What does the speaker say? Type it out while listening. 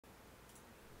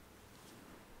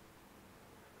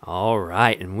All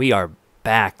right, and we are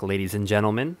back, ladies and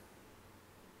gentlemen.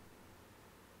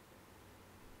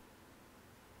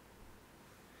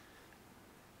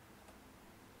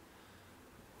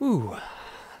 Ooh. If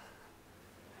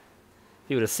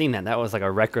you would have seen that, that was like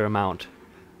a record amount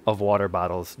of water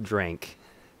bottles drank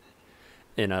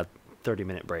in a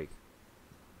 30-minute break.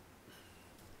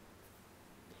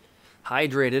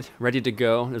 Hydrated, ready to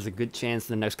go. There's a good chance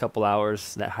in the next couple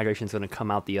hours that hydration is going to come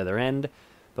out the other end,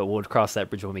 but we'll cross that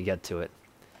bridge when we get to it.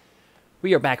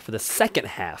 We are back for the second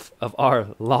half of our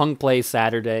Long Play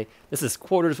Saturday. This is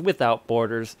Quarters Without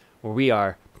Borders, where we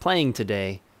are playing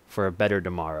today for a better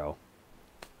tomorrow.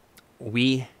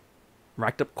 We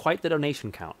racked up quite the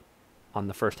donation count on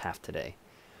the first half today.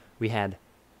 We had,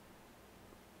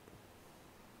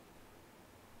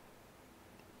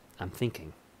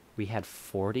 we had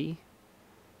 40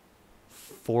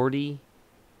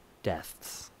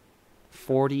 deaths,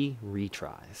 40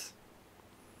 retries.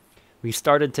 We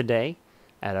started today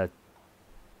at a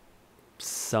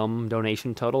sum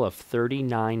donation total of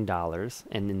 $39,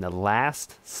 and in the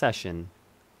last session,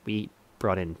 we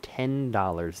brought in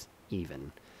 $10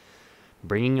 even,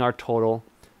 bringing our total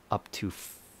up to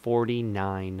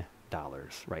 $49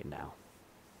 right now.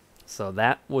 So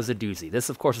that was a doozy. This,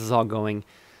 of course, is all going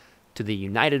to the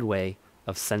United Way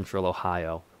of Central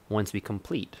Ohio once we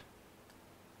complete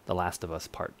The Last of Us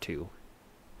Part 2.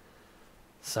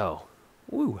 So,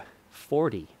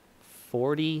 40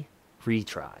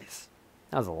 retries.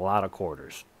 That was a lot of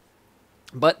quarters.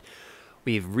 But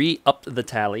we've re-upped the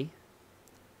tally,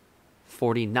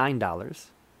 $49,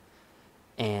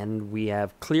 and we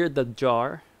have cleared the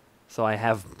jar, so I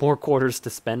have more quarters to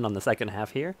spend on the second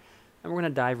half here, and we're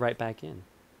going to dive right back in.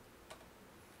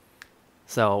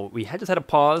 So we just had a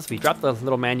pause, we dropped the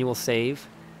little manual save,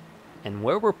 and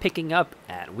where we're picking up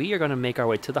at, we are going to make our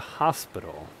way to the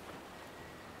hospital.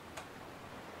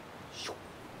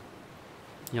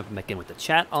 You know, back in with the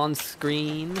chat on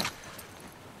screen.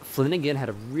 Flanagan had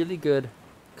a really good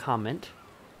comment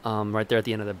right there at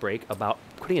the end of the break about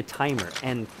putting a timer.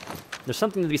 And there's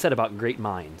something to be said about great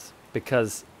minds,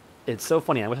 because it's so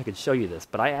funny. I wish I could show you this,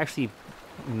 but I actually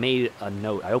made a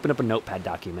note. I opened up a notepad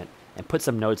document and put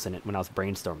some notes in it when I was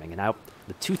brainstorming. And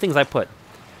the two things I put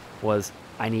was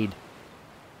I need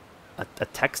a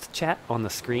text chat on the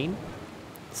screen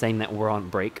saying that we're on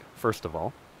break, first of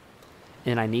all.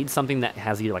 And I need something that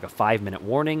has either like a 5-minute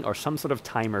warning or some sort of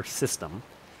timer system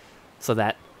so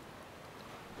that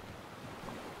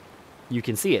you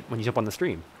can see it when you jump on the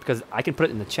stream. Because I can put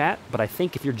it in the chat, but I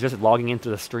think if you're just logging into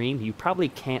the stream, you probably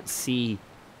can't see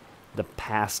the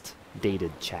past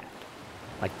dated chat.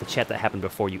 Like the chat that happened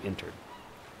before you entered.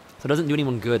 So it doesn't do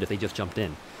anyone good if they just jumped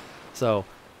in. So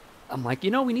I'm like,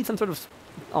 we need some sort of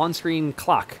on-screen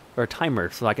clock or timer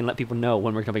so I can let people know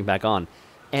when we're jumping back on.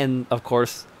 And of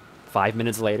course, 5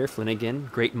 minutes later, Flanagan,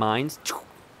 great minds,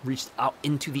 reached out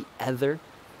into the ether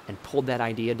and pulled that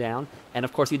idea down. And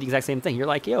of course, you did the exact same thing. You're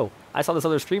like, yo, I saw this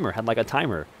other streamer had like a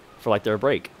timer for like their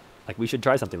break. Like, we should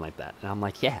try something like that. And I'm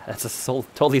like, yeah, that's a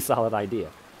totally solid idea.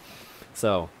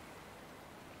 So,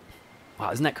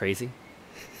 wow, isn't that crazy?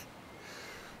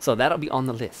 So that'll be on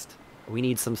the list. We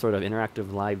need some sort of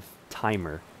interactive live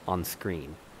timer on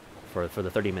screen for the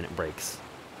 30-minute breaks.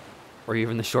 Or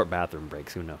even the short bathroom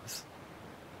breaks, who knows.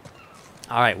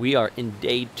 All right, we are in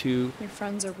day 2. Your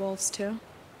friends are wolves too?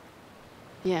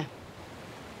 Yeah.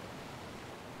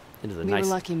 It is a We nice...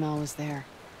 were lucky Mel was there.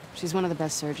 She's one of the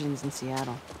best surgeons in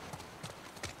Seattle.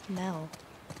 Mel.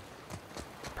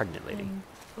 pregnant lady.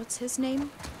 What's his name?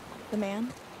 The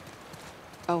man?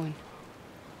 Owen.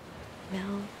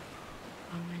 Mel,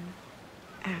 Owen,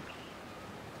 Abby.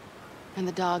 And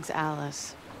the dog's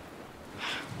Alice.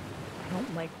 I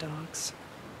don't like dogs.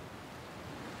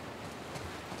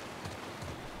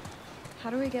 How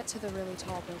do we get to the really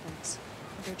tall buildings?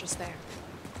 They're just there.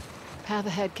 Path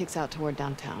ahead kicks out toward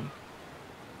downtown.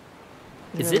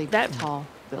 The Is really it that tall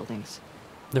buildings?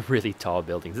 The really tall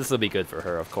buildings. This will be good for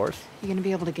her, of course. You gonna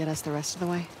be able to get us the rest of the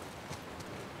way?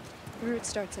 The route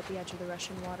starts at the edge of the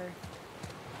Russian water.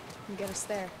 You get us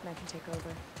there, and I can take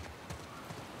over.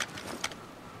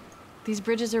 These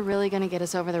bridges are really gonna get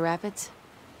us over the rapids?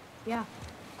 Yeah.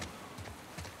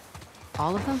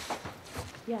 All of them?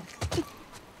 Yes.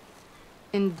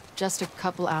 In just a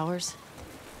couple hours?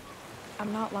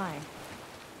 I'm not lying.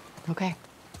 Okay.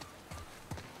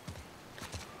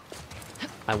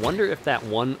 I wonder if that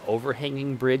one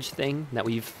overhanging bridge thing that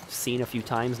we've seen a few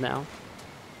times now,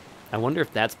 I wonder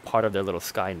if that's part of their little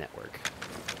sky network.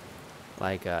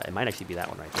 Like, it might actually be that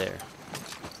one right there.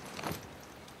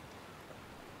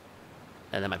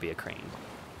 And that might be a crane.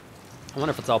 I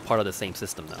wonder if it's all part of the same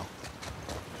system, though.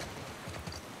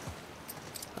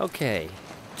 Okay,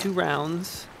 2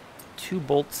 rounds, 2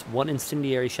 bolts, 1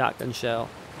 incendiary shotgun shell,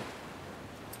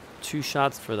 2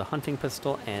 shots for the hunting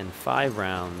pistol, and 5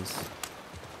 rounds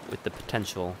with the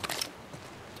potential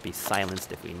to be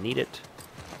silenced if we need it.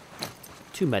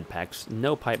 2 med packs,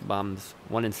 no pipe bombs,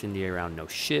 1 incendiary round, no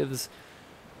shivs,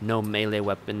 no melee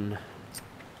weapon.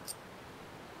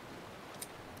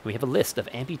 We have a list of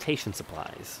amputation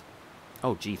supplies.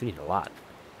 Oh geez, we need a lot.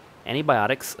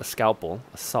 Antibiotics, a scalpel,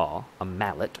 a saw, a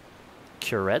mallet,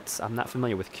 curettes. I'm not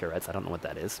familiar with curettes. I don't know what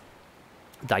that is.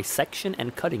 Dissection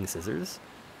and cutting scissors.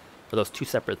 Are those 2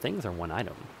 separate things or 1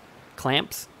 item?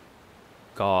 Clamps,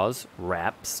 gauze,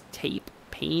 wraps, tape,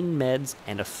 pain meds,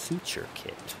 and a suture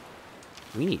kit.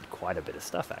 We need quite a bit of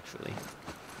stuff, actually.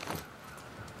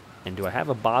 And do I have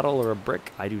a bottle or a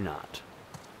brick? I do not.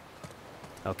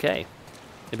 Okay.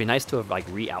 It'd be nice to have, like,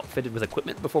 re-outfitted with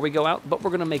equipment before we go out, but we're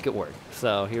going to make it work.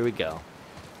 So, here we go.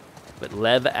 With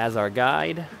Lev as our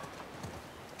guide.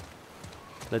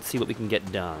 Let's see what we can get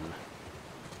done.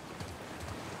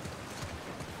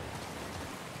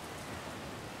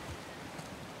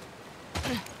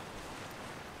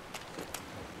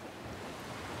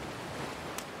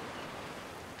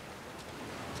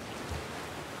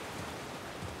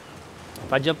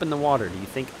 If I jump in the water, do you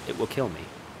think it will kill me?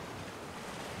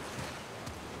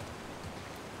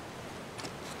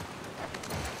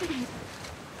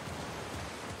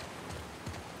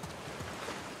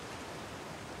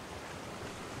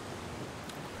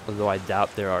 Although I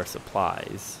doubt there are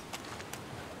supplies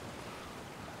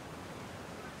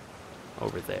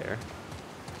over there.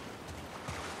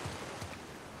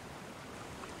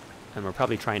 And we're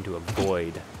probably trying to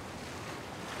avoid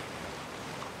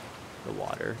the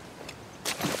water.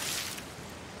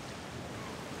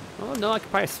 Oh no, I could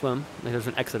probably swim. There's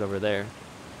an exit over there.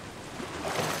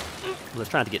 Let's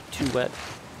try not to get too wet.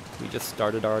 We just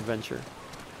started our adventure.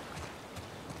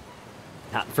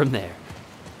 Not from there.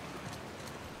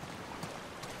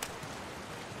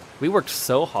 We worked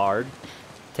so hard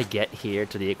to get here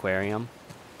to the aquarium.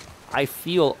 I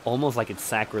feel almost like it's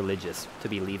sacrilegious to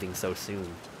be leaving so soon.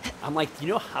 I'm like, you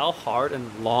know how hard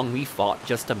and long we fought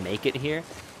just to make it here?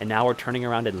 And now we're turning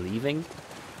around and leaving?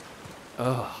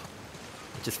 Ugh.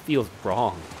 It just feels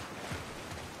wrong.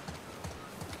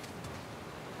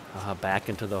 Back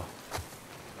into the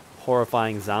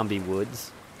horrifying zombie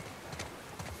woods.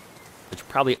 Which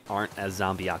probably aren't as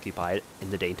zombie occupied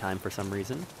in the daytime for some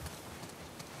reason.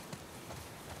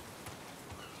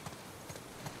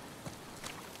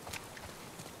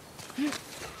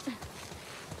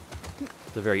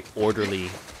 The very orderly,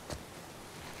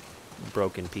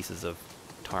 broken pieces of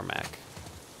tarmac.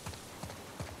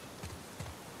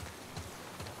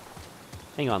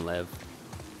 Hang on, Lev.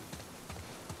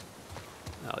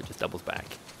 Oh, it just doubles back.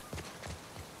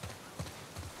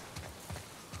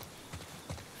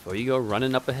 Before you go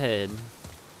running up ahead.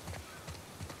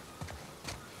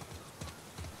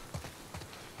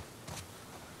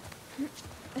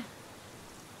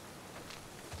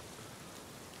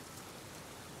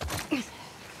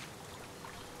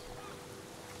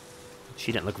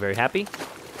 She didn't look very happy.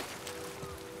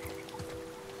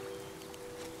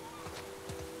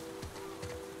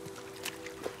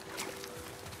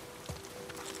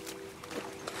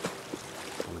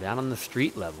 We're down on the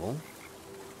street level.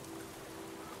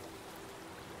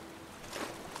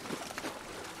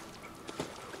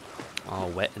 All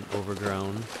wet and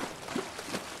overgrown.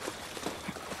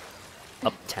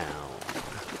 Uptown.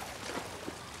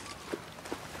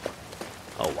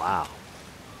 Oh, wow.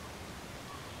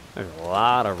 There's a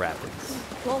lot of rapids.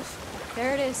 Wolf,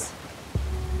 there it is.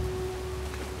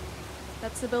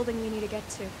 That's the building we need to get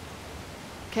to.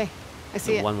 Okay, I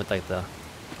see The it. one with like the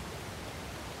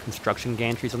construction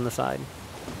gantries on the side.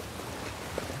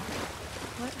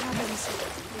 What happens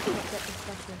if we can't get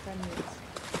infected venues?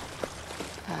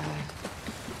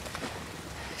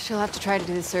 She'll have to try to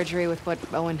do the surgery with what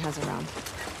Owen has around.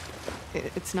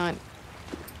 It's not...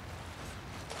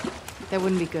 That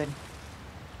wouldn't be good.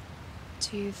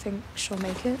 Do you think she'll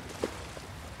make it?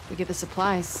 We get the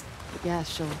supplies. Yeah,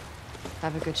 she'll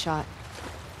have a good shot.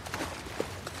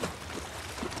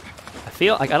 I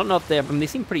feel like, I don't know if I mean, they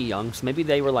seem pretty young, so maybe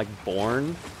they were like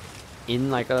born in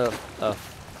like a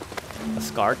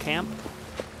scar camp.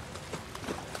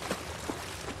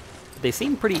 They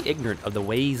seem pretty ignorant of the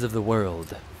ways of the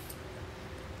world,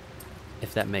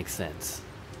 if that makes sense.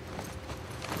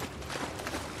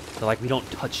 They're like, we don't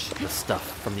touch the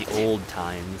stuff from the old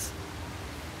times.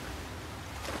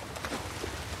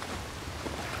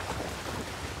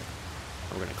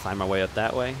 We're gonna climb our way up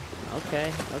that way.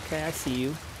 Okay, okay, I see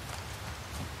you.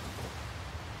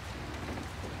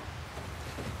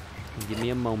 Give me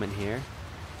a moment here.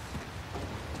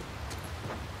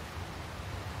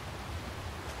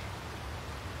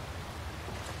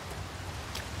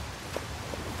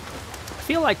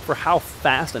 feel like for how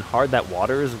fast and hard that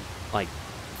water is, like,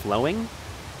 flowing,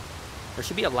 there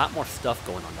should be a lot more stuff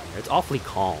going on down here. It's awfully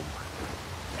calm.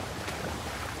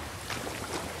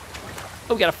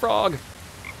 Oh, we got a frog!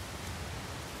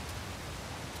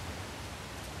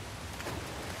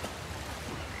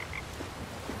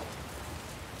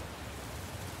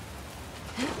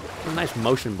 A nice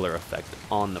motion blur effect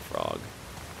on the frog.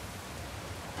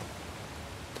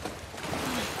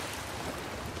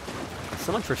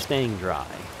 So much for staying dry.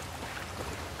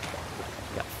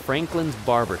 Got Franklin's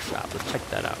Barber Shop. Let's check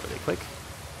that out really quick.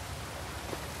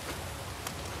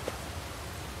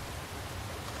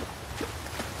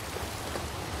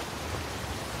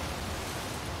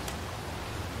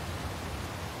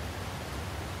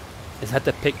 Is that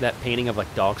that painting of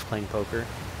like dogs playing poker?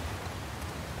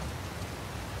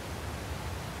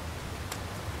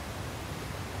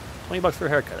 $20 for a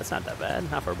haircut. That's not that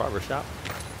bad. Not for a barber shop.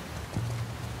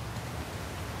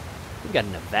 We got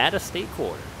Nevada State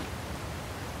Quarter.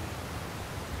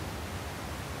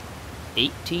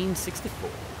 1864.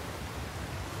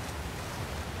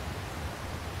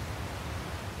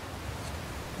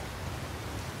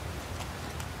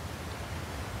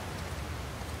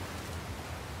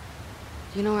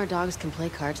 Do you know our dogs can play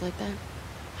cards like that?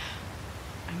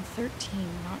 I'm 13,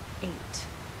 not 8.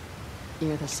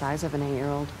 You're the size of an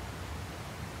 8-year-old.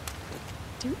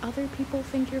 Do other people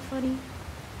think you're funny?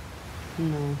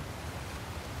 No.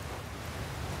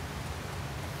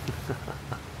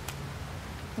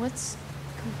 What's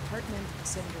compartment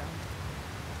syndrome?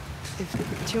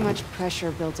 If too much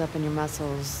pressure builds up in your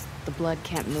muscles, the blood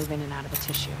can't move in and out of the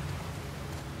tissue.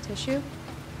 Tissue?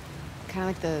 Kind of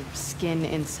like the skin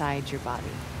inside your body.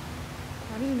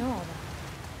 How do you know all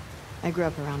that? I grew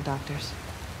up around doctors.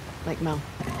 Like Mel.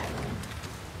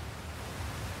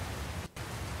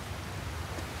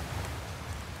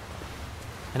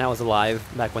 And I was alive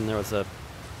back when there was a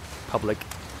public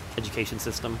education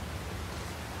system.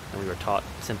 And we were taught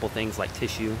simple things like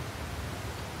tissue.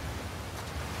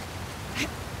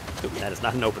 Ooh, that is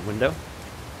not an open window.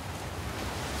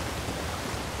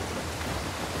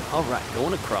 All right,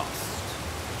 going across.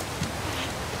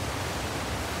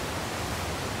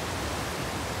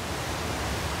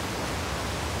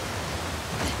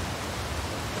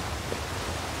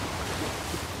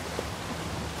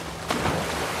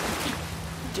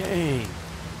 Dang.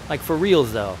 Like, for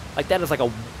reals, though. Like, that is like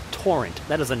a torrent.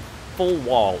 That is a full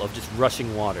wall of just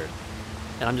rushing water.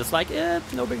 And I'm just like,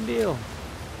 no big deal.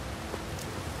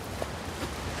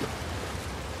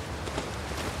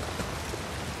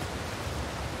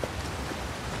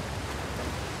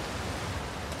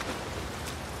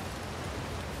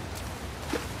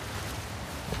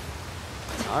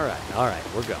 All right,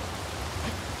 we're going.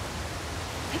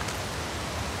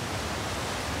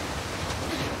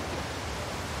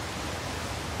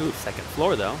 Ooh, second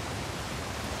floor, though.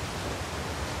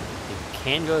 You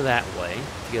can go that way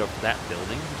to get up to that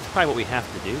building, which is probably what we have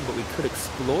to do, but we could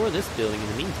explore this building in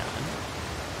the meantime.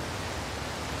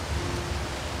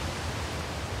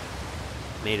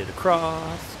 Made it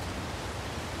across.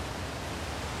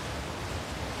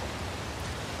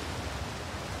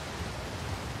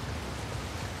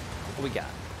 What we got?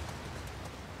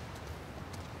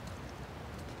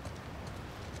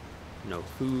 No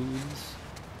foods.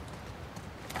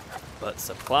 But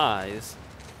supplies.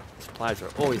 Supplies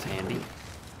are always handy.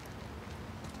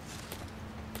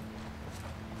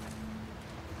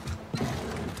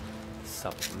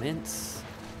 Supplements.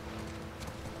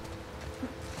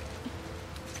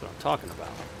 That's what I'm talking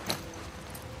about.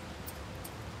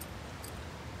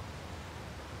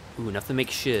 Ooh, enough to make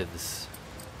shivs.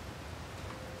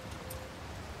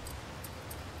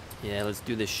 Yeah, let's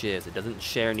do the shivs. It doesn't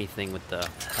share anything with the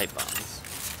pipe bombs.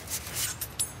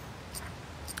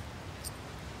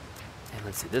 And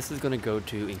let's see, this is going to go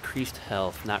to increased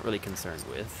health, not really concerned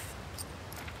with.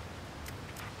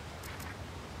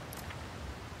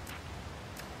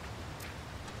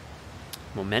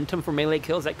 Momentum for melee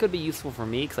kills, that could be useful for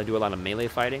me because I do a lot of melee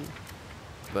fighting.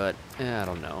 But, I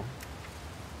don't know.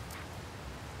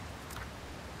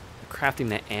 Crafting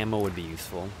the ammo would be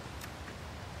useful.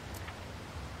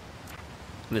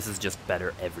 And this is just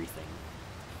better everything.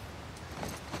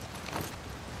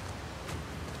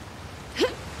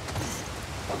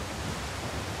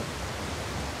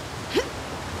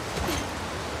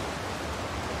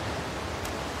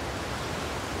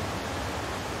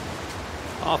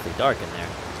 Awfully dark in there.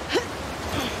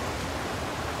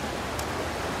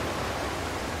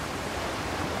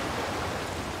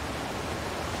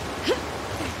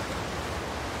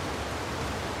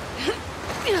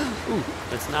 Ooh,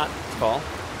 let's not fall.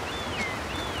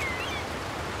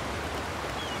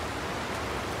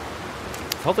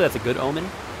 hopefully that's a good omen.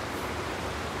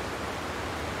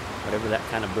 Whatever that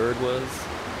kind of bird was.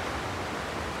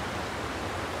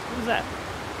 What was that?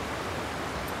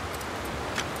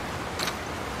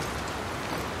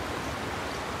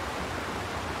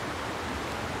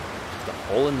 The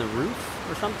hole in the roof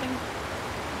or something?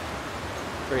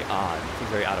 Very odd. Seems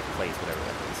very out of place, whatever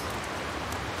that is.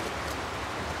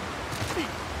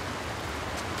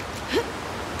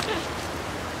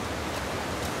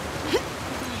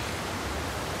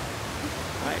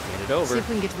 Alright, made it over. See if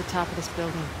we can get to the top of this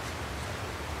building.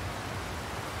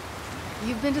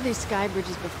 You've been to these sky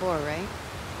bridges before, right?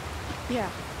 Yeah,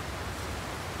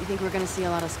 You think we're gonna see a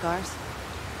lot of scars?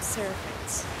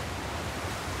 seraphites.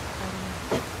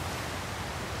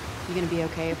 You gonna be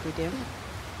okay if we do?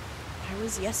 I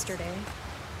was yesterday.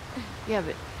 Yeah,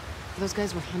 but those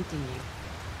guys were hunting you.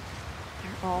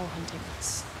 They're all hunting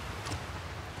us.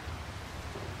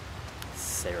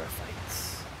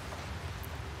 Seraphites.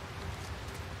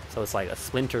 So it's like a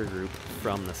splinter group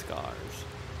from the scars.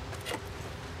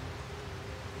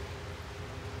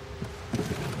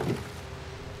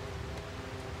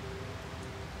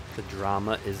 The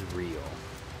drama is real.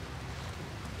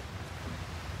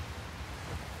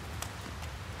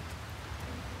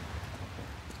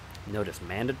 Notice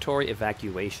mandatory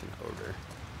evacuation order.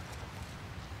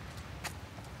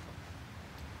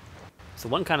 So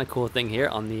one kind of cool thing here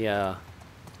on the,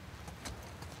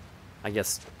 I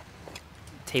guess,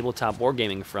 tabletop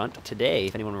wargaming front today,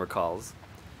 if anyone recalls,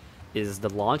 is the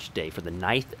launch day for the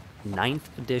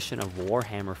ninth edition of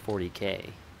Warhammer 40k.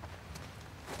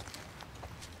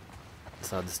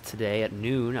 So this today at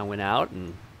noon, I went out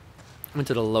and went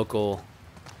to the local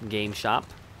game shop.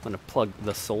 I'm gonna plug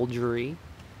the Soldiery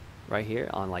right here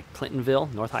on like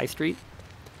Clintonville, North High Street.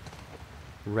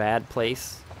 Rad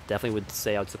place. Definitely would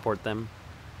say I would support them.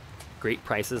 Great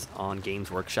prices on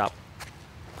Games Workshop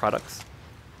products.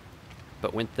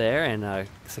 But went there and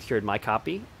secured my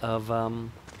copy of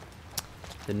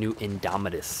the new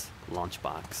Indomitus launch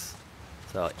box.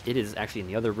 So it is actually in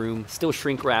the other room, still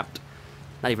shrink wrapped,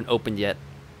 not even opened yet.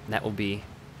 That will be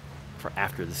for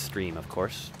after the stream, of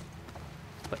course.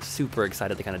 But super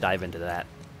excited to kind of dive into that.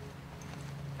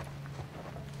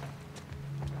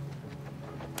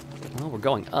 Well, we're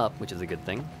going up, which is a good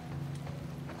thing.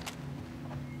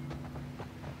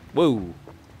 Whoa!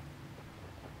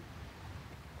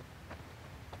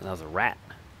 That was a rat.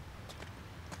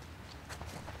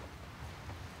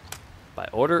 By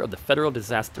order of the Federal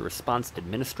Disaster Response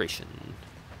Administration.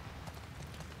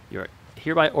 You are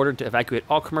hereby ordered to evacuate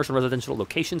all commercial and residential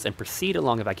locations and proceed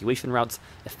along evacuation routes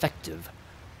effective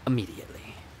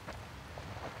immediately.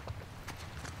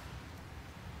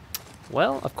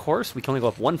 Well, of course, we can only go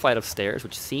up one flight of stairs,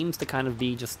 which seems to kind of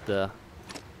be just the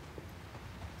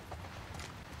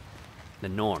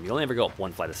norm. You only ever go up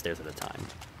one flight of stairs at a time.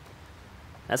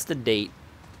 That's the date.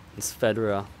 It's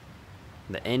Fedra.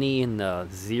 The any and the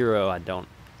 0, I don't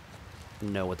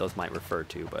know what those might refer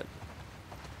to, but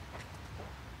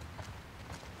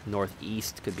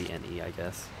northeast could be NE, I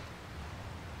guess.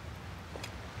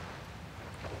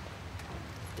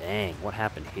 Dang, what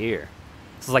happened here?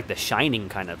 This is like the Shining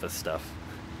kind of a stuff.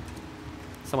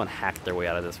 Someone hacked their way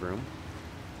out of this room.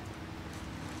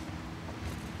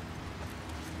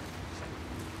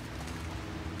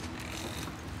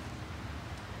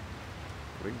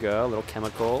 Here we go, a little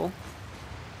chemical.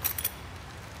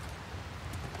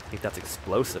 I think that's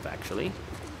explosive, actually.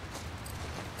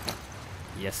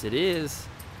 Yes, it is.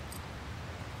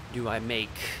 Do I make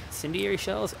incendiary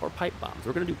shells or pipe bombs?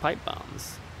 We're gonna do pipe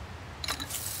bombs.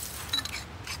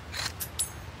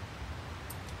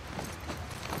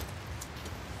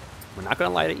 We're not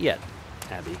gonna light it yet,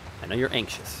 Abby. I know you're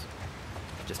anxious.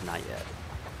 Just not yet.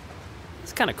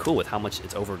 It's kind of cool with how much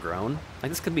it's overgrown.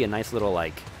 Like, this could be a nice little,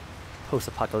 like,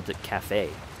 post-apocalyptic cafe.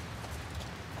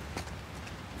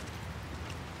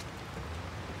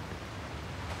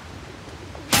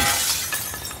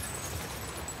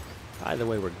 Either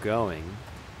way we're going.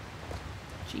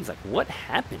 Jeez, like, what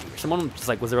happened here? Someone just,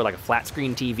 like, was there, like, a flat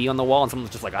screen TV on the wall, and someone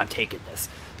was just like, I'm taking this.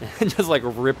 And just, like,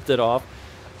 ripped it off.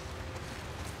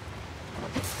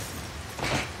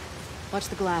 Watch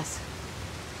the glass.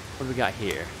 What do we got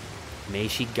here? May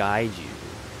she guide you.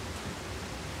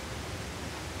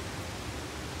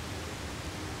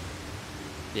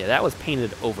 Yeah, that was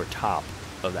painted over top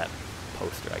of that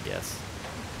poster, I guess.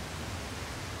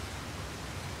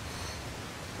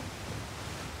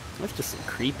 That's just some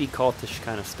creepy, cultish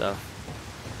kind of stuff.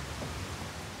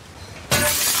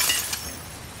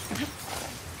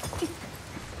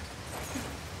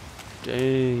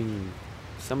 Dang.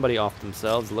 Somebody off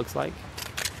themselves, looks like.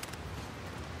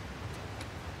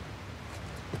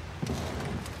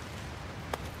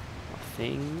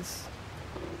 things.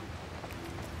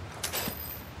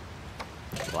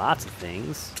 Lots of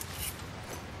things.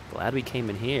 Glad we came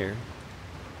in here.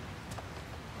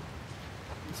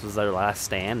 This was our last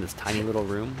stand, this tiny little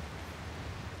room.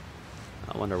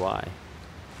 I wonder why.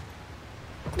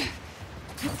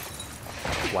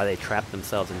 Why they trapped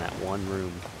themselves in that one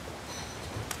room.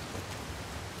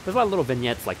 There's a lot of little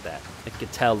vignettes like that. That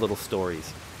could tell little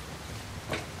stories.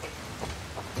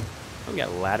 We got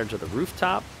a ladder to the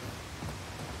rooftop.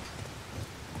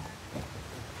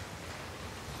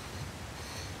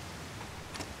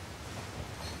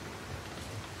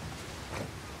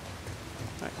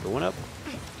 Alright, going up.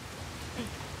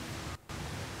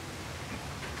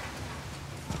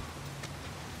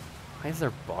 Why is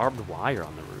there barbed wire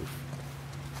on the roof?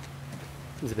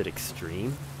 Seems a bit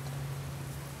extreme.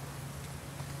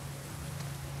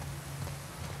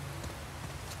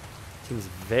 Seems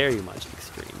very much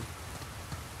extreme.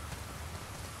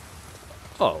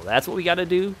 Oh, that's what we gotta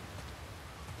do?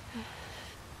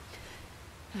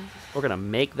 We're gonna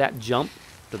make that jump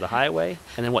to the highway,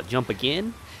 and then what, jump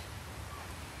again?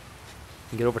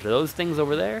 And get over to those things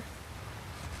over there?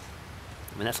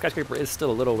 I mean, that skyscraper is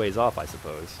still a little ways off, I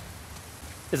suppose.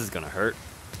 This is gonna hurt.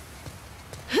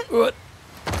 What?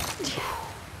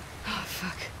 Oh,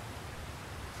 fuck.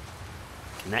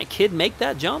 Can that kid make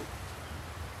that jump?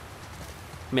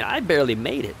 I mean, I barely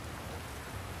made it.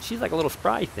 She's like a little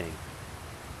spry thing.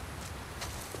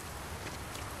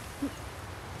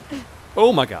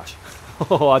 Oh my gosh.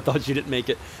 Oh, I thought you didn't make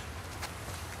it.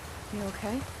 You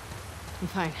okay? I'm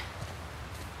fine.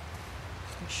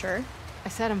 You sure? I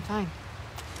said I'm fine.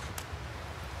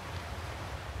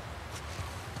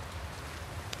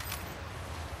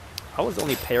 I was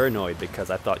only paranoid because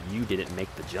I thought you didn't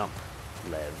make the jump,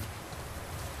 Lev.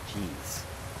 Jeez.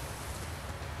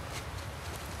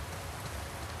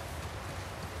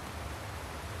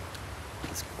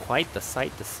 It's quite the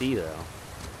sight to see, though.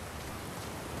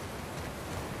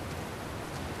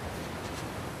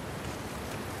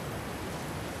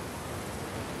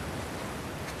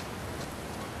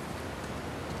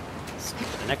 Skip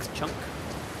the next chunk.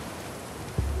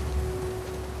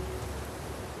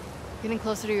 Getting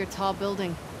closer to your tall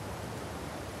building.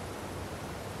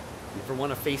 If you ever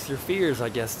want to face your fears, I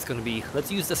guess it's going to be,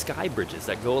 let's use the sky bridges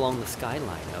that go along the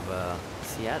skyline of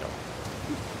Seattle.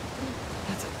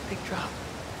 That's a big drop.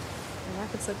 The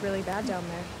rapids look really bad down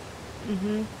there.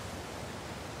 Mm-hmm.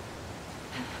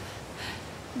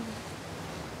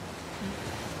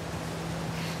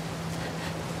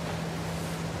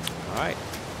 Alright,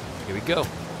 here we go.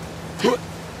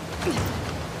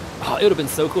 Oh, it would have been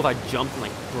so cool if I jumped and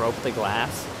like broke the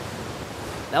glass.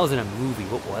 That was in a movie.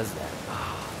 What was that?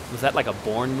 Was that like a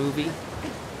Bourne movie?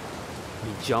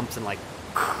 He jumps and like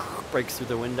breaks through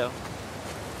the window.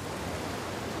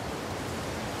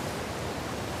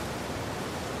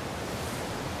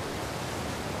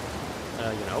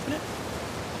 You gonna open it?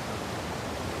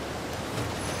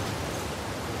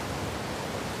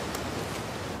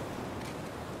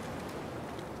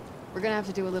 We're gonna have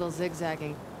to do a little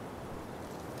zigzagging.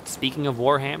 Speaking of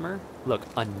Warhammer, look,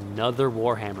 another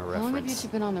Warhammer reference. How long have you two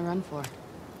been on the run for?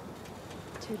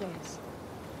 2 days.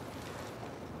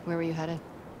 Where were you headed?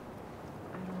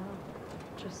 I don't know.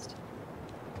 Just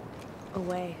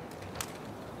away.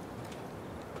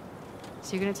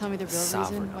 So you're gonna tell me the real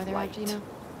Sovereign reason why of they're light. after you now?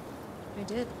 I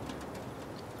did.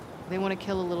 They want to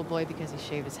kill a little boy because he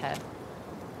shaved his head.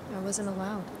 I wasn't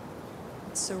allowed.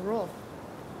 It's a rule.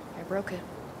 I broke it.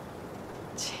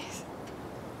 Jeez.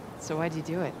 So why'd you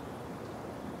do it?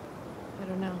 I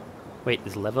don't know. Wait,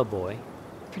 is Lev a boy?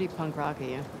 Pretty punk rock of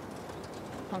you.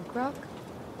 Punk rock?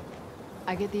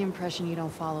 I get the impression you don't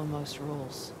follow most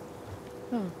rules.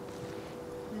 Hmm.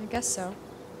 I guess so.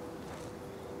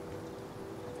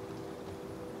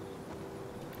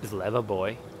 Is Lev a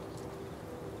boy?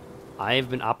 I've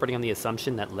been operating on the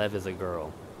assumption that Lev is a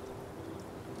girl.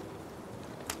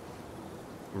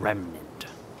 Remnant.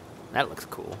 That looks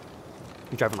cool.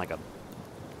 He's driving like a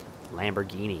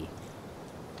Lamborghini,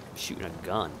 shooting a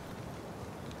gun.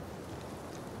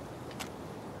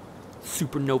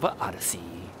 Supernova Odyssey.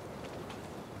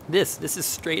 This is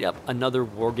straight up another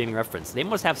wargaming reference. They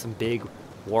must have some big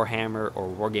Warhammer or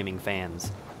wargaming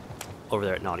fans over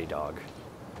there at Naughty Dog.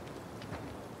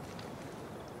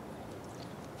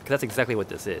 Because that's exactly what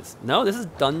this is. No, this is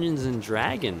Dungeons and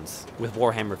Dragons with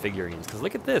Warhammer figurines. Because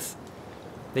look at this.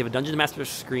 They have a Dungeon Master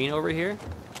screen over here. And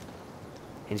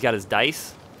he's got his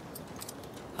dice.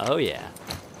 Oh yeah.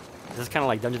 This is kind of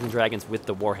like Dungeons and Dragons with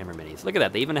the Warhammer minis. Look at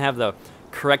that. They even have the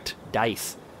correct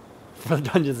dice for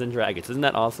Dungeons and Dragons. Isn't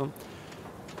that awesome?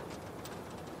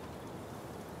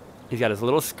 He's got his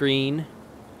little screen.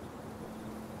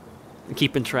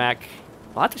 keeping track.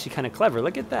 Well, that's actually kind of clever.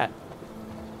 Look at that.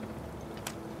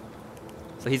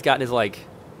 So he's got his, like,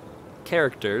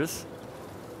 characters.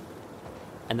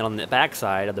 And then on the back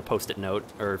side of the post-it note,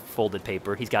 or folded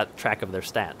paper, he's got track of their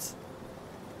stats.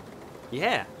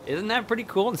 Yeah, isn't that pretty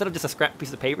cool? Instead of just a scrap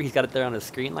piece of paper, he's got it there on his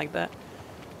screen like that.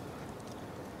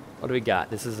 What do we got?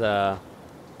 This is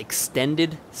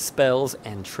extended spells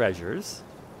and treasures.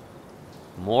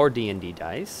 More D&D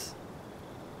dice.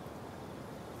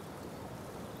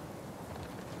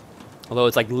 Although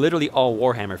it's like literally all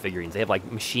Warhammer figurines. They have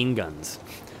like machine guns,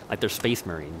 like they're Space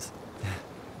Marines.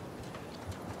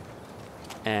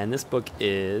 And this book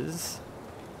is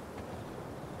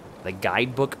the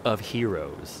Guidebook of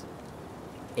Heroes,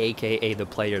 aka the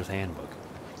Player's Handbook.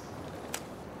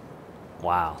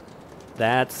 Wow,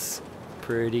 that's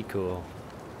pretty cool.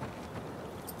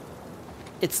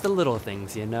 It's the little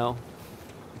things, you know?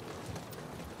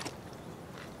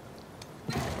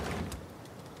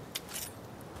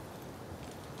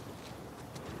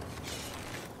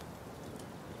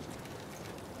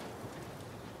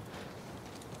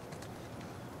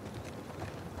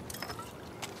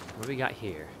 What do we got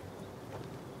here?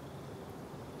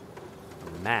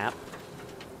 Map.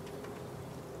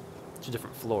 2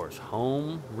 different floors.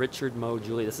 Home, Richard, Mo,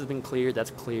 Julie. This has been cleared.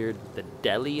 That's cleared. The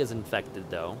deli is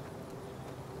infected, though.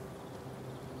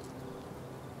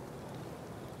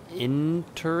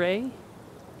 Intere?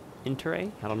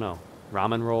 I don't know.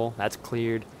 Ramen roll. That's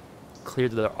cleared.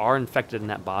 Cleared. There are infected in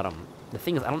that bottom. The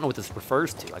thing is, I don't know what this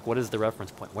refers to. Like, what is the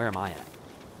reference point? Where am I at?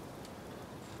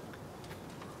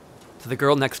 To the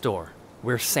girl next door.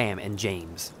 We're Sam and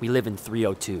James. We live in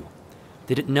 302.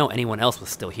 Didn't know anyone else was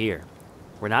still here.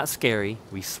 We're not scary,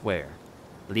 we swear.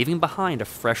 Leaving behind a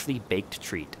freshly baked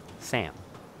treat. Sam.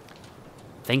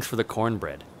 Thanks for the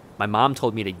cornbread. My mom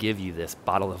told me to give you this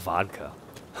bottle of vodka.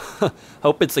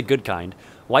 Hope it's a good kind.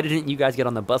 Why didn't you guys get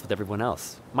on the bus with everyone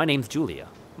else? My name's Julia.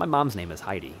 My mom's name is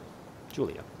Heidi.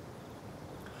 Julia.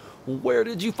 Where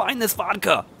did you find this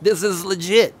vodka? This is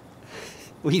legit.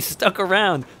 We stuck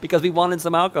around because we wanted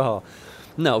some alcohol.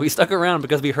 No, we stuck around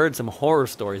because we heard some horror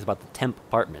stories about the temp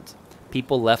apartments.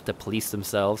 People left to police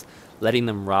themselves, letting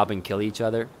them rob and kill each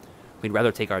other. We'd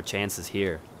rather take our chances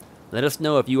here. Let us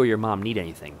know if you or your mom need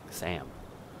anything. Sam.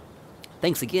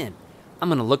 Thanks again. I'm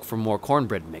going to look for more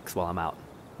cornbread mix while I'm out.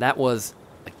 That was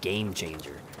a game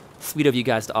changer. Sweet of you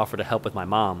guys to offer to help with my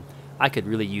mom. I could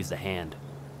really use a hand.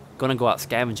 Gonna go out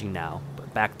scavenging now,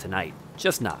 but back tonight.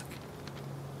 Just knock.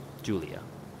 Julia.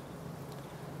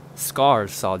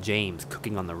 Scars saw James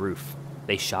cooking on the roof.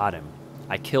 They shot him.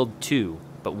 I killed 2,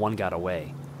 but 1 got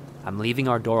away. I'm leaving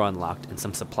our door unlocked and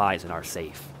some supplies in our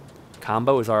safe.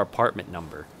 Combo is our apartment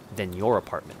number, then your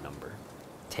apartment number.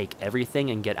 Take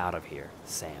everything and get out of here,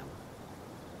 Sam.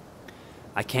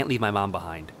 I can't leave my mom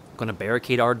behind. Gonna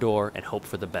barricade our door and hope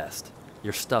for the best.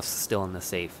 Your stuff's still in the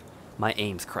safe. My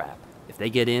aim's crap. If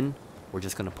they get in, we're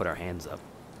just gonna put our hands up.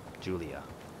 Julia.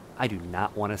 I do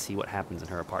not want to see what happens in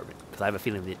her apartment, because I have a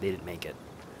feeling they didn't make it.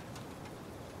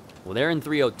 Well, they're in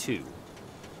 302.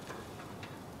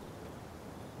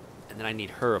 And then I need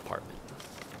her apartment.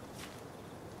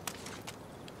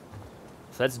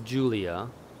 So that's Julia.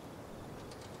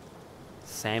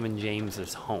 Sam and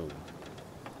James's home.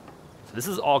 So this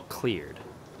is all cleared.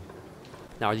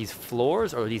 Now, are these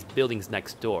floors or are these buildings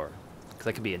next door? Because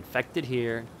I could be infected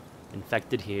here, and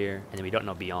then we don't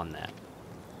know beyond that.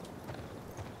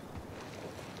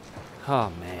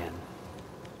 Oh, man.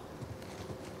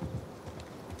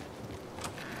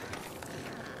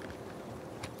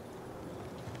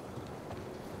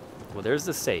 Well, there's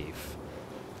the safe.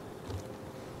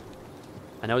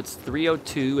 I know it's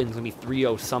 302 and it's going to be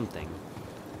 30 something.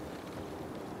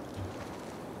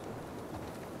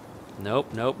 Nope.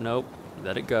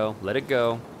 Let it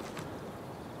go.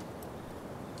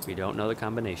 We don't know the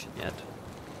combination yet.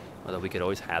 Although we could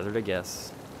always hazard a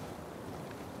guess.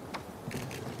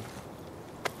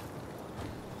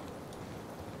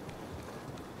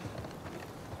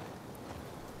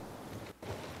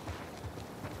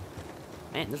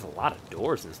 Man, there's a lot of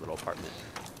doors in this little apartment.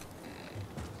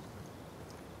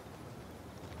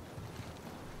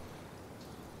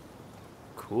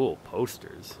 Cool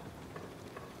posters.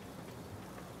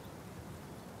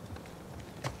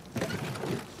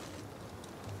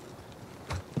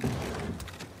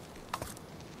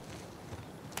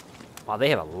 Wow, they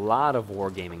have a lot of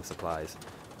wargaming supplies.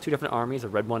 2 different armies, a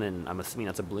red one and I'm assuming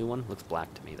that's a blue one. Looks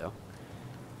black to me though.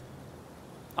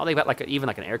 Oh, they've got like even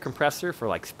like an air compressor for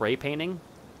like spray painting.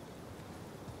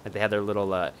 Like they have their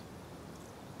little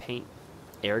paint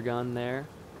air gun there.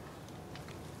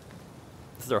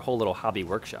 This is their whole little hobby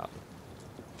workshop.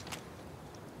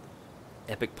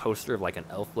 epic poster of like an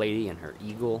elf lady and her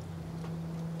eagle.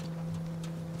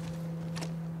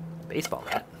 Baseball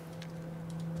bat.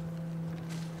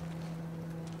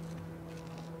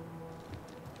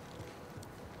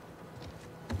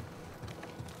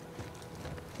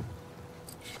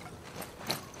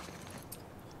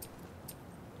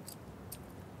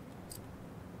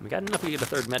 We got enough to get a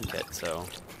third med kit, so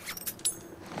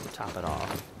we'll top it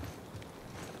off.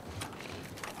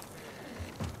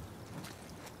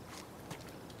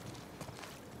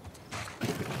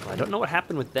 Well, I don't know what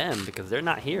happened with them because they're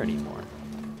not here anymore.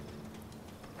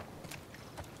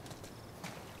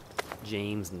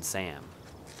 James and Sam.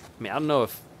 I mean, I don't know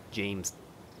if James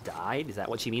died. Is that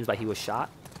what she means by he was shot?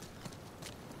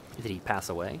 Did he pass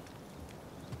away?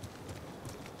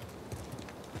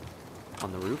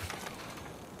 On the roof?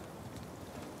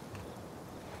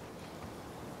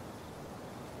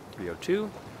 302.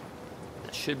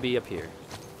 That should be up here.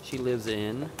 She lives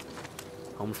in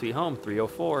Home Sweet Home,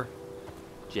 304.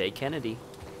 J. Kennedy.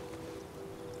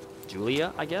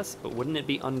 Julia, I guess? But wouldn't it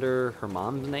be under her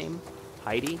mom's name?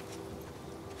 Heidi?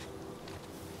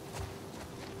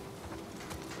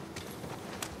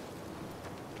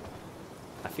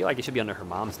 I feel like it should be under her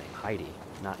mom's name, Heidi,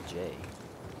 not J.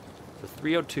 So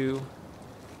 302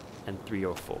 and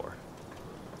 304.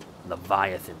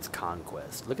 Leviathan's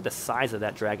Conquest. Look at the size of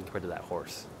that dragon compared to that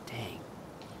horse. Dang.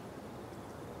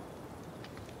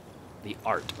 The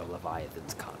art of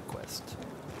Leviathan's Conquest.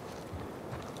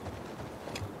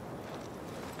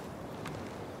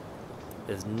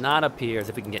 Does not appear as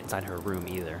if we can get inside her room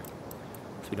either.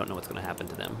 So we don't know what's going to happen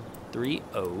to them.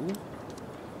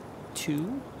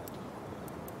 302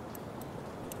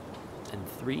 and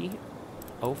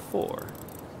 304.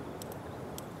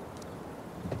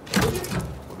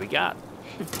 What do we got?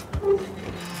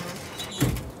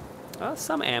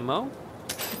 Some ammo.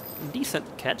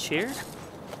 Decent catch here.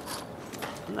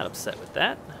 I'm not upset with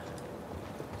that.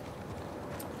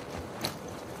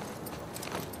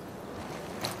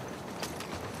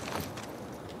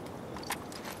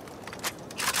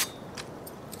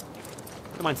 I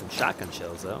don't mind some shotgun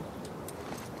shells though.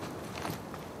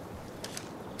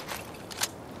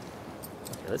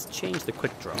 Okay, let's change the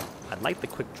quick draw. I'd like the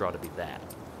quick draw to be that.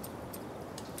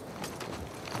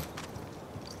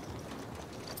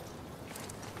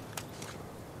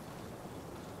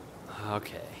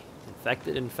 Okay.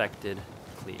 Infected,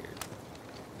 cleared.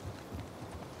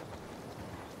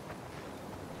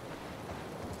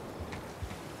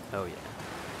 Oh yeah.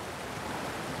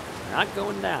 Not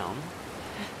going down.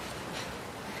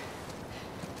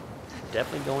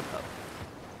 Definitely going up.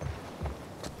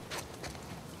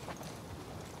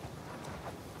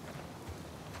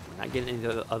 We're not getting into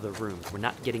the other rooms. We're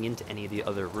not getting into any of the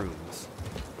other rooms.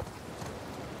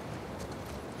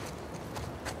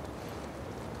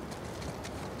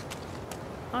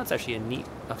 Oh, it's actually a neat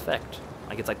effect.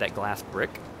 Like it's like that glass brick.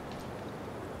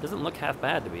 Doesn't look half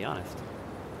bad, to be honest.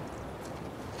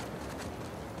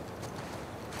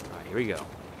 Alright, here we go.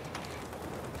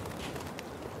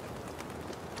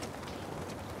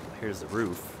 Here's the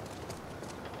roof.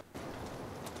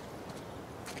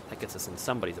 That gets us in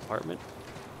somebody's apartment.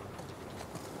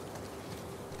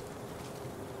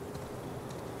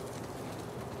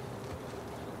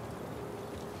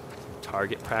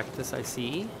 Target practice, I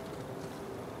see.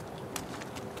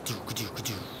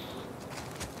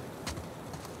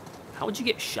 How would you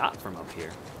get shot from up here?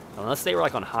 Unless they were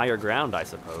like on higher ground, I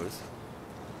suppose.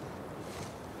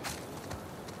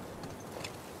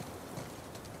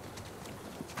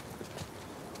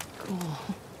 Cool.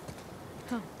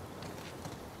 Huh.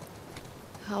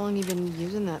 How long you been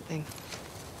using that thing?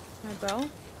 My bow?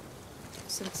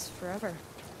 Since forever.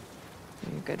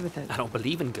 You're good with it. I don't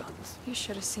believe in guns. You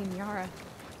should have seen Yara.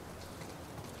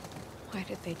 Why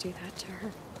did they do that to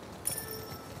her?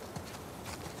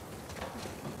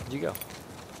 Where'd you go?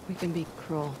 We can be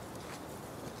cruel.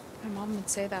 My mom would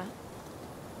say that.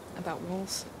 About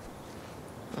wolves.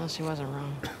 Well, she wasn't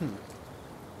wrong.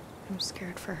 I'm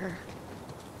scared for her.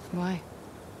 Why?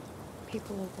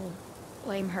 People will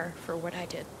blame her for what I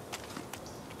did.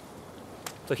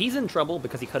 So he's in trouble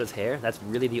because he cut his hair? That's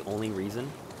really the only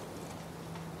reason?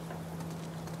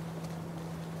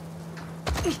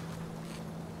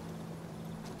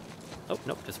 Oh,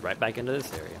 nope, just right back into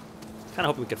this area. Kind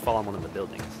of hoping we could fall on one of the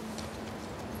buildings.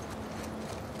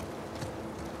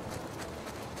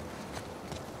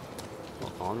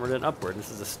 Well, onward and upward. This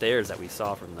is the stairs that we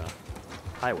saw from the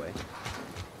highway.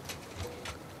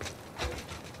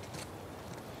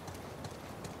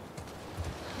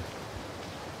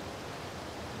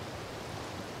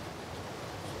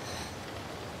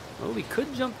 Well, we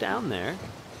could jump down there.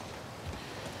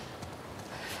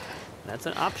 That's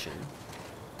an option.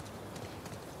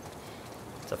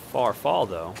 It's a far fall,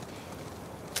 though.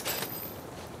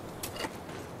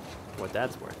 What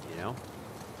that's worth, you know?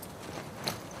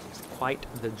 It's quite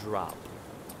the drop.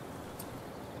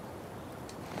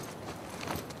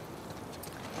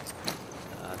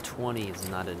 20 is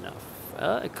not enough.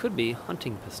 It could be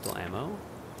hunting pistol ammo.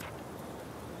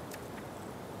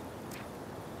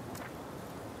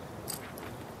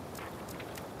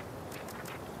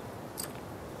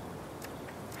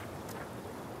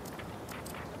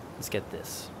 Let's get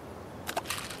this.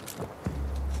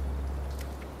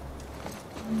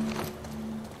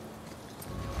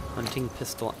 Hunting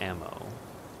pistol ammo.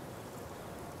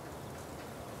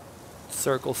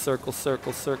 Circle, circle,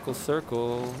 circle, circle,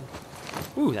 circle.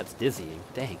 Ooh, that's dizzying.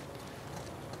 Dang.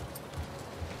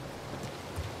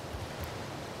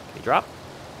 Can you drop?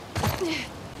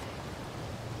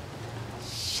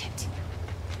 Shit.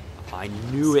 I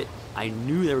knew it. I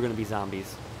knew there were going to be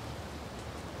zombies.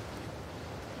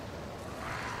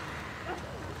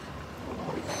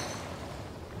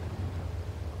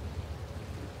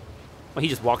 Well, he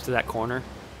just walks to that corner.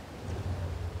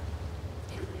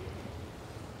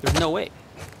 There's no way.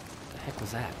 What the heck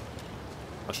was that?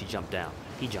 Oh, she jumped down.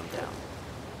 He jumped down.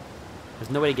 There's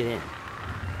no way to get in.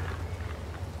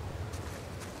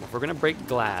 Well, if we're gonna break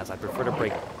glass, I prefer to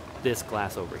break this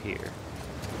glass over here.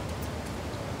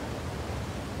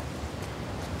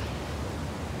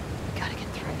 We gotta get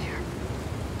through there.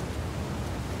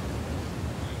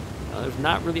 No, there's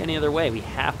not really any other way. We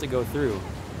have to go through.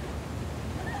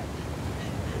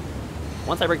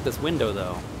 Once I break this window,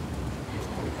 though,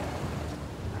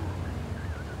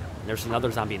 there's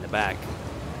another zombie in the back.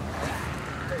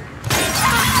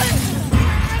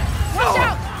 Watch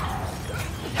out!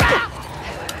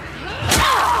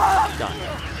 Done.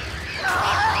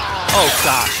 Oh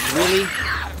gosh, really?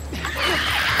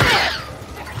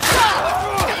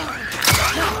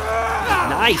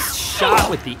 Nice shot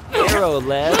with the arrow,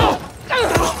 Lev.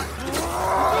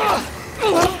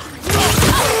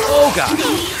 Oh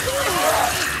gosh.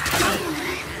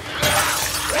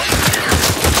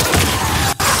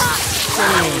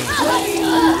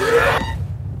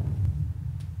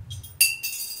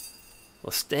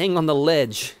 Well, staying on the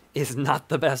ledge is not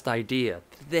the best idea.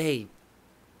 I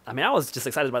mean, I was just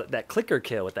excited about that clicker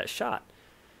kill with that shot.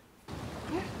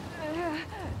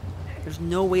 There's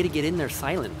no way to get in there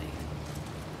silently.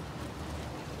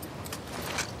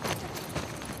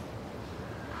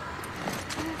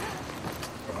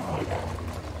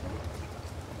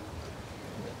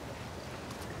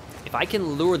 If I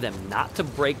can lure them not to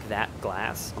break that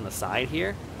glass on the side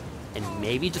here, and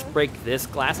maybe just break this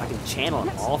glass, I can channel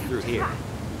them all through here.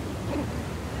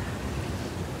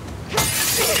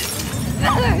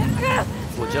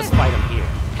 We'll just fight them here.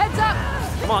 Heads up!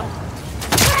 Come on.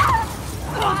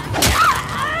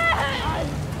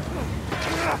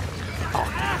 Oh,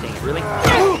 dang it, really?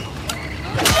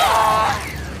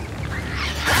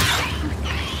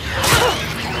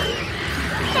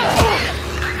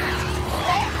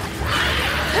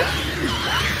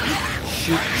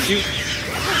 Shoot.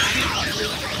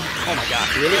 Oh my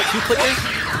gosh, really? 2 clickers?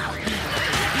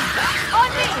 On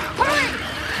me! Hurry!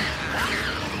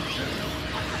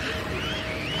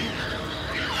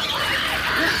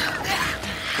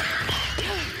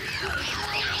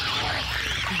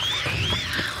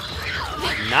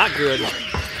 Not good.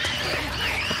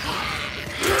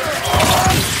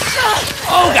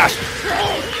 Oh gosh!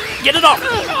 Get it off!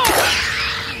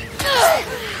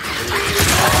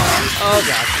 Oh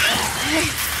gosh.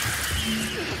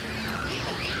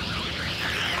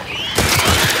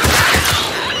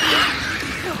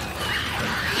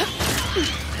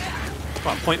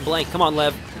 Come on, point blank. Come on,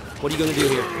 Lev. What are you gonna do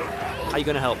here? How are you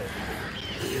gonna help?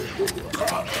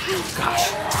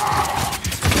 Gosh.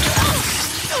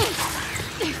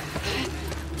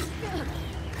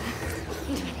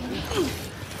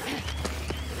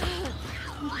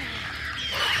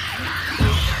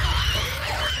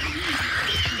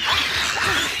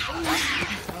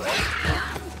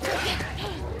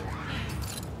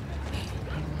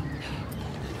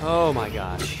 Oh my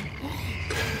gosh.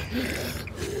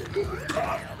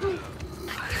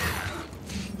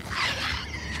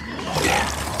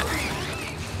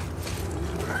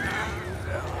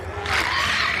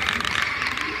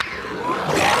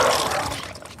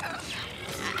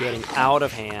 Getting out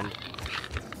of hand.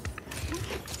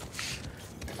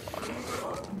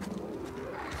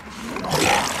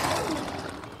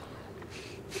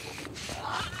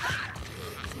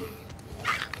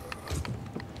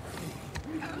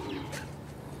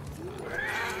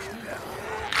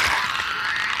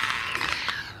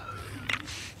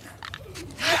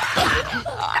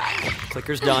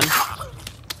 Clicker's done.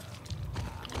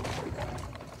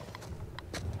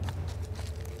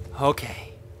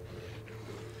 Okay.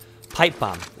 Pipe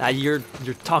bomb. You're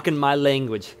talking my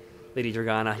language, Lady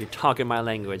Dragana. You're talking my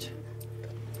language.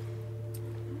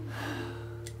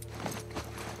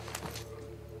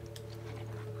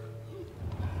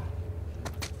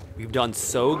 We've done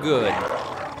so good.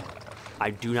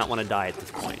 I do not want to die at this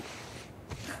point.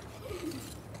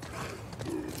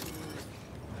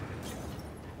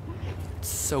 It's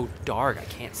so dark, I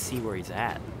can't see where he's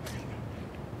at.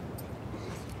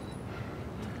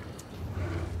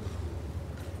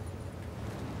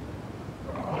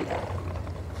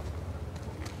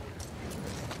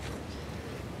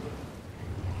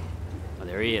 Oh,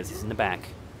 there he is. He's in the back.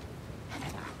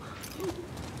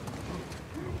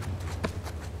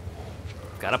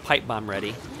 Got a pipe bomb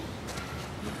ready.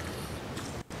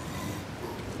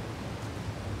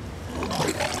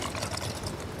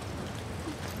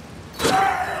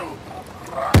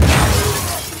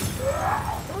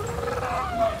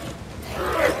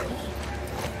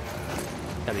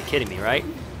 Gotta be kidding me, right?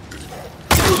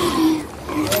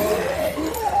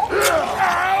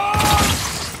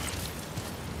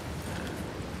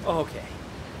 Okay.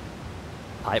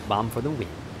 Pipe bomb for the win.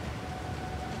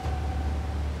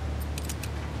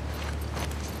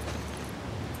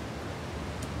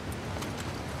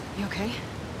 You okay?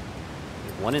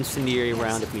 One incendiary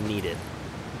round if we need it.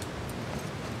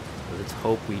 But let's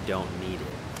hope we don't need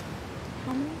it.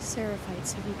 How many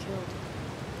Seraphites have you killed?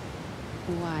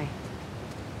 Why?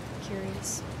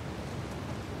 Curious.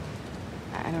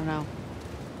 I don't know.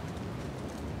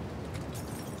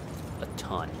 A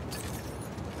ton.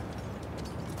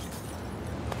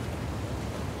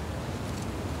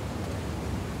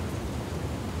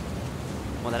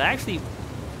 Well, that actually...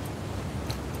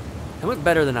 It went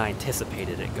better than I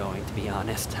anticipated it going, to be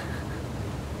honest.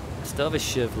 I still have a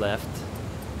shiv left.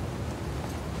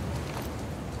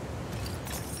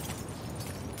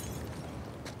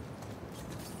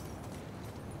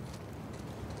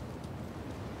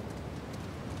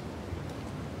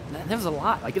 There was a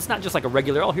lot. Like, it's not just like a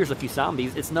regular, oh, here's a few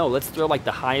zombies. It's no, let's throw like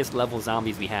the highest level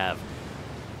zombies we have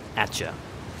at you.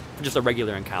 For just a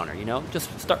regular encounter, you know?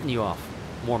 Just starting you off,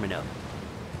 warming up.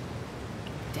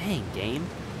 Dang, game.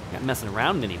 You're not messing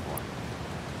around anymore.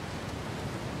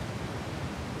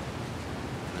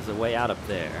 There's a way out up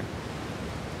there.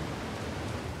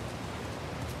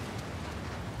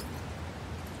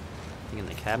 Anything in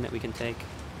the cabinet we can take?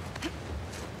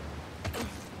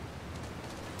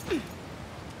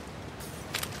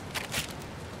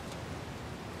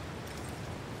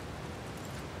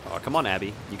 Oh, come on,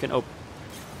 Abby. You can open.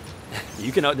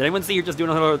 You can. Did anyone see her just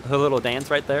doing her little dance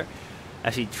right there?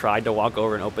 As she tried to walk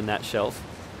over and open that shelf.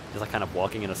 Just like kind of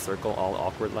walking in a circle, all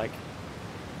awkward like.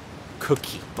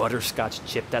 Cookie, butterscotch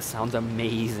chip. That sounds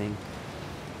amazing.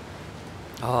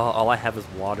 Oh, all I have is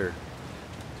water.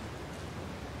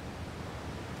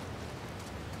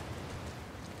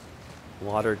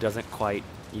 Water doesn't quite,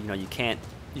 you know, you can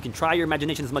try your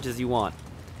imagination as much as you want.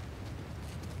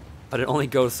 But it only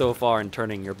goes so far in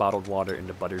turning your bottled water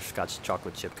into butterscotch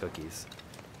chocolate chip cookies.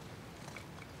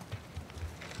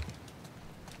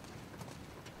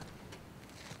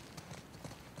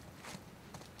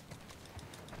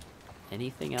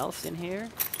 Anything else in here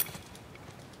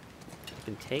you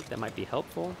can take that might be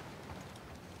helpful?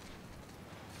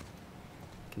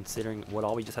 Considering what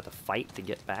all we just have to fight to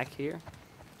get back here.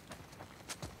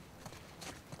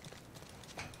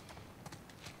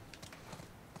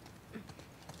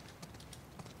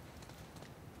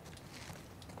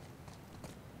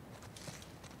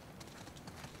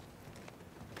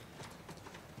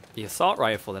 The assault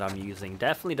rifle that I'm using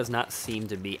definitely does not seem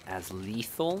to be as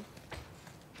lethal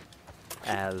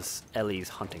as Ellie's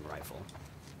hunting rifle.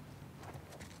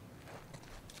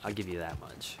 I'll give you that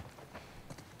much.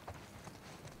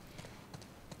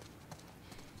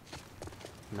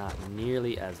 Not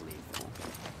nearly as lethal.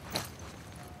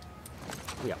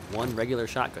 We got one regular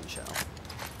shotgun shell.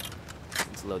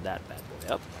 Let's load that bad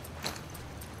boy up.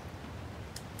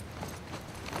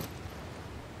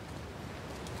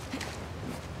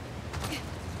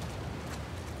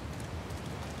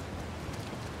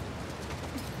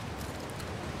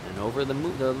 Over the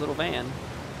little van.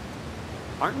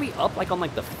 Aren't we up like on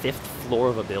like the 5th floor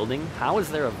of a building? How is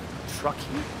there a truck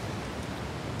here?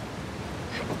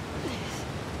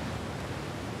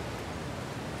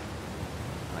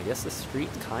 I guess the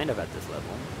street's kind of at this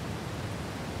level.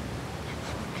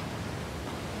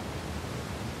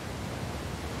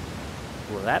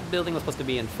 Well, that building was supposed to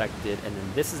be infected, and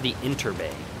then this is the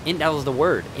interbay. That was the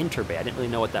word, interbay. I didn't really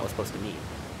know what that was supposed to mean.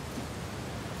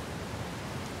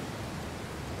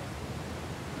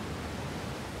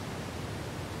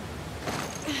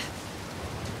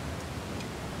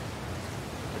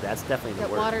 that's definitely the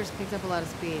That word. water's picked up a lot of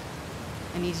speed.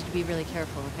 I need you to be really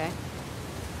careful, okay?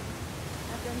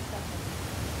 I've done stuff.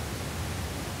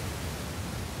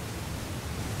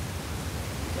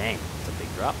 Dang, it's a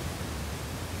big drop.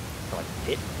 For like a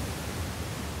pit.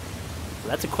 So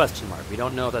that's a question mark. We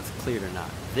don't know if that's cleared or not.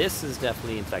 This is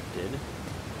definitely infected.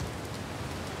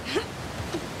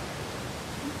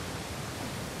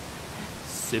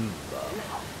 Simba.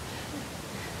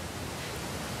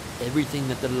 Everything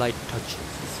that the light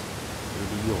touches will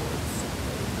be yours.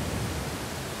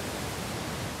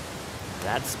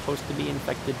 That's supposed to be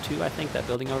infected too, I think, that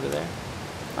building over there.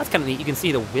 That's kind of neat. You can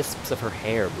see the wisps of her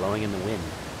hair blowing in the wind.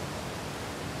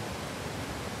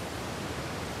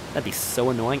 That'd be so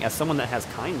annoying. As someone that has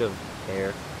kind of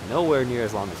hair, nowhere near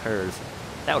as long as hers,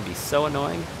 that would be so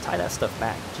annoying. Tie that stuff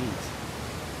back. Jeez.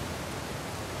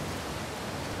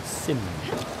 Simba.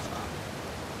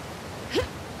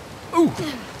 Ooh!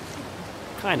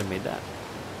 Kind of made that.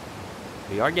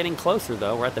 We are getting closer,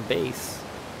 though. We're at the base.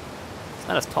 It's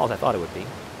not as tall as I thought it would be.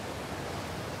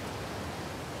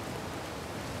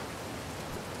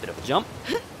 Bit of a jump.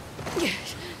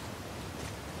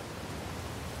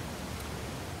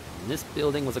 And this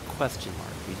building was a question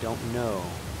mark. We don't know.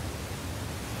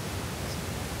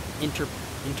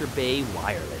 Interbay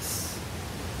Wireless.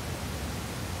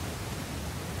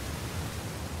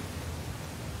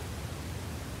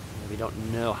 We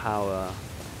don't know how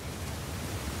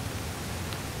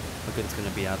good it's going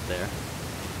to be out there.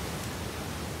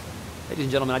 Ladies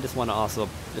and gentlemen, I just want to also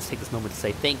just take this moment to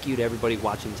say thank you to everybody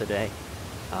watching today.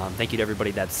 Thank you to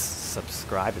everybody that's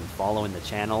subscribed and following the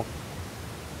channel.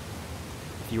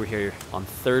 If you were here on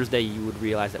Thursday, you would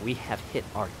realize that we have hit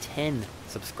our 10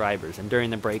 subscribers. And during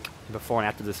the break, before and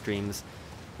after the streams,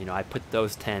 you know, I put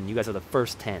those 10. You guys are the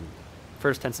first 10.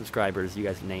 First 10 subscribers, you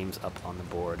guys' names up on the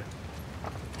board.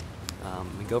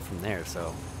 We go from there,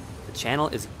 so the channel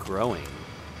is growing.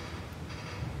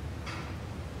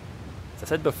 As I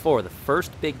said before, the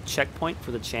first big checkpoint for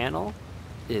the channel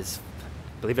is,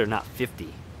 believe it or not,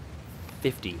 50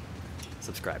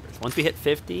 subscribers. Once we hit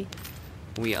 50,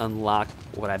 we unlock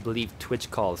what I believe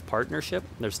Twitch calls partnership.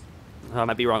 I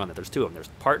might be wrong on that. There's two of them. There's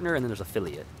partner and then there's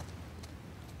affiliate.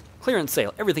 Clearance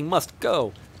sale. Everything must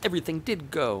go. Everything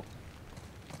did go.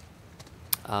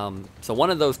 So one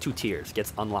of those two tiers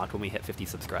gets unlocked when we hit 50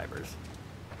 subscribers.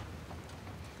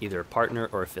 Either partner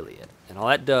or affiliate. And all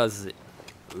that does is...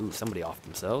 Ooh, somebody off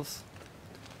themselves.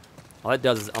 All that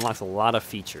does is unlocks a lot of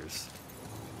features.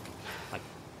 Like,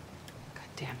 God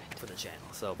damn it. for the channel.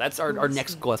 So that's our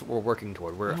next goal. That's what we're working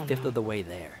toward. We're a fifth of the way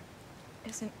there.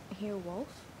 Isn't he a wolf?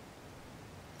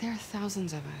 There are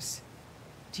thousands of us.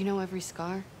 Do you know every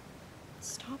scar?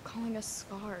 Stop calling us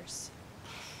scars.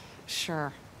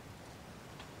 Sure.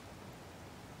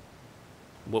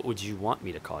 What would you want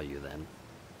me to call you then?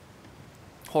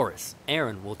 Horace,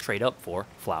 Aaron will trade up for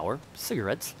flour,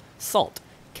 cigarettes, salt,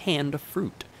 canned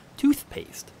fruit,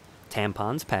 toothpaste,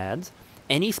 tampons, pads,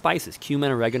 any spices,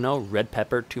 cumin, oregano, red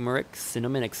pepper, turmeric,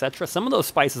 cinnamon, etc. Some of those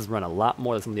spices run a lot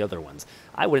more than some of the other ones.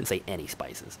 I wouldn't say any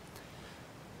spices.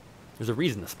 There's a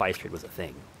reason the spice trade was a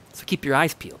thing. So keep your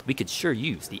eyes peeled. We could sure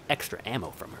use the extra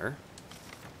ammo from her.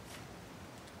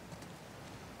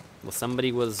 Well,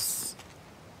 somebody was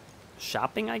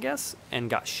shopping, I guess, and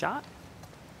got shot?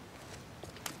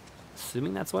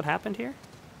 Assuming that's what happened here?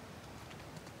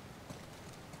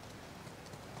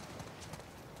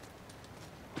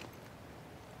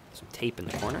 Some tape in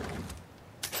the corner.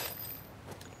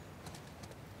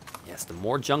 Yes, the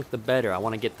more junk, the better. I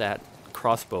want to get that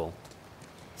crossbow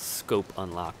scope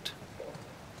unlocked.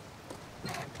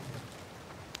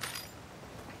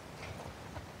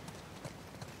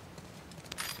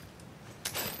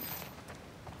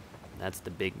 That's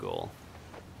the big goal.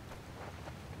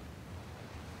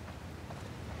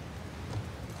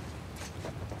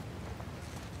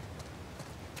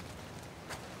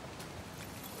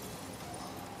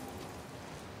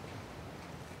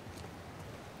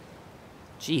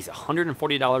 Geez,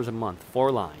 $140 a month,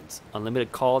 4 lines,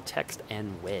 unlimited call, text,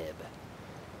 and web.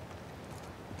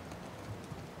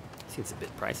 Seems a bit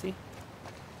pricey.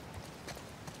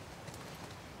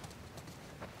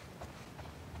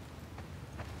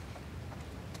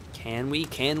 Can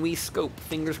we scope?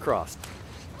 Fingers crossed.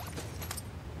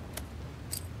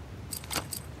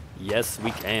 Yes,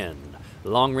 we can.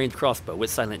 Long-range crossbow with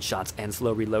silent shots and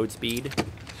slow reload speed.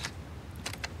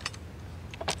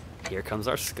 Here comes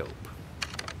our scope.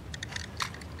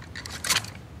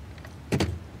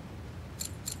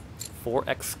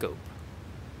 .4x scope.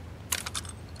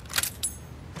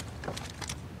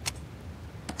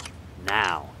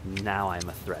 Now I'm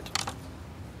a threat.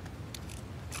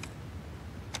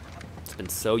 It's been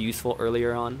so useful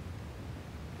earlier on.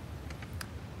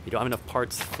 We don't have enough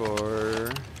parts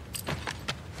for...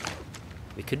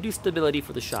 We could do stability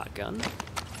for the shotgun.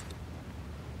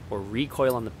 Or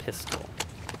recoil on the pistol.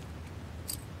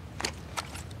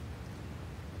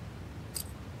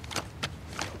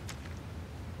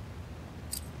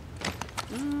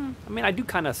 I mean, I do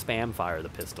kind of spam fire the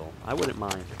pistol. I wouldn't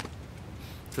mind.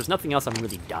 If there's nothing else I'm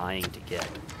really dying to get.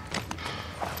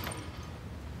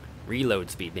 Reload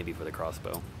speed maybe for the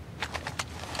crossbow.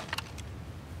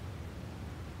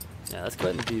 Yeah, let's go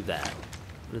ahead and do that.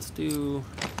 Let's do...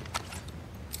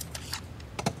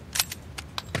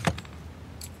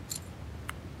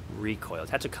 recoil.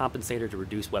 Attach a compensator to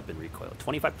reduce weapon recoil.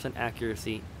 25%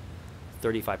 accuracy,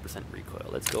 35% recoil.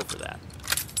 Let's go for that.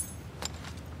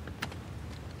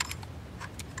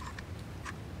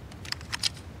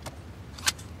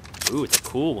 Ooh, it's a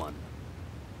cool one.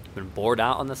 Been bored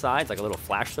out on the sides, like a little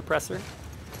flash suppressor.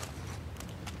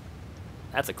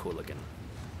 That's a cool looking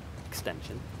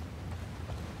extension.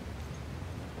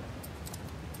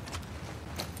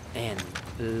 And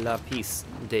la pièce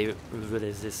de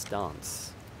résistance.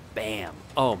 Bam.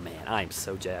 Oh man, I'm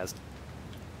so jazzed.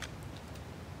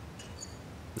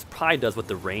 This probably does what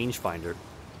the rangefinder...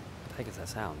 What the heck is that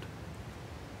sound?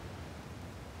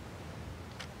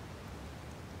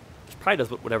 This probably does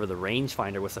whatever the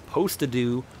rangefinder was supposed to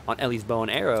do on Ellie's bow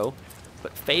and arrow,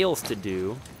 but fails to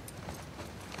do.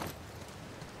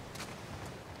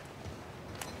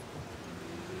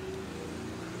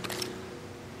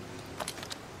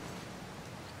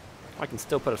 I can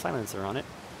still put a silencer on it,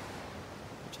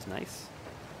 which is nice.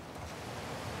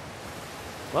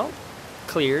 Well,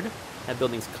 cleared. That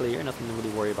building's clear, nothing to really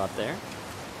worry about there.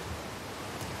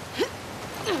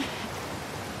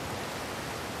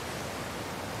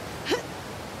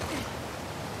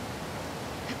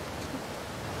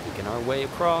 Making our way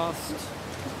across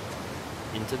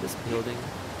into this building.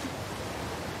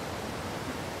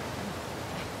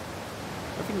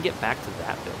 I wonder if we can get back to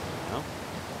that building, you know?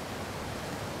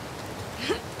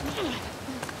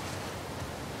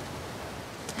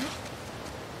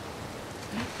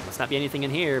 Must not be anything in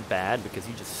here bad because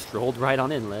you just strolled right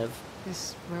on in, Liv.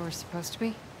 This where we're supposed to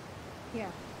be?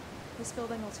 Yeah. This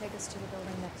building will take us to the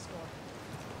building next door.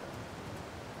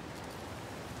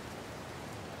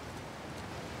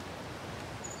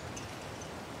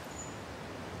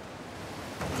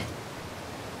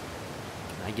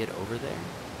 Can I get over there?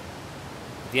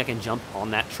 I think I can jump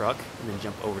on that truck and then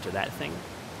jump over to that thing.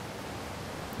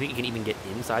 I think you can even get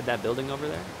inside that building over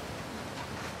there.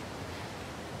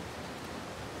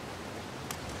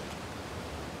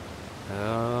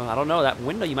 I don't know. That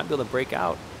window you might be able to break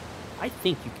out. I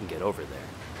think you can get over there.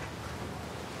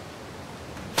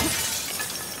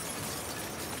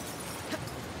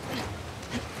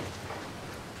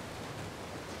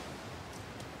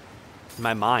 In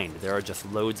my mind, there are just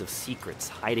loads of secrets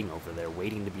hiding over there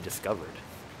waiting to be discovered.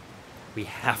 We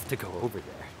have to go over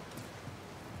there.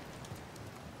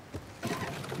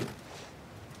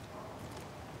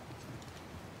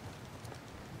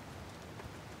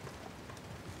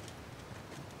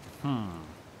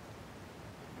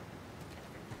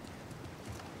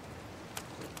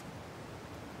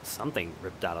 Something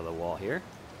ripped out of the wall here.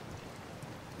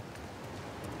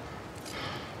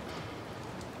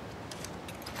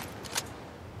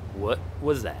 What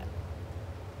was that?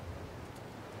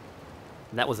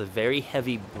 That was a very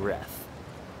heavy breath.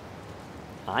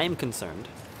 I am concerned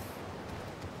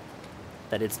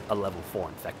that it's a level 4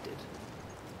 infected.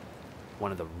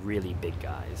 One of the really big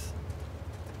guys.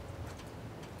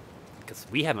 Because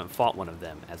we haven't fought one of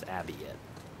them as Abby yet.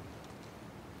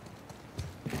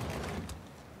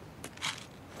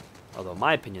 Although in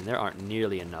my opinion, there aren't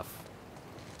nearly enough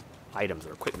items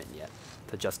or equipment yet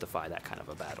to justify that kind of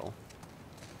a battle.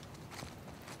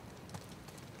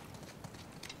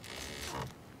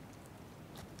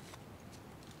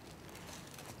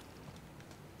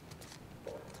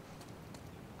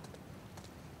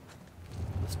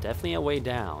 There's definitely a way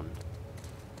down.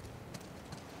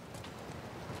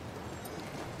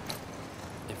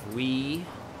 If we...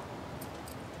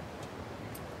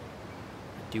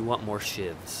 I do want more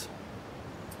shivs.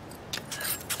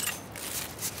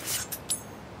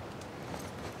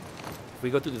 If we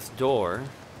go through this door,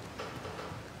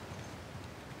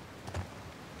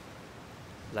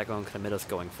 is that going to commit us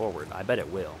going forward? I bet it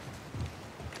will.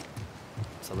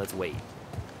 So let's wait.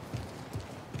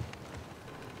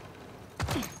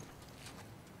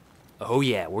 Oh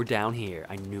yeah, we're down here.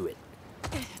 I knew it.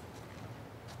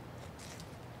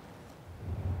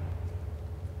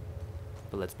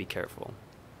 But let's be careful.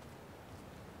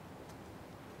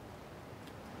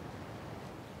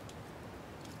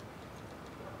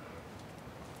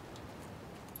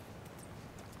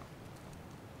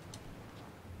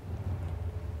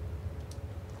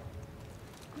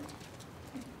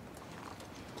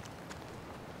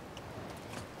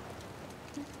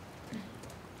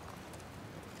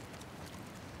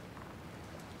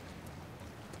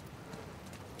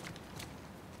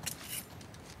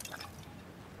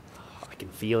 can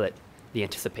feel it. The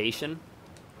anticipation.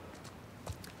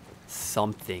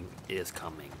 Something is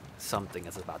coming. Something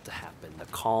is about to happen. The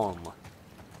calm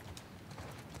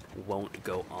won't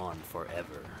go on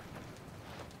forever.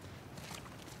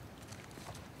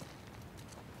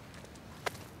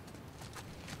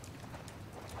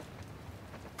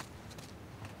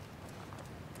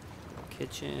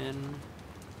 Kitchen.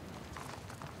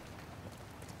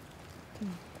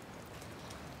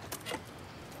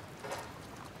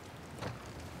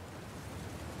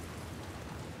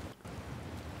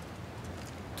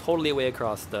 Totally way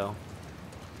across, though.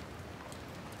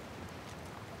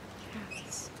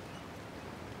 Cats.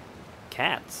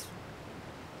 Cats?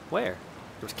 Where?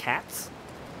 There's cats?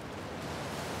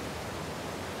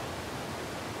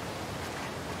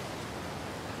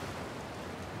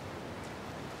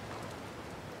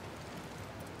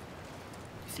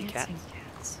 You see cats? Dancing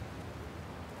cats.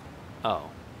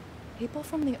 Oh. People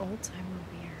from the old time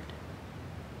were weird.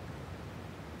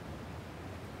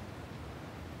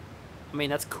 I mean,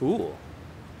 that's cool.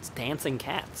 It's dancing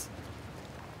cats.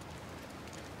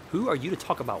 Who are you to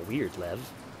talk about weird, Lev?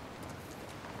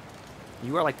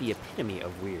 You are like the epitome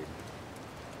of weird.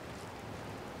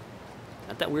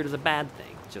 Not that weird is a bad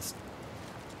thing, just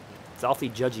it's awfully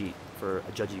judgy for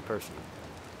a judgy person.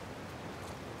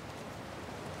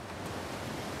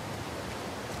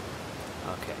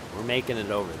 Okay, we're making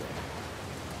it over there.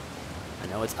 I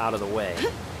know it's out of the way,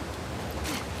 but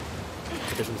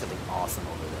there's gonna be something awesome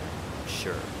over there.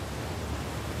 Sure.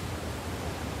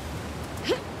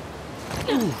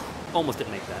 Ooh, almost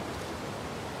didn't make that.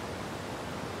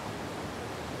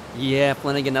 Yeah,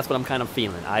 Flanagan, that's what I'm kind of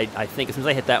feeling. I think as soon as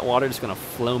I hit that water, it's going to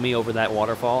flow me over that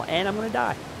waterfall, and I'm going to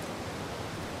die.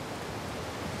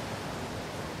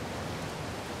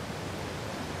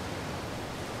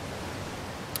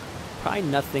 Probably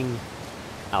nothing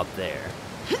out there.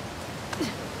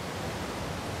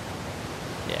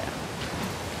 Yeah.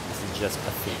 This is just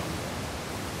a thing.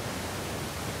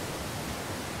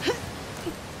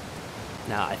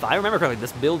 Now, if I remember correctly,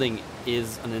 this building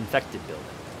is an infected building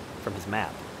from his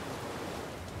map.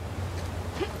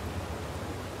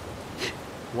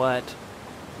 What?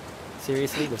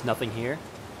 Seriously? There's nothing here?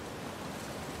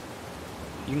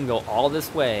 You can go all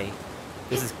this way.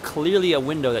 This is clearly a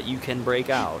window that you can break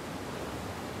out.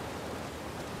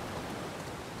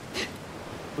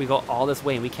 We go all this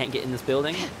way and we can't get in this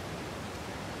building?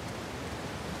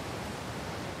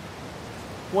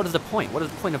 What is the point? What is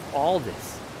the point of all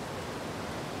this?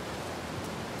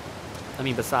 I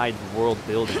mean, besides world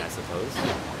building, I suppose.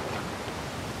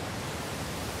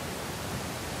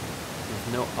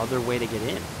 There's no other way to get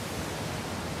in.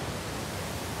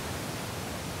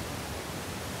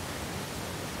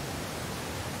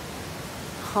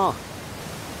 Huh.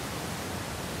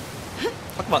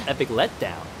 Talk about epic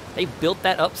letdown. They built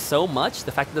that up so much.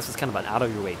 The fact that this is kind of an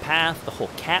out-of-your-way path, the whole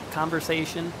cat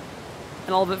conversation,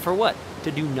 and all of it for what?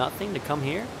 To do nothing? To come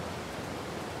here?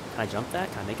 Can I jump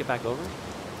that? Can I make it back over?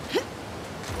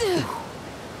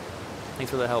 Thanks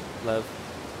for the help, Lev.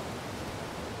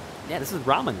 Yeah, this is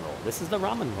ramen roll. This is the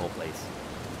ramen roll place.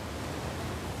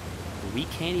 We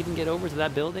can't even get over to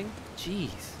that building?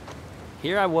 Jeez.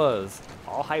 Here I was,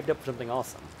 all hyped up for something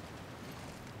awesome.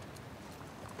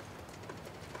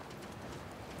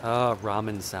 Oh,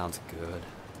 ramen sounds good.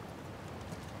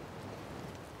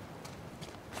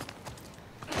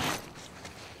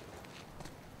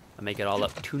 I make it all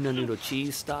up tuna noodle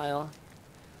cheese style.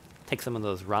 Take some of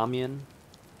those ramen.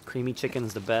 Creamy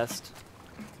chicken's the best.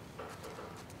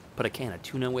 Put a can of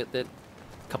tuna with it.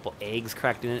 A couple eggs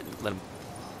cracked in it. Let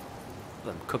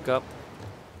them cook up.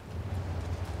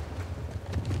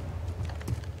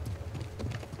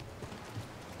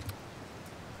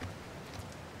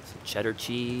 Some cheddar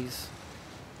cheese.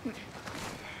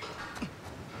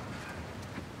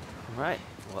 Alright,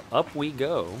 well, up we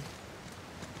go.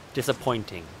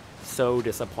 Disappointing. So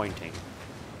disappointing.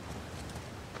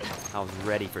 I was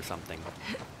ready for something.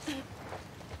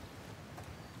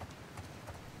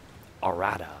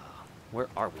 Arata. Where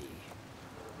are we?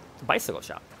 It's a bicycle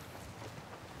shop.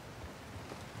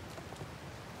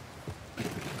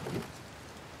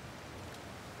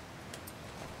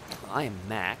 I am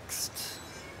maxed.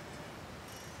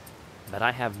 But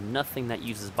I have nothing that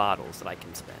uses bottles that I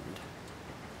can spend.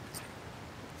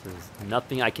 So there's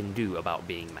nothing I can do about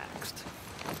being maxed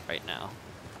right now.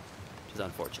 Which is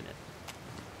unfortunate.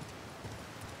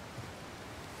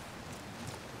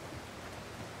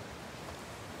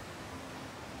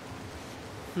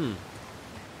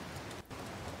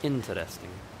 Interesting.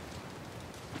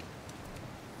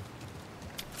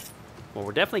 Well,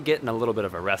 we're definitely getting a little bit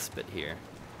of a respite here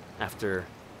after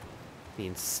the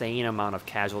insane amount of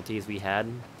casualties we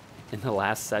had in the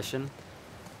last session.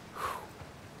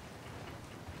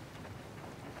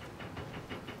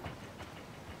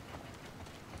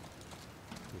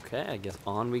 Okay, I guess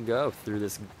on we go through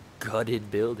this gutted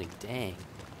building. Dang.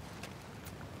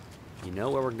 You know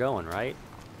where we're going, right?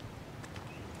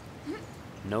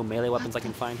 No melee weapons I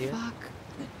can find here? Fuck.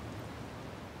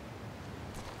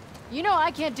 You know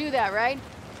I can't do that, right?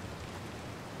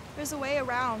 There's a way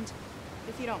around,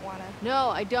 if you don't wanna. No,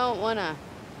 I don't wanna.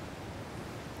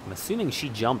 I'm assuming she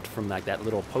jumped from like that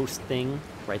little post thing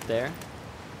right there.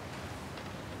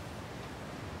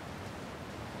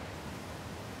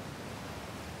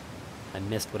 I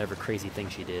missed whatever crazy thing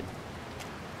she did.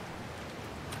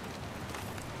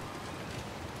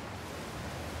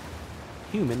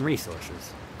 Human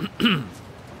resources. Make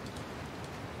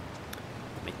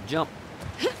the jump.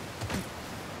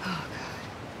 Oh,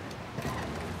 God.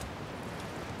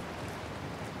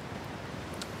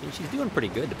 I mean, she's doing pretty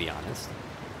good, to be honest.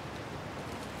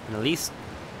 And at least,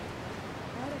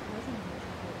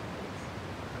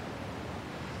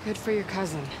 Good for your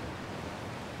cousin.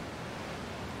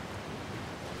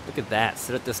 look at that.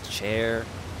 Sit at this chair.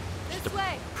 This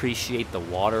way! Appreciate the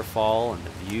waterfall and the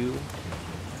view.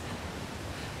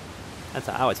 That's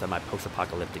how I always spend my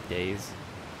post-apocalyptic days.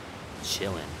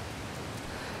 Chilling.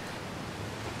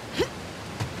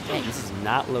 Dang, this does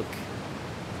not look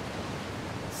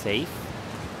safe,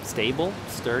 stable,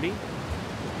 sturdy.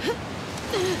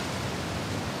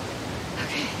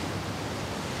 Okay.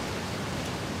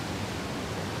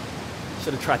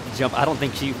 Should have tried to jump. I don't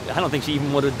think she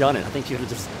even would have done it. I think she would have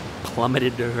just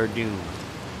plummeted to her doom.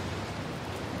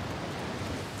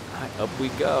 All right, up we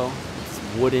go. It's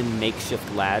wooden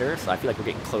makeshift ladder, so I feel like we're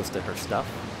getting close to her stuff.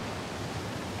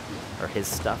 Or his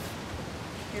stuff.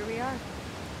 Here we are.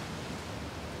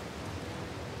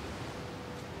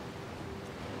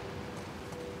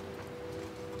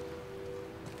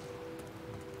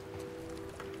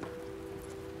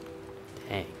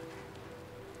 Dang.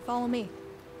 Follow me.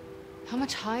 How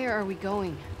much higher are we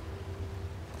going?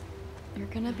 You're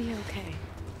gonna be okay.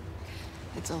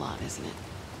 It's a lot, isn't it?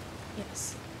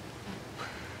 Yes.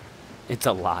 It's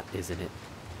a lot, isn't it?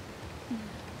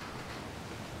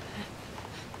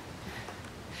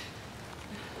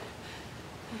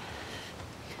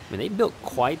 I mean, they built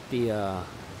quite the,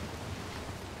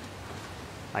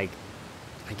 like,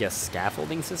 I guess,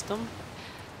 scaffolding system.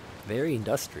 Very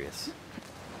industrious.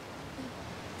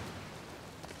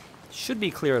 Should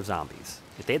be clear of zombies.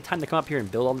 If they had time to come up here and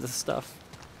build all this stuff,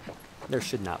 there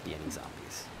should not be any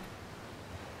zombies.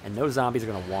 And no zombies are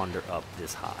going to wander up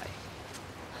this high.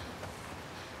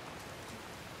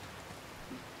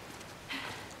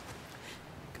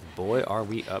 Boy, are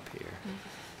we up here.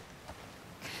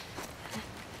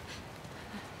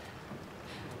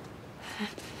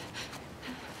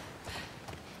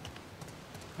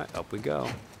 Alright, up we go.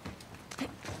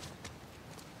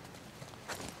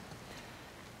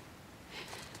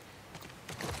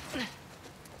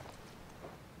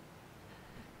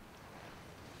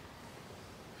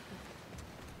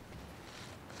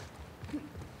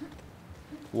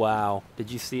 Wow,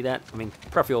 did you see that? I mean,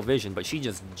 peripheral vision, but she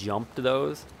just jumped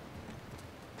those.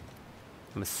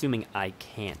 I'm assuming I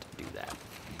can't do that.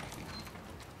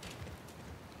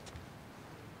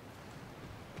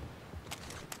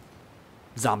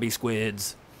 Zombie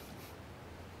squids.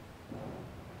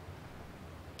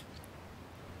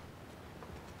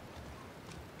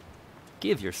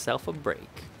 Give yourself a break.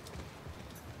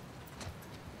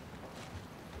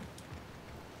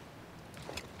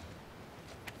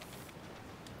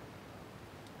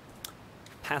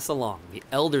 Pass along. The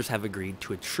elders have agreed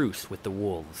to a truce with the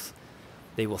wolves.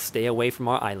 They will stay away from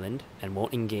our island and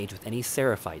won't engage with any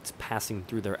Seraphites passing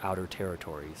through their outer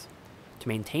territories. To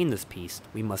maintain this peace,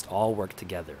 we must all work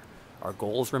together. Our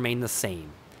goals remain the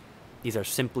same. These are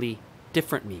simply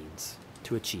different means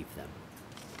to achieve them.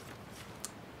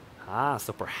 Ah,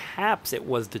 so perhaps it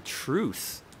was the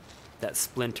truce that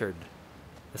splintered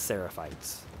the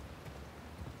Seraphites.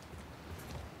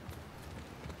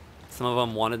 Some of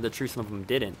them wanted the truce, some of them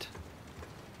didn't.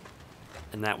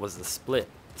 And that was the split.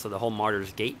 So the whole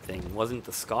Martyr's Gate thing wasn't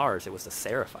the Scars, it was the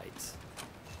Seraphites.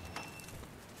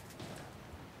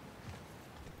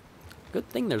 Good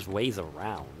thing there's ways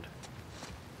around.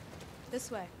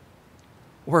 This way.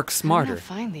 Work smarter,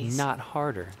 find these? not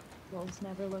harder. Wolves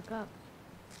never look up.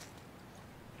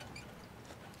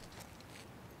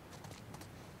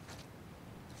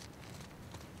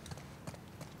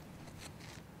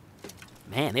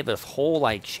 Man, they have this whole,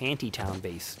 like, shantytown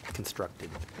base constructed.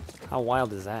 How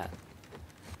wild is that?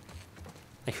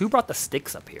 Like, who brought the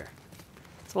sticks up here?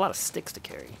 It's a lot of sticks to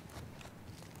carry.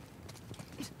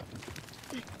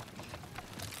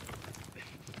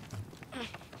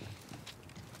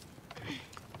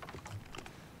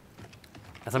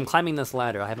 As I'm climbing this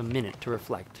ladder, I have a minute to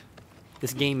reflect.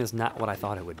 This game is not what I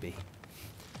thought it would be.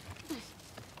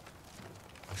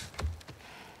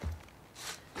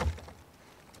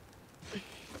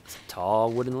 It's a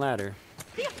tall wooden ladder.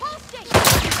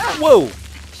 Whoa!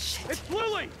 It's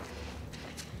Lily!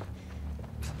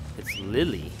 It's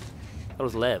Lily. That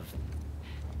was Lev.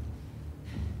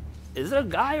 Is it a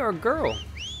guy or a girl?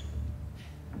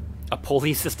 A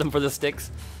pulley system for the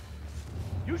sticks?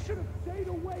 You should have stayed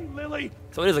away, Lily!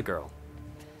 So it is a girl.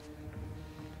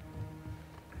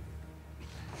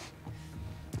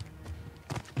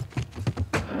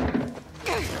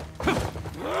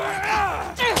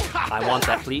 I want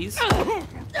that, please. I'll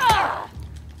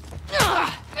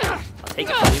take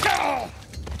it, please.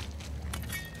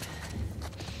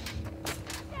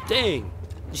 Dang!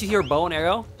 Did you hear her bow and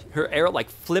arrow? Her arrow like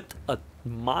flipped a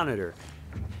monitor.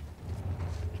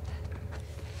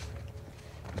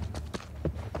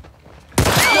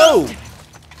 Whoa!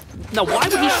 Now why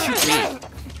would he shoot me?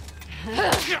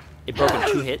 It broke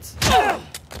in 2 hits.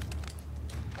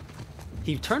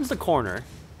 He turns the corner.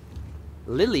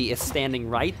 Lily is standing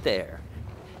right there.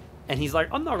 And he's like,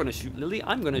 I'm not gonna shoot Lily,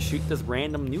 I'm gonna shoot this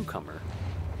random newcomer.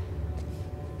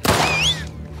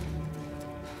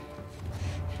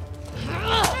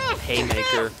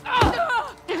 Haymaker.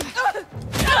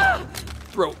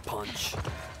 Throat punch.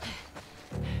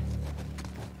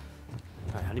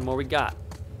 Alright, how many more we got?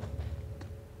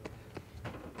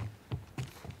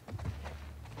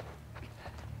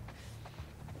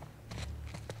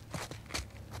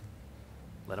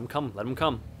 Let him come, let him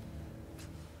come.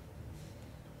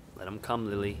 Let him come,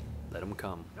 Lily. Let him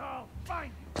come. I'll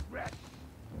find you, rat!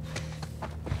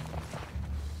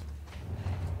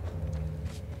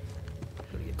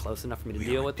 Gonna get close enough for me to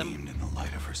deal with them? Beamed in the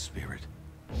light of her spirit.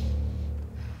 Oh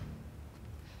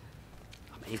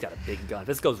man, he's got a big gun. If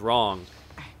this goes wrong.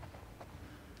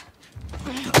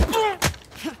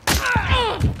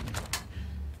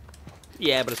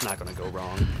 Yeah, but it's not gonna go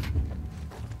wrong.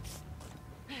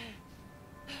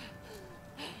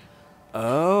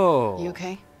 Oh. You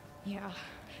okay? Yeah.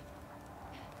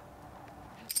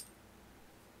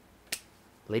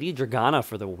 Lady Dragana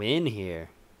for the win here.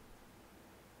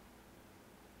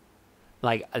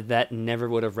 Like, that never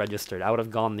would have registered. I would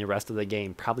have gone the rest of the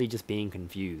game probably just being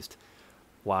confused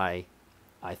why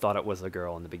I thought it was a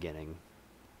girl in the beginning.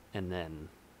 And then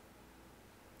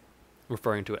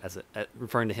referring to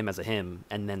him as a him,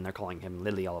 and then they're calling him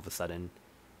Lily all of a sudden.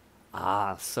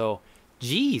 Ah, so,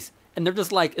 geez. And they're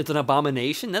just like, it's an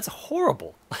abomination? That's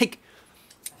horrible. Like,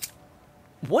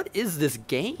 what is this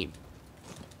game?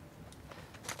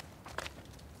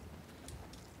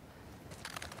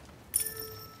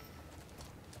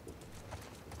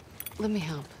 Let me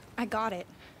help. I got it.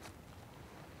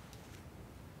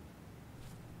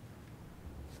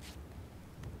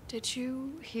 Did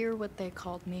you hear what they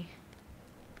called me?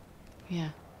 Yeah.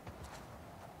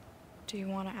 Do you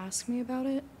want to ask me about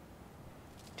it?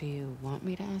 Do you want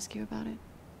me to ask you about it?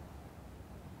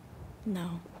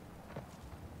 No.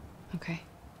 Okay.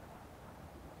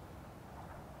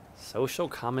 Social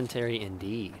commentary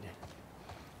indeed.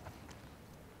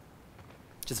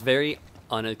 Just very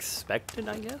unexpected,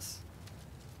 I guess.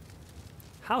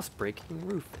 Housebreaking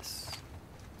Rufus.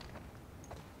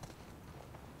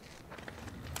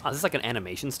 Oh, is this like an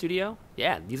animation studio?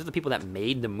 Yeah, these are the people that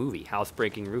made the movie,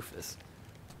 Housebreaking Rufus.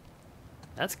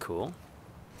 That's cool.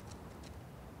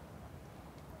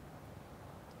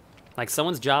 Like,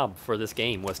 someone's job for this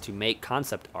game was to make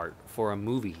concept art for a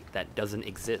movie that doesn't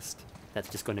exist. That's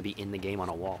just going to be in the game on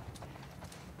a wall.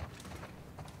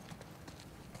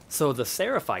 So the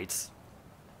Seraphites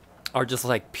are just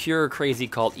like pure crazy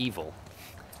called evil.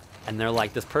 And they're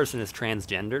like, this person is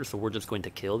transgender, so we're just going to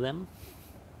kill them.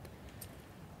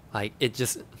 Like, it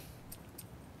just...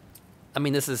 I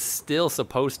mean, this is still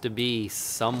supposed to be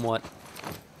somewhat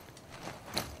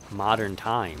modern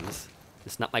times.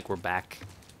 It's not like we're back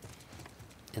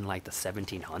in like the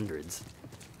 1700s.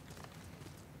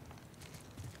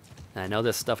 And I know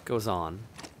this stuff goes on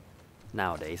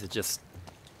nowadays. It just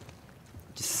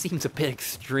seems a bit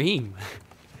extreme.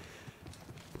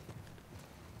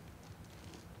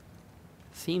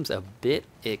 Seems a bit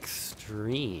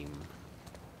extreme.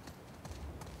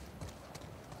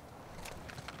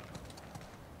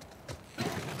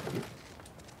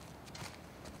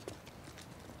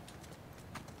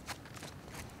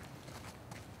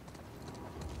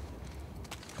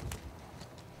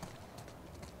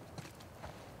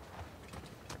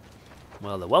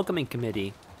 Well, the welcoming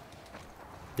committee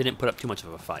didn't put up too much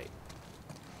of a fight.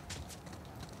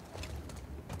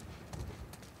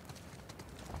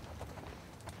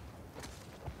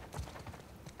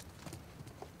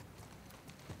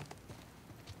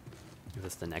 Is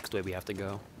this the next way we have to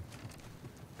go?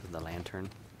 Because of the lantern.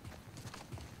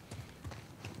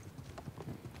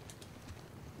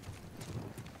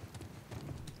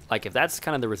 Like, if that's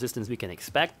kind of the resistance we can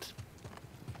expect,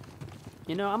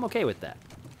 you know, I'm okay with that.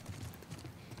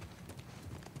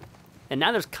 And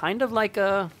now there's kind of like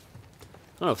a,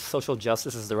 I don't know if social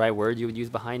justice is the right word you would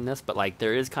use behind this, but like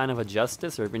there is kind of a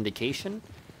justice or vindication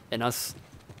in us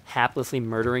haplessly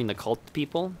murdering the cult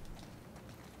people.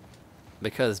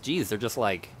 Because, geez, they're just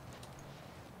like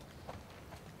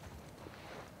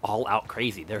all out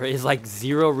crazy. There is like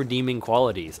zero redeeming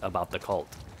qualities about the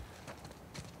cult.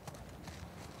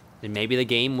 And maybe the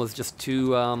game was just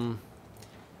too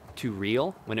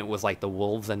real when it was like the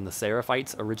wolves and the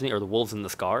Seraphites originally, or the wolves and the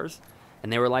scars.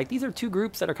 And they were like, these are two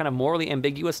groups that are kind of morally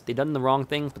ambiguous. They done the wrong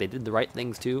things, but they did the right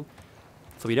things too.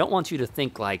 So we don't want you to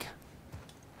think like,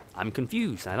 I'm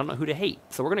confused, I don't know who to hate.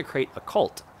 So we're going to create a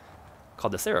cult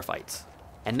called the Seraphites.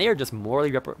 And they are just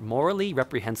morally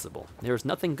reprehensible. There's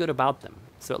nothing good about them.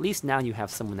 So at least now you have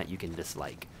someone that you can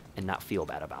dislike and not feel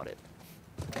bad about it.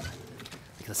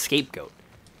 Like a scapegoat.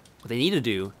 What they need to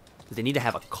do is they need to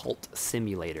have a cult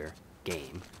simulator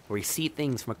game where you see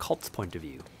things from a cult's point of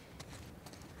view.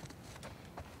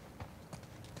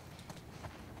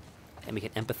 And we can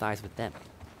empathize with them.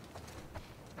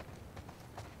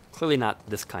 Clearly not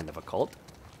this kind of a cult,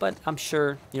 but I'm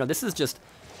sure, you know, this is just,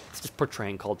 it's just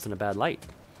portraying cults in a bad light.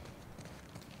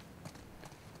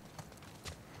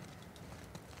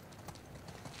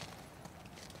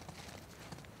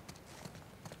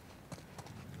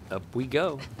 Up we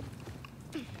go.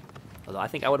 Although I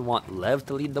think I would want Lev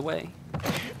to lead the way.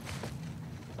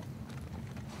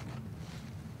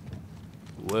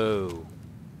 Whoa.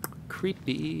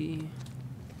 Creepy.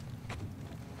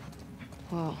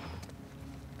 Whoa.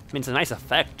 I mean, it's a nice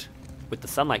effect with the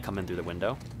sunlight coming through the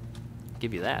window.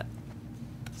 Give you that.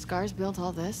 Scars built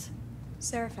all this?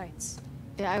 Seraphites.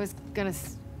 Yeah, I was gonna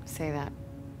say that.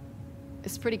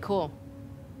 It's pretty cool.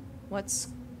 What's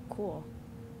cool?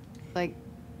 Like,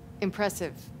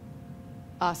 impressive.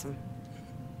 Awesome.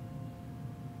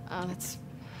 Oh, that's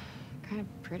kind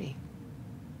of pretty.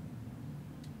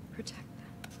 Protect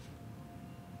them.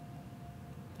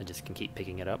 I just can keep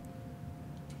picking it up.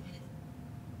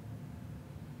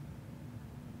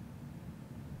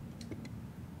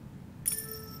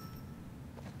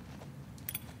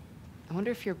 I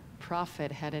wonder if your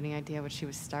prophet had any idea what she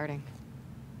was starting.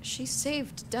 She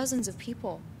saved dozens of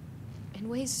people in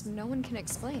ways no one can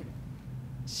explain.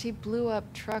 She blew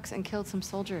up trucks and killed some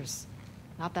soldiers.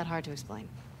 Not that hard to explain.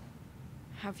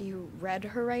 Have you read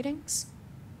her writings?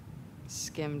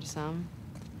 Skimmed some.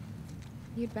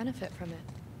 You'd benefit from it.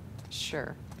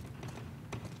 Sure.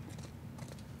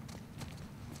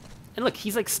 And look,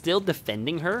 he's like still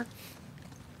defending her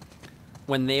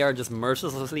when they are just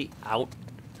mercilessly out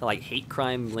to like hate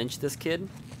crime lynch this kid.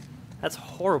 That's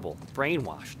horrible.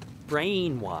 Brainwashed.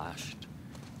 Brainwashed.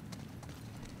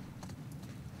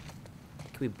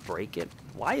 Can we break it?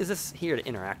 Why is this here to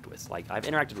interact with? Like, I've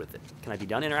interacted with it. Can I be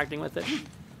done interacting with it?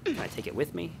 Can I take it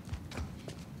with me?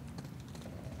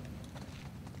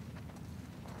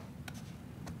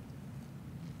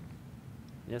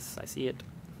 Yes, I see it.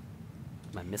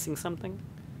 Am I missing something?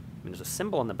 I mean, there's a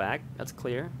symbol on the back. That's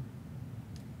clear.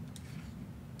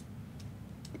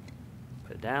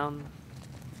 Put it down.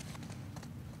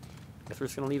 Guess we're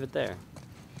just gonna leave it there.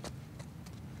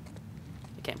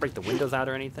 I can't break the windows out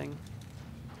or anything.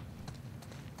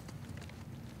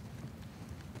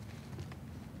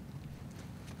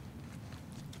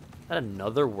 Is that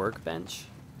another workbench?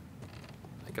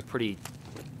 Like a pretty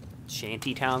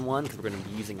shantytown one, because we're gonna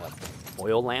be using a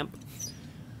oil lamp.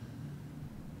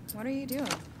 What are you doing?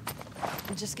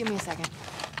 Just give me a second.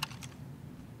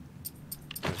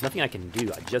 There's nothing I can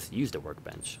do. I just used a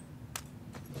workbench.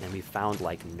 And we found,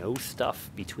 like, no stuff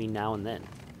between now and then.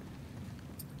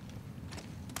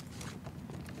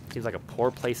 Seems like a poor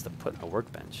place to put a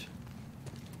workbench.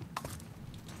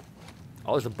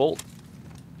 Oh, there's a bolt.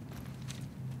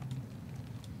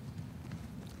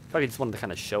 Probably just wanted to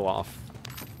kind of show off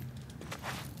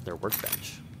their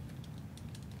workbench.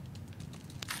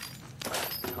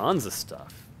 Tons of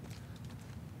stuff.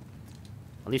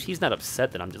 At least he's not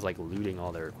upset that I'm just like looting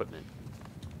all their equipment.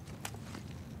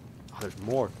 Oh, there's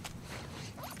more.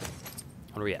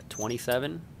 What are we at?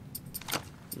 27?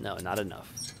 No, not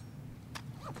enough.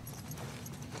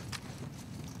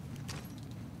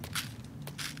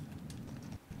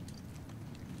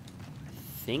 I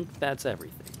think that's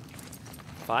everything.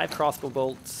 5 crossbow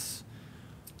bolts,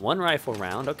 1 rifle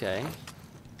round, okay.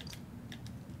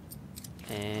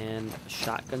 And a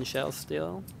shotgun shell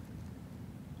still.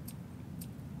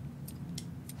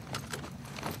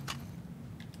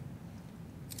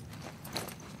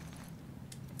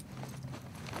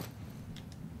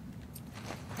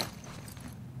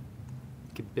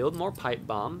 build more pipe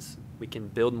bombs. We can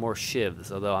build more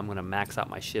shivs, although I'm going to max out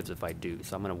my shivs if I do,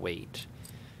 so I'm going to wait.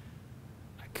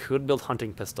 I could build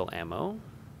hunting pistol ammo.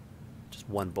 Just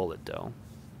one bullet, though.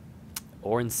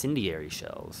 Or incendiary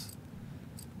shells.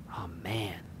 Oh,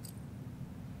 man.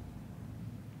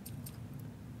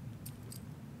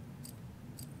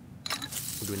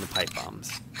 We're doing the pipe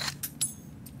bombs.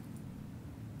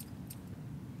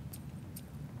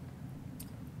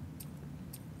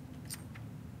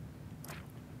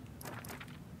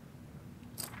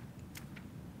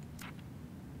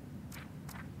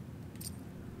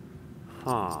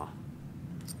 Huh.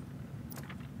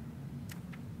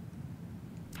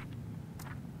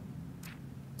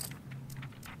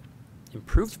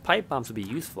 Improved pipe bombs would be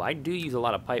useful. I do use a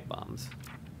lot of pipe bombs.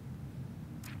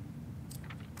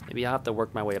 Maybe I'll have to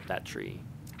work my way up that tree.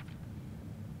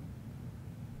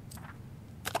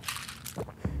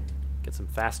 Get some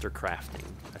faster crafting,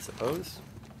 I suppose.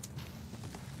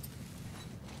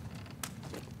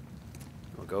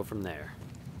 We'll go from there.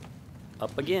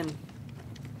 Up again.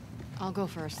 I'll go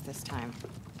first this time.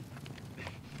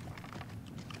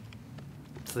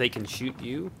 So they can shoot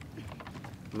you?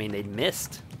 I mean, they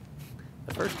missed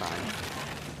the first time.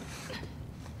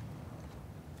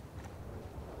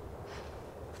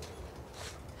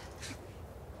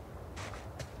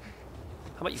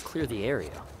 How about you clear the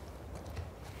area?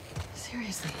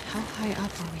 Seriously, how high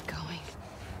up are we going?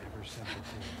 Never said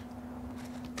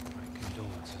before. My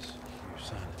condolences for your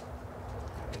son.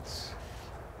 It's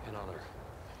an honor.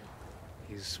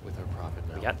 He's with our prophet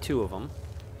now. We got 2 of them.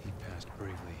 He passed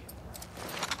bravely.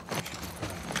 You should be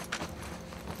proud.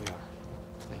 We are.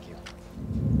 Thank you.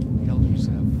 The elders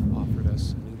have offered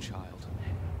us a new child.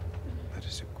 That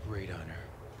is a great honor.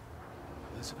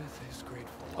 Elizabeth is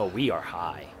grateful. Oh, we are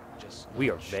high. Just We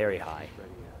are very high.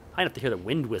 High enough to hear the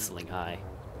wind whistling high.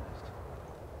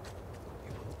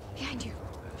 Behind you.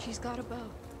 She's got a bow.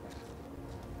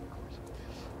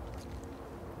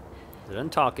 They're done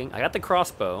talking. I got the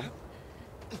crossbow.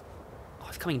 Oh,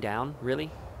 it's coming down?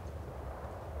 Really?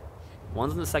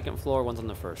 One's on the 2nd floor, one's on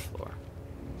the 1st floor.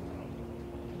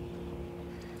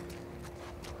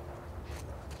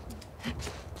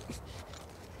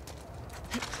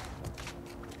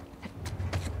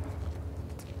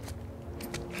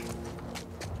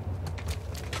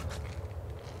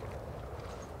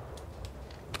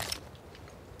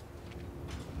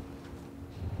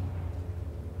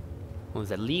 Well,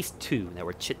 there's at least 2 that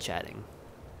were chit-chatting.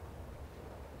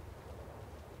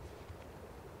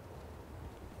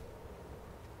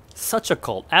 Such a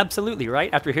cult. Absolutely,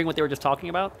 right? After hearing what they were just talking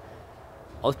about?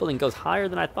 Oh, this building goes higher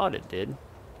than I thought it did.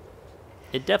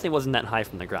 It definitely wasn't that high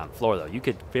from the ground floor, though. You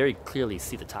could very clearly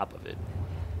see the top of it.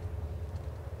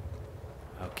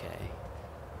 Okay.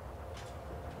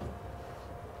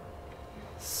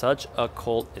 Such a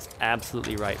cult is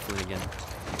absolutely right, Flanagan.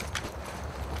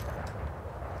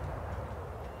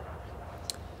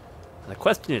 The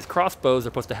question is, crossbows are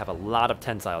supposed to have a lot of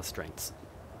tensile strengths.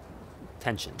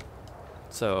 Tension.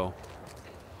 So,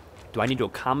 do I need to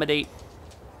accommodate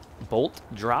bolt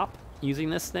drop using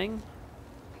this thing?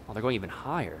 Oh, they're going even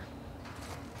higher.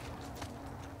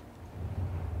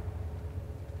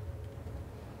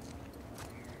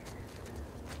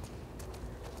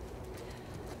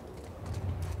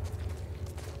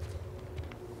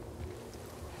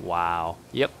 Wow.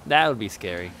 Yep, that would be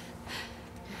scary.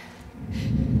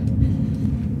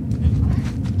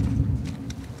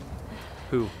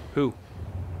 Who?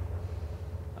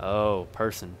 Oh,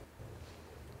 person.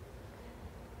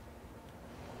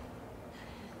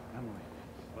 Emily.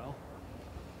 Well?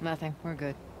 Nothing. We're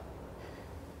good.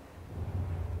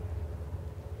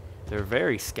 They're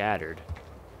very scattered,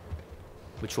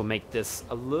 which will make this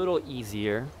a little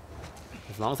easier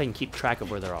as long as I can keep track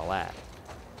of where they're all at.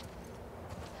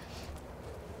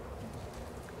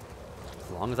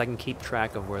 As long as I can keep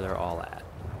track of where they're all at.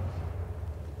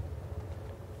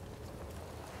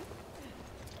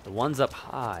 The ones up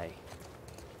high.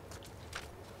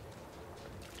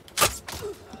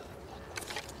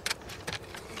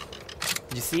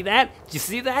 Did you see that? Did you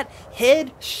see that?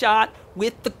 Headshot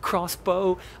with the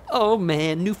crossbow. Oh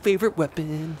man, new favorite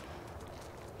weapon.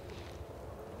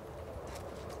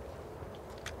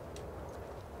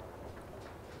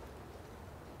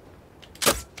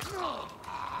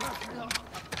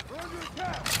 We're under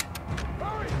attack!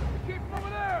 Hurry! Keep them over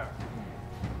there!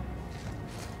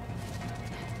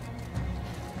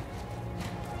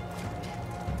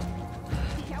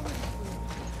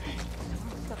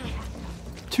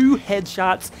 Two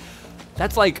headshots.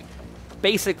 That's like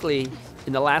basically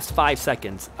in the last 5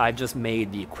 seconds, I've just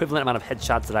made the equivalent amount of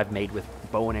headshots that I've made with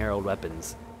bow and arrow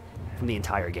weapons from the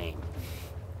entire game.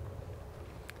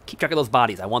 Keep track of those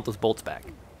bodies. I want those bolts back.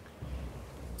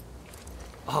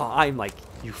 Oh, I'm like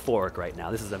euphoric right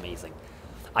now. This is amazing.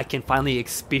 I can finally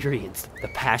experience the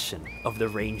passion of the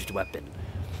ranged weapon.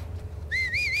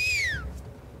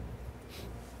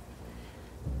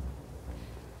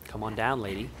 Come on down,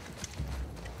 lady.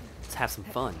 Let's have some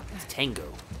fun. It's tango.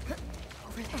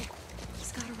 Over there.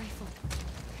 He's got a rifle.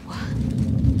 What?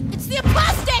 It's the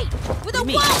apostate! With a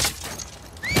what?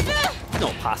 No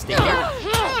apostate here.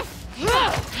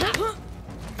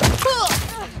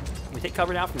 Can we take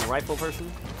cover now from the rifle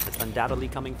person that's undoubtedly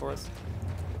coming for us?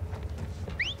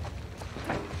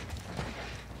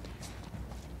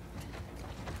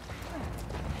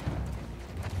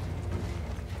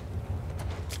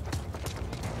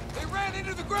 They ran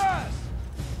into the grass!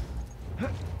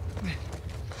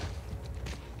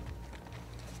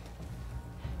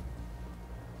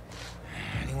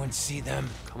 Anyone see them?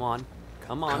 Come on.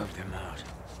 Come on. Carve them out.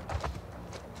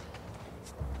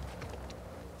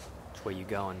 Which way you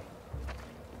going?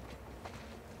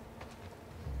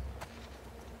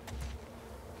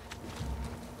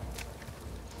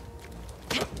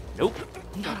 Nope.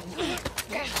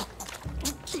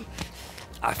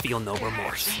 I feel no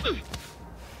remorse. Did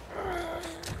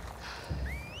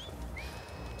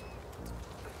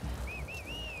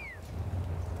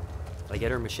I get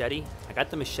her machete? I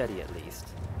got the machete at least.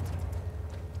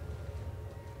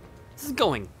 This is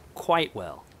going quite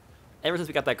well. Ever since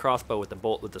we got that crossbow with the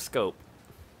bolt with the scope,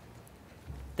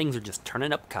 things are just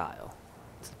turning up Kyle.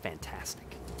 It's fantastic.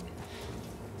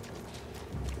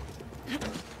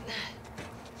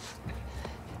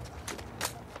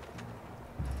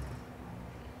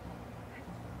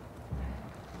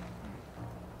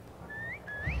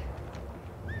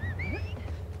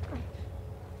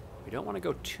 We don't want to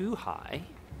go too high.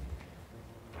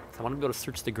 So I want to be able to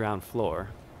search the ground floor.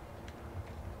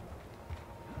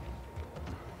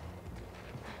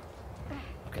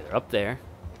 Okay, they're up there.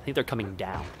 I think they're coming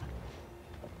down.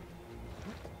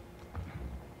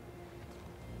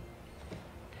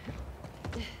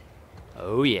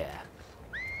 Oh yeah.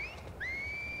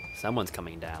 Someone's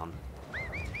coming down.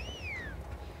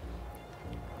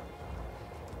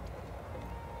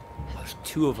 There's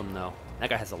two of them though. That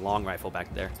guy has a long rifle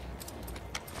back there.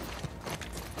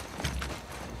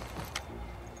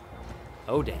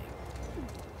 Oh dang.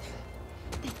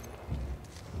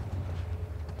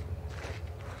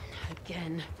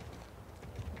 Again.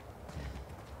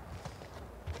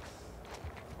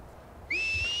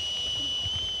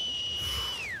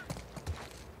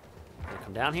 Gonna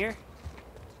come down here?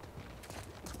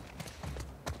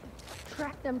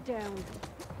 Track them down.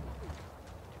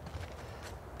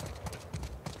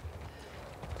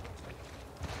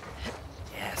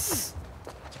 Yes.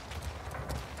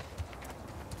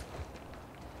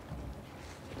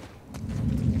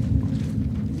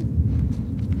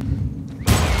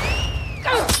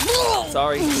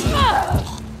 Sorry.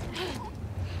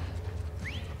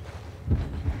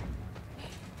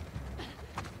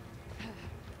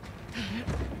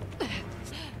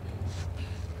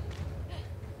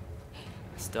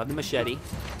 Still have the machete.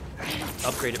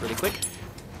 Upgrade it really quick.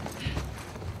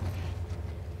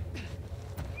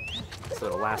 So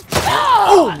it'll last.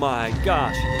 Oh my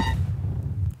gosh!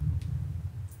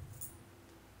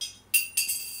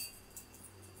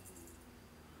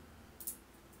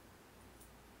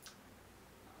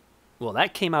 Well,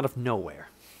 that came out of nowhere.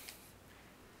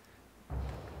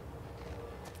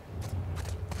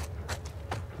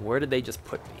 Where did they just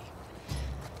put me?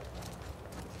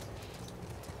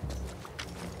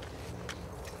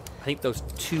 I think those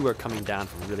two are coming down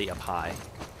from really up high.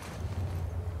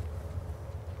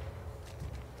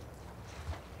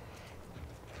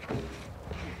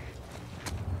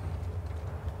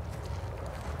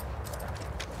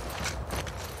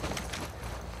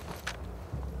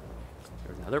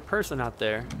 There's another person out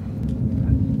there.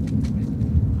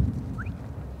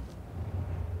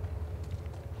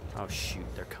 Oh shoot,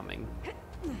 they're coming.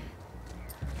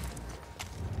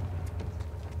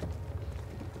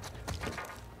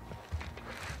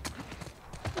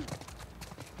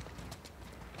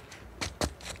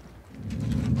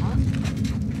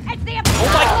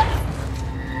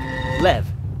 Lev,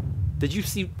 did you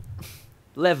see?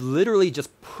 Lev literally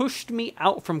just pushed me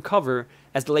out from cover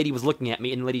as the lady was looking at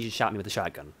me, and the lady just shot me with a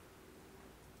shotgun.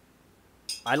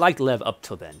 I liked Lev up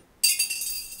till then.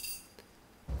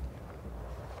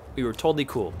 We were totally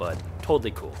cool, bud. Totally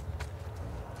cool.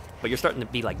 But you're starting to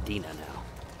be like Dina now.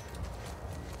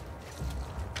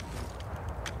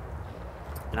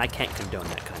 And I can't condone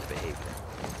that kind of behavior.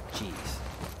 Jeez.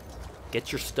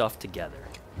 Get your stuff together.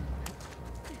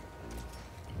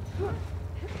 I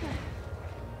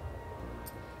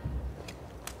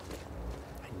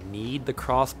Need the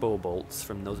crossbow bolts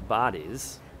from those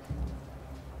bodies.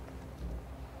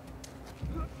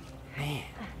 Man,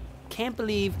 can't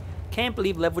believe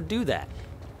Lev would do that.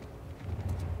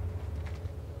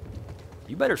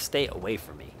 You better stay away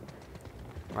from me.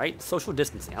 Right? Social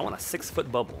distancing. I want a 6-foot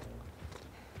bubble.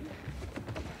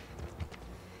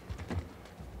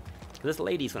 This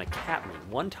lady's gonna cap me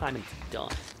one time and it's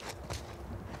done.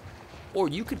 Or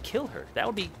you could kill her. That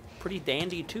would be pretty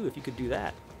dandy too if you could do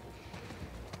that.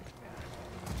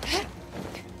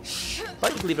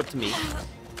 But you leave it up to me.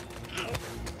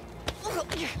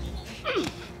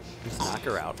 Just knock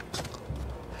her out.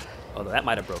 Although that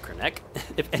might have broke her neck.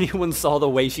 If anyone saw the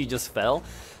way she just fell,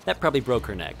 that probably broke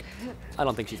her neck. I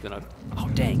don't think she's gonna... Oh,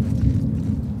 dang.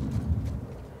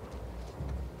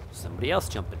 Somebody else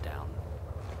jumping down.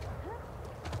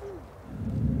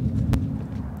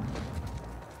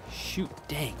 Shoot,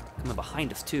 dang. Coming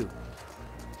behind us, too.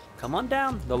 Come on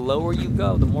down. The lower you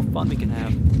go, the more fun we can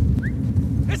have.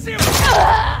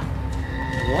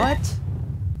 What?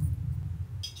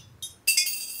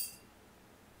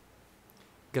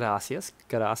 Gracias.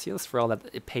 Gracias for all that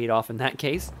it paid off in that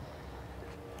case.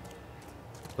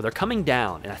 Well, they're coming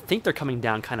down, and I think they're coming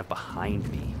down kind of behind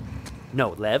me. No,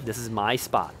 Lev, this is my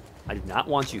spot. I do not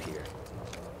want you here.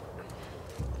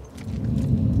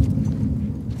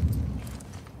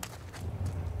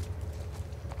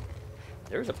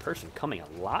 There's a person coming a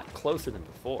lot closer than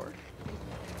before.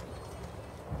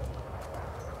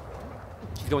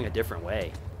 She's going a different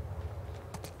way.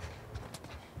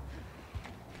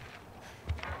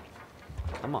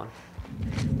 Come on.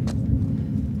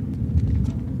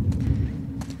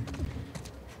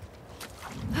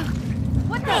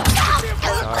 What the?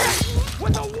 Sorry.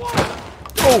 With the water!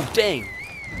 Oh, dang.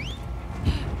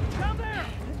 Down there!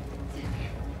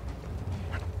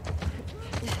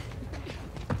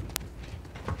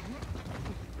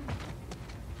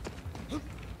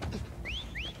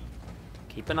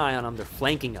 Keep an eye on them. They're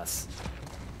flanking us.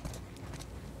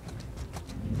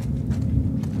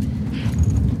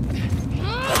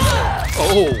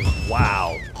 Oh,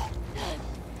 wow.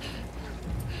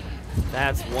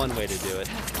 That's one way to do it.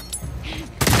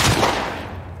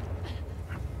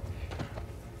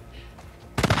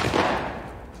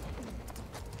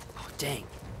 Oh, dang.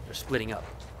 They're splitting up.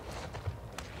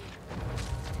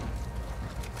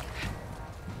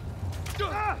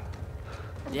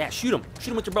 Yeah, shoot them.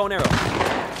 Shoot them with your bow and arrow.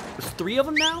 There's 3 of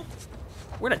them now?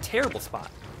 We're in a terrible spot.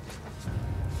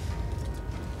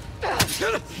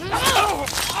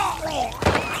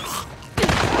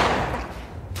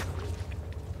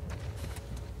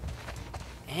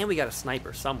 And we got a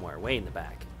sniper somewhere, way in the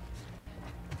back.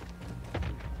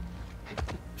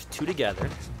 There's 2 together.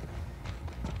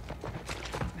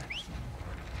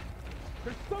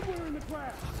 They're somewhere in the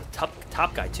grass! The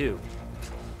top guy, too.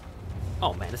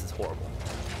 Oh, man, this is horrible.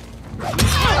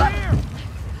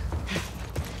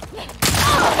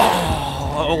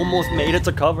 Oh, I almost made it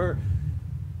to cover.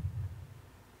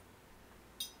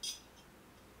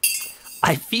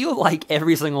 I feel like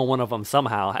every single one of them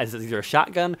somehow has either a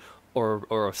shotgun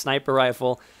or a sniper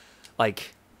rifle.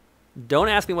 Like, don't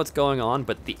ask me what's going on,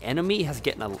 but the enemy has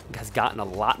gotten a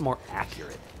lot more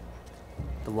accurate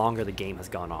the longer the game has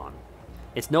gone on.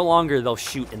 It's no longer they'll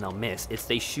shoot and they'll miss. It's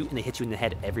they shoot and they hit you in the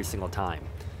head every single time.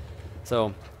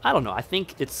 So, I don't know. I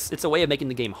think it's a way of making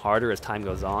the game harder as time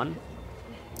goes on.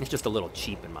 It's just a little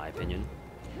cheap in my opinion.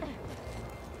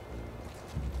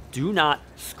 Do not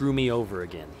screw me over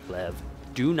again, Lev.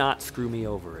 Do not screw me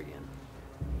over again.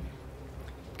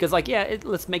 Because, like, yeah,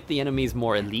 let's make the enemies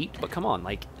more elite, but come on,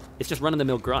 like, it's just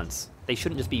run-of-the-mill grunts. They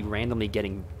shouldn't just be randomly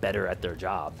getting better at their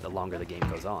job the longer the game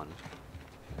goes on.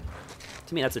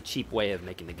 To me, that's a cheap way of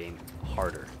making the game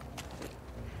harder.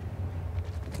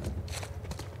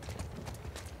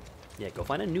 Yeah, go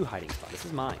find a new hiding spot. This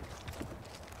is mine.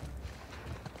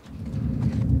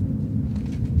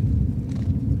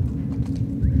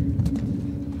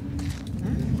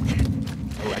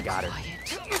 Oh, I got her.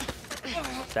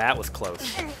 That was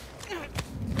close.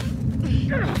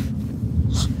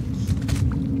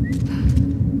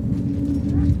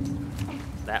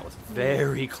 That was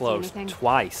very close.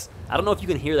 Twice. I don't know if you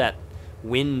can hear that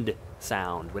wind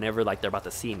sound whenever like they're about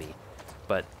to see me,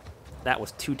 but that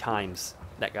was 2 times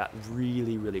that got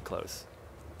really, really close.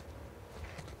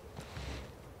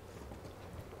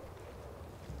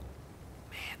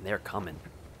 Man, they're coming.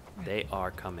 They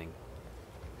are coming.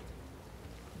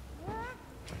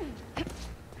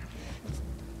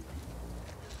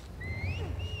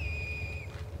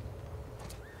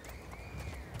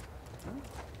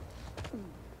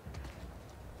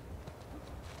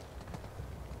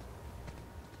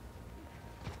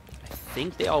 I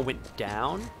think they all went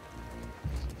down.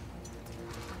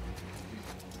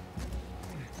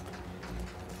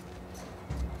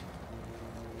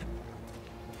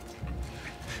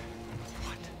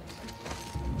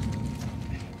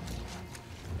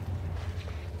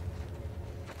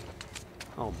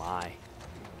 Oh my.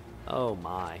 Oh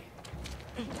my.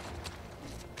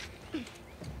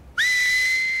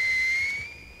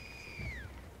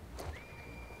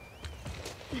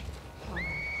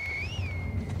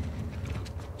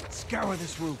 Scour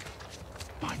this roof.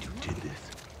 Mind who did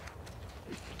this.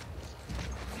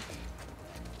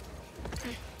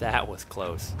 That was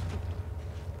close.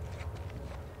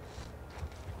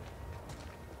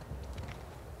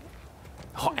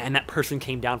 Oh, and that person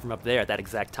came down from up there at that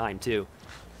exact time, too.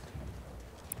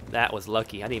 That was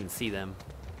lucky. I didn't even see them.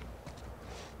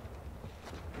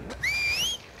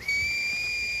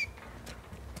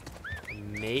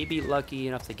 Maybe lucky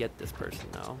enough to get this person,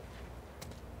 though.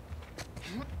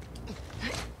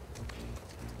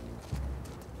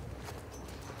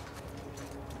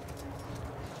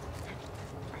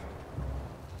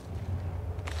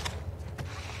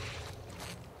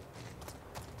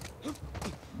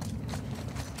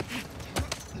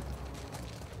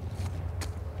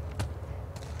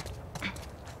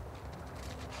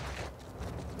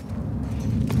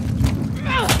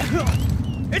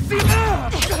 It's the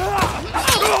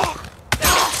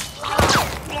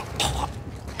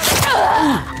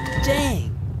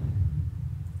Dang!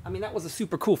 I mean, that was a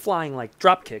super cool flying, like,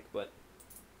 drop kick, but...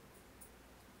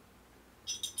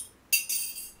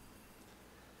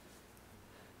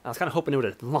 I was kind of hoping it would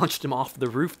have launched him off the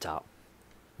rooftop.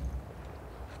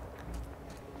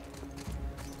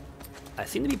 I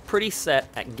seem to be pretty set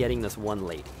at getting this one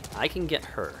lady. I can get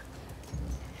her.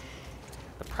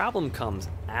 The problem comes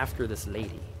after this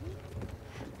lady.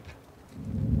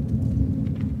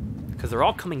 Because they're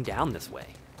all coming down this way.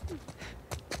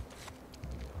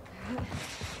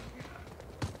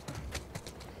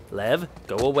 Lev,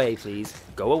 go away, please.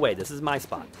 Go away. This is my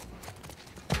spot.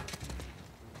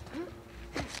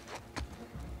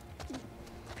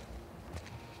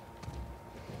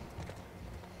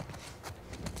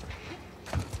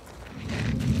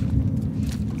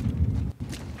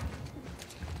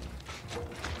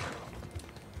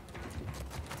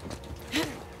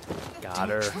 Got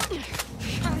her.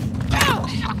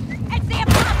 It's the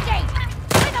apostate!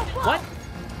 With a wolf! What?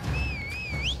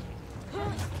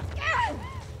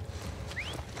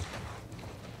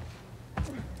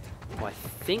 Oh, I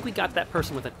think we got that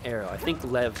person with an arrow. I think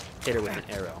Lev hit her with an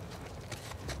arrow.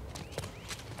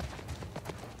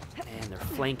 And they're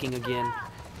flanking again.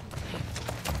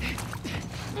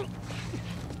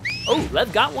 Oh,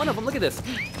 Lev got one of them. Look at this.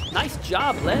 Nice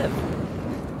job, Lev.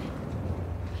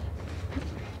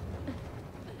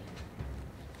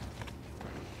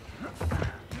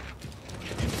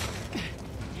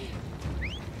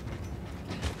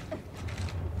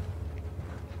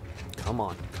 Come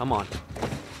on, come on.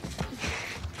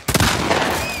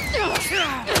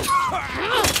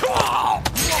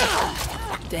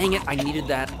 Dang it, I needed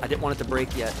that. I didn't want it to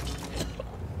break yet.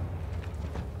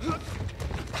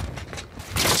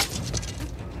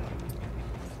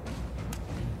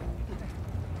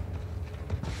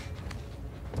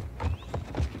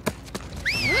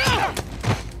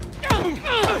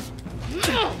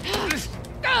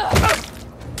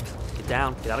 Get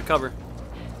down, get out of cover.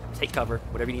 Take cover,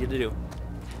 whatever you need to do.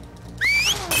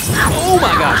 Oh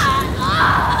my gosh!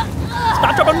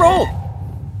 Stop, drop, and roll!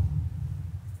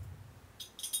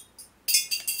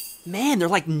 Man, they're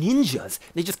like ninjas.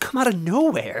 They just come out of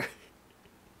nowhere.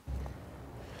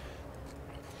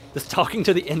 Does talking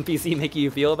to the NPC make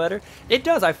you feel better? It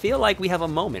does. I feel like we have a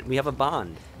moment. We have a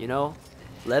bond, you know?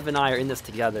 Lev and I are in this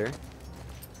together.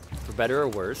 For better or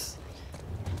worse.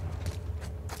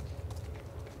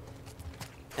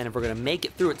 And if we're going to make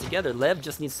it through it together, Lev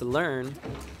just needs to learn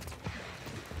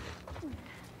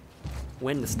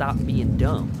when to stop being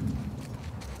dumb.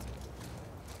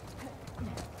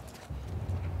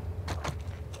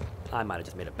 I might have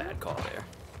just made a bad call there.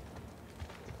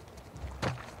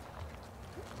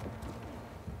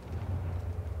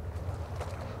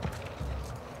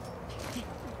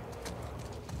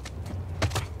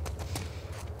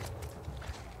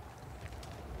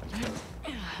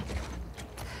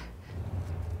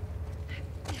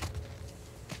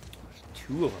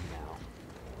 Two of them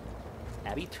now.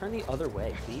 Abby, turn the other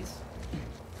way, please.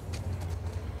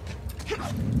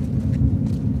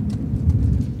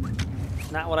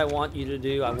 It's not what I want you to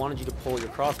do. I wanted you to pull your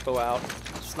crossbow out,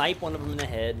 snipe one of them in the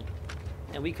head,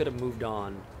 and we could have moved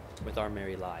on with our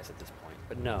merry lives at this point.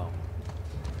 But no.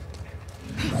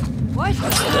 What?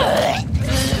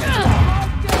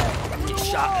 Get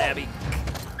shot, Abby.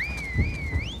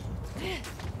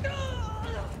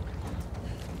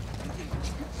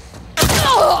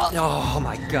 Oh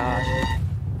my gosh.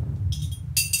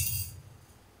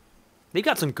 They've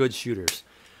got some good shooters.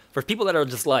 For people that are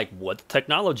just like, what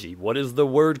technology? What is the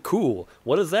word cool?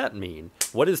 What does that mean?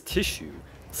 What is tissue?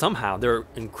 Somehow they're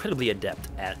incredibly adept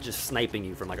at just sniping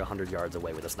you from like 100 yards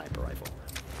away with a sniper rifle.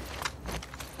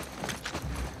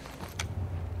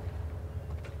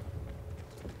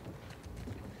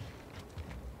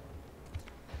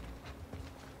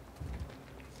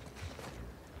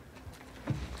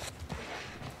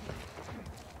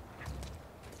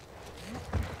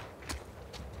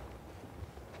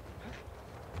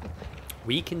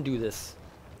 We can do this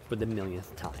for the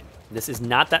millionth time. This is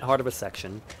not that hard of a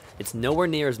section. It's nowhere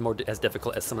near as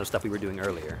difficult as some of the stuff we were doing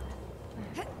earlier.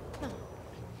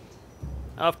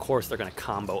 Of course, they're going to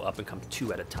combo up and come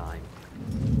 2 at a time.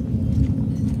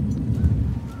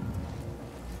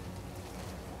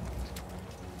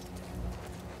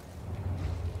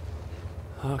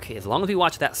 Okay, as long as we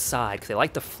watch that side, because they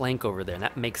like to flank over there, and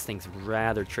that makes things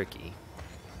rather tricky.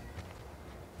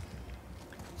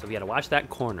 So we got to watch that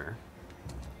corner.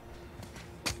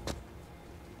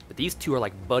 But these two are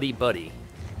like buddy-buddy.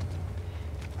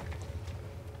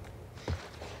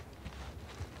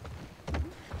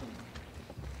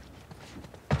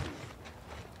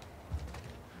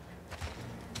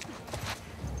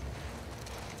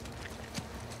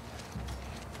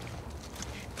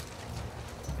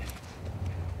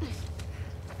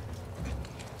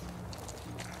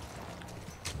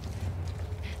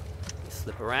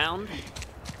 Slip around.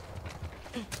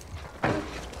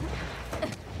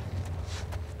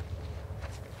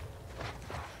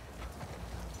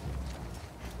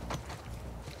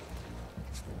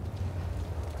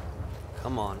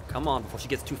 Come on, before she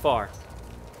gets too far.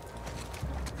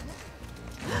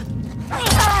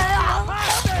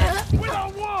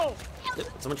 Without wall! Yep,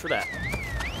 so much for that.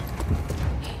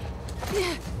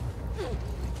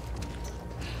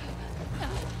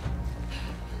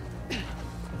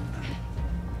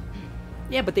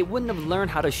 Yeah, but they wouldn't have learned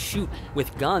how to shoot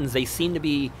with guns. They seem to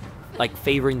be, like,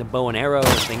 favoring the bow and arrow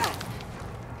and things.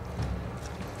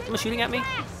 Someone shooting at me?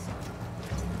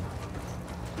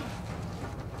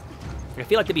 I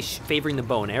feel like they'd be favoring the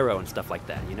bow and arrow and stuff like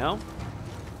that, you know?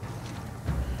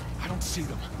 I don't see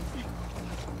them.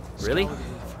 Really?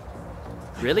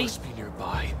 They Really? must be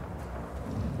nearby.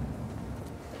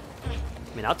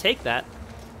 I mean, I'll take that.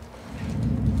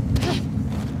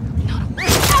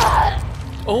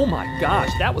 Oh my gosh,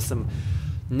 that was some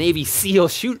Navy SEAL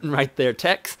shooting right there,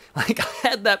 Tex. Like, I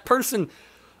had that person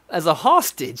as a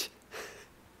hostage.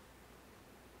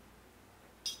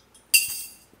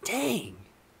 Dang.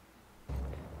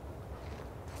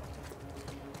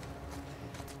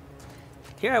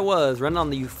 Here I was, running on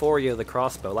the euphoria of the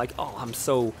crossbow, like, oh, I'm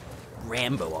so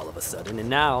Rambo all of a sudden, and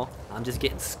now I'm just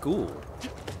getting schooled.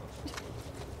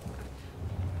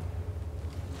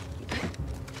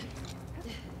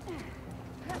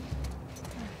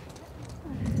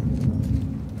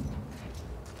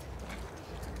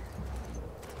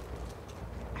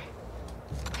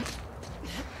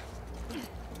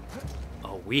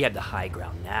 Oh, we have the high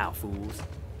ground now, fools.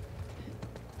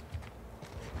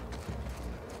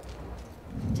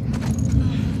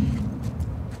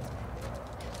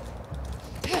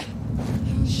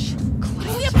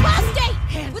 We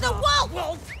apostate with a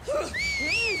wolf!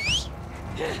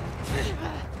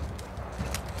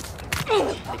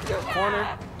 Take her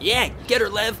corner. Yeah, get her,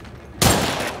 Lev.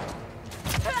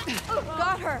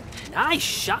 Got her. Nice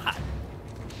shot.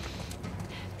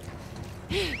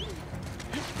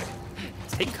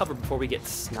 Take cover before we get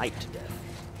sniped to death.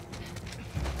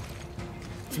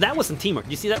 So that was some teamwork.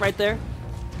 You see that right there?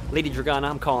 Lady Dragana,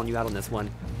 I'm calling you out on this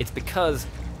one. It's because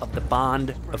of the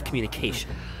bond of communication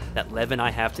that Lev and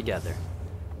I have together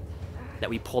that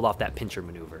we pulled off that pincher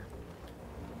maneuver.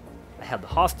 I had the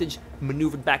hostage,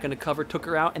 maneuvered back into cover, took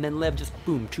her out, and then Lev just,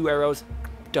 boom, 2 arrows,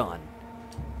 done.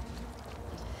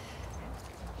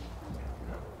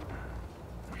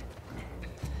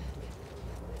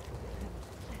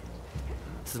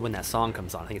 This is when that song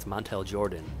comes on. I think it's Montel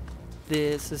Jordan.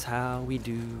 This is how we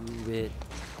do it.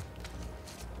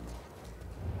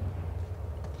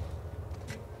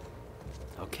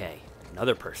 Okay,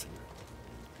 another person.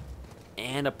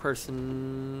 And a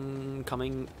person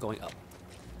going up.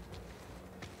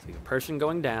 So we have a person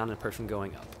going down and a person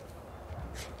going up.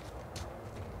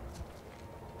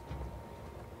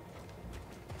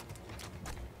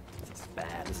 This is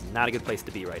bad. This is not a good place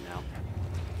to be right now.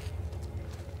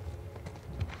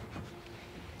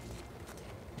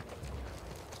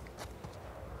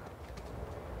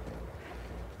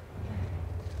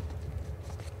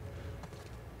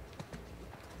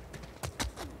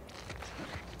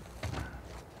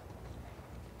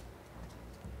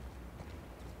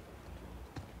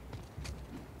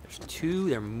 There's 2,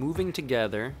 they're moving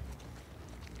together.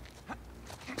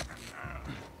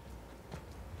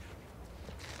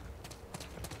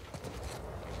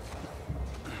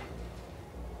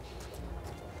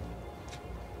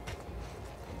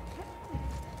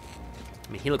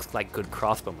 I mean, he looks like good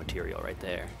crossbow material right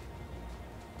there.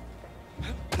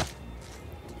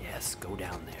 Yes, go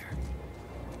down there.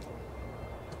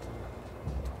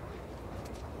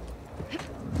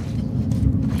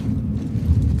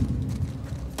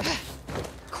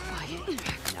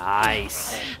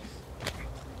 Nice.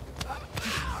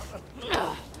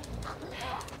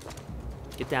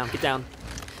 Get down, get down.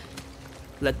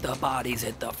 Let the bodies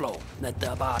hit the floor. Let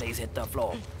the bodies hit the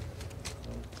floor.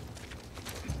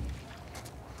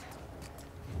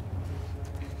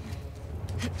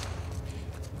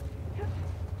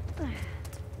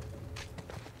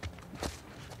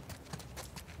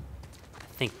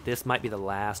 I think this might be the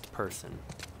last person.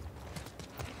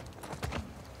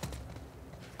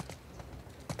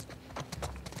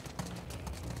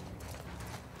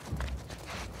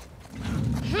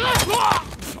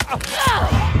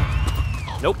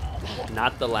 Nope,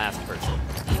 not the last person.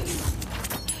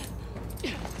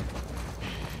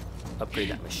 Upgrade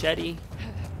that machete.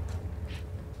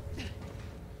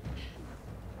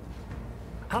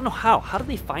 I don't know how. How do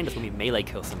they find us when we melee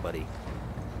kill somebody?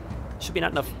 Should be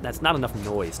not enough. That's not enough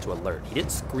noise to alert. He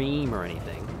didn't scream or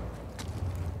anything.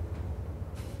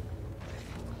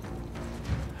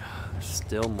 There's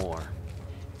still more.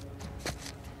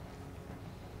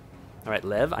 All right,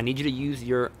 Lev, I need you to use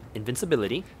your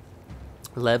invincibility.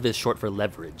 Lev is short for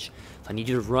leverage. So I need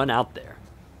you to run out there.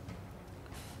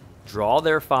 Draw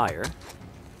their fire.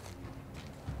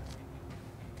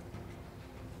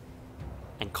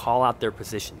 And call out their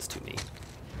positions to me.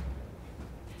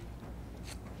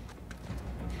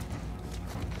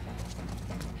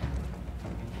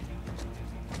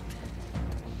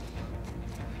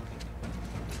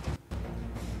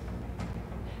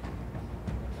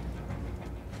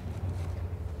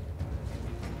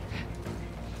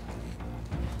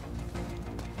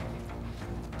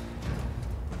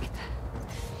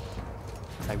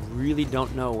 I really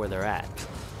don't know where they're at.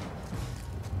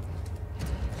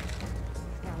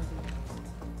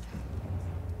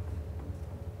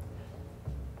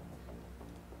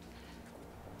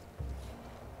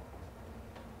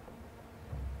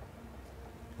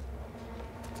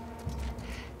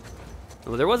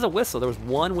 Well, there was a whistle. There was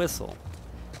one whistle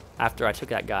after I took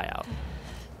that guy out.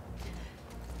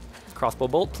 Crossbow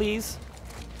bolt, please.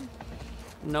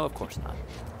 No, of course not.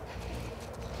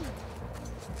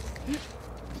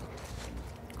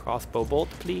 Crossbow bolt,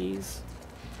 please.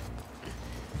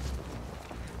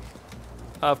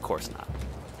 Of course not.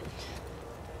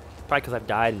 Probably because I've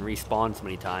died and respawned so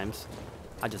many times.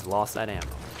 I just lost that ammo.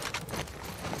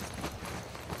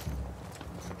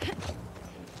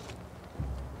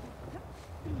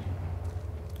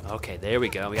 Okay, there we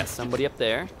go. We got somebody up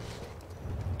there.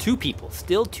 2 people.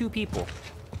 Still 2 people.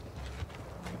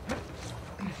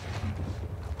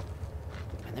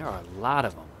 And there are a lot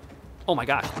of them. Oh my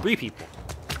gosh, 3 people.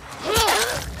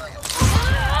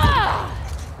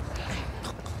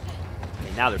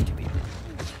 Okay, now there's 2 people.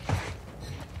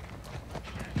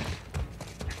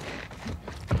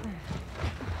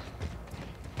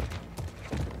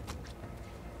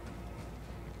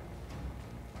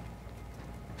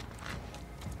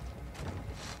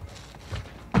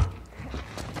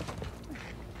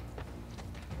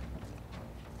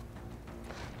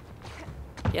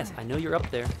 Yes, I know you're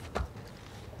up there.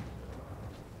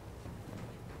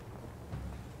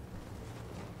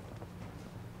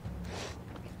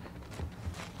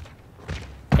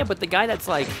 Yeah, but the guy that's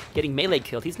like getting melee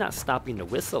killed, he's not stopping to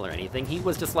whistle or anything. He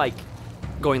was just like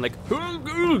going like, "Ugh,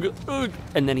 ugh, ugh,"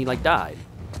 and then he like died.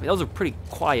 I mean, those are pretty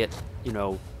quiet, you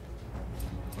know,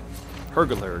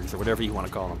 hurglers or whatever you want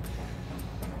to call them.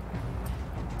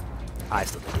 I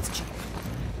still think it's cheap.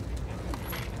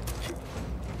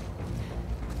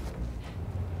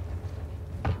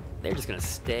 They're just gonna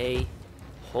stay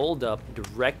holed up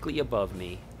directly above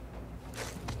me.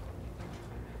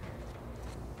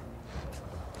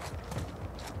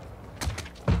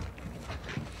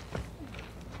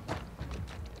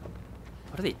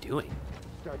 What are they doing?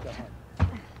 Start the hunt.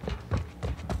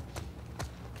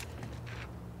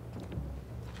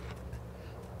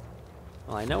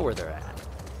 Well, I know where they're at.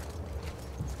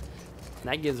 And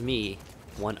that gives me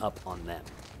 1 up on them.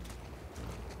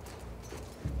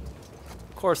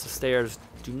 Of course, the stairs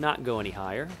do not go any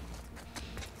higher.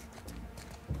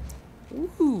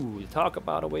 Ooh, talk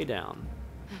about a way down.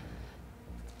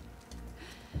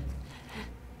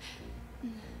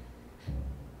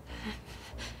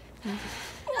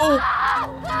 Oh!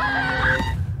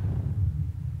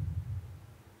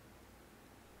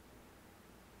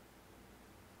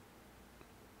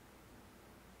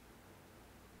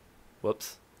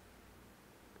 Whoops.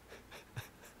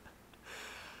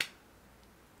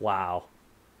 Wow.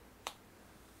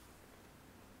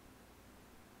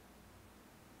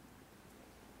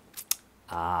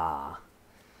 Ah.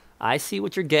 I see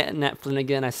what you're getting at,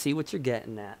 Flanagan. I see what you're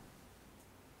getting at.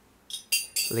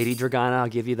 Lady Dragana, I'll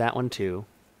give you that one too.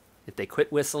 If they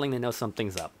quit whistling, they know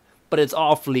something's up. But it's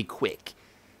awfully quick.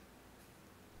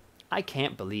 I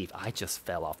can't believe I just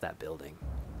fell off that building.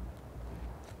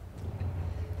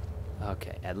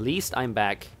 Okay, at least I'm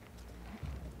back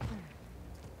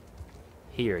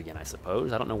here again, I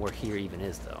suppose. I don't know where here even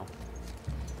is, though.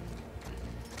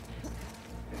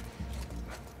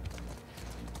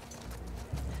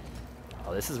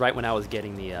 Oh, this is right when I was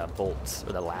getting the bolts,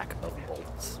 or the lack of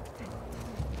bolts.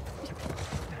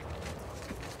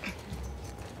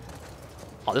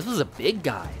 Oh, this was a big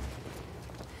guy.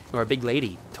 Or a big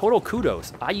lady. Total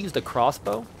kudos. I used a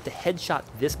crossbow to headshot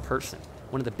this person.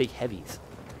 One of the big heavies.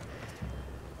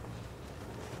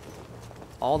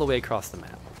 All the way across the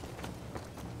map.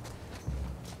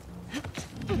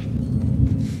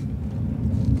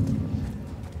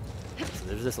 So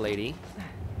there's this lady.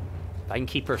 If I can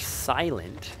keep her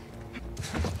silent.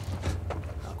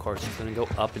 Of course, she's going to go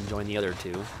up and join the other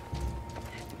two.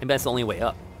 And that's the only way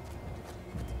up.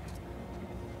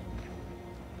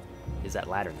 Is that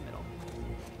ladder in the middle.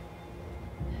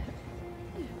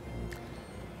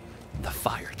 The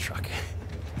fire truck.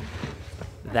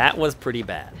 That was pretty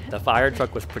bad. The fire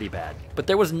truck was pretty bad. But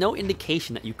there was no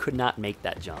indication that you could not make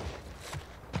that jump.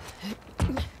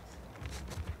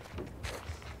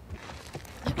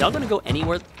 Y'all gonna go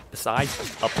anywhere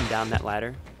besides up and down that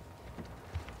ladder?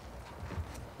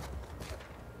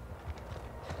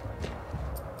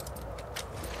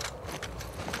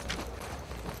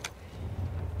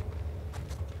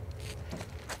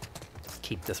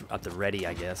 Keep this at the ready,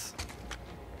 I guess.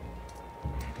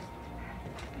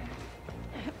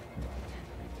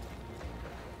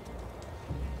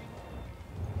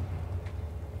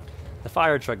 The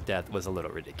fire truck death was a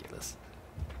little ridiculous.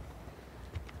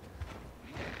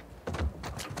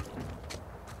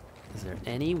 Is there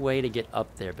any way to get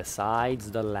up there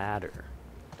besides the ladder?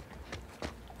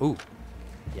 Ooh,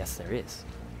 yes there is.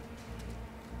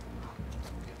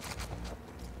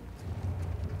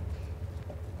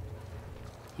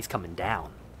 He's coming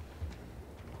down.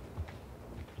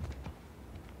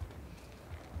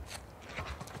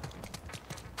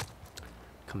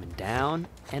 Coming down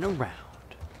and around.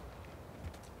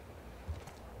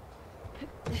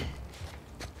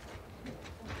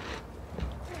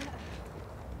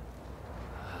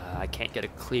 I can't get a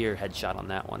clear headshot on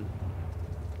that one.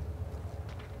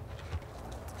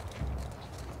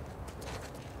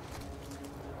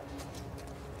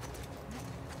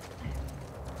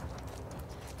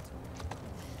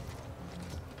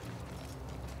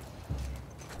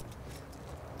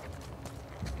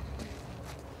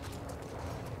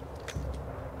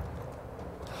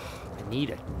 I need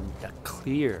a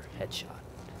clear headshot.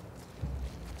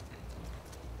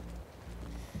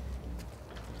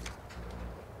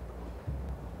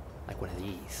 Like one of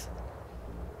these.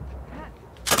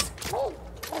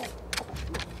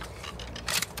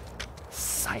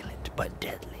 Silent but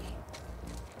deadly.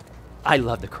 I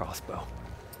love the crossbow.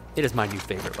 It is my new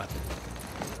favorite weapon.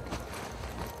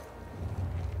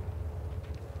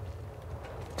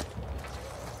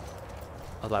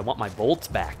 Although I want my bolts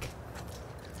back.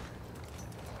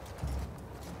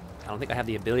 I don't think I have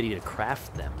the ability to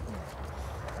craft them.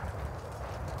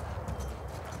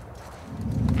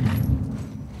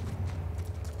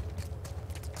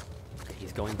 Okay,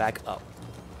 he's going back up.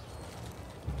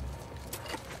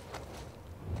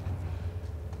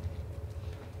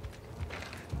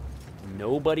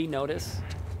 Nobody notice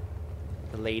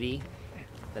the lady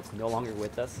that's no longer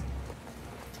with us?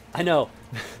 I know.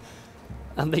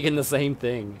 I'm thinking the same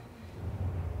thing.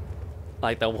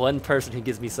 Like, the one person who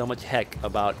gives me so much heck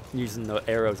about using the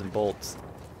arrows and bolts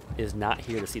is not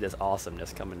here to see this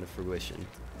awesomeness come into fruition.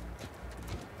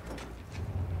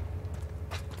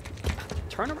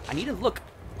 Turn around. I need to look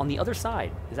on the other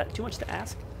side. Is that too much to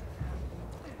ask?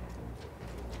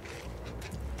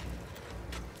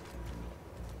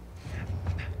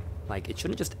 Like, it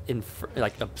shouldn't just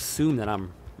assume that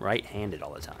I'm right-handed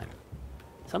all the time.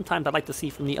 Sometimes I'd like to see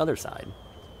from the other side.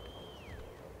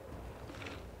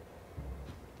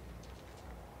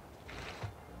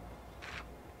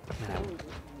 Man,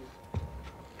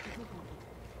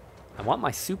 I want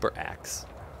my super axe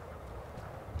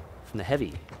from the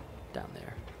heavy down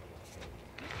there.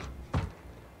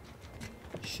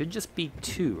 Should just be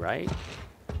two, right?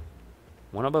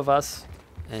 One above us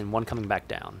and one coming back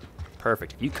down.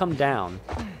 Perfect. If you come down...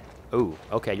 Oh,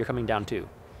 okay, you're coming down too.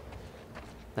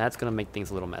 That's gonna make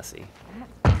things a little messy.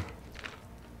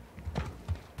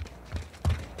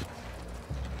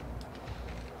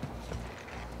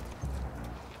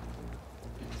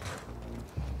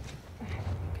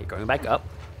 Going back up.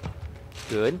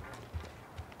 Good.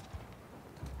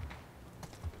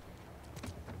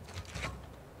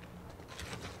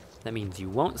 That means you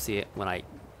won't see it when I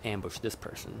ambush this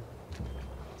person.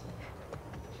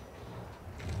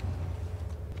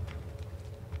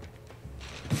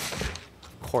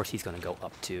 Of course he's gonna go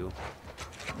up too.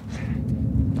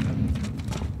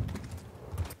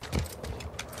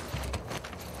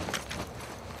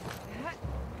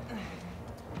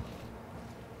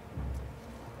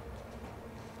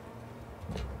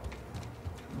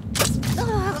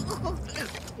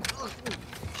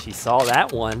 She saw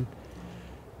that one.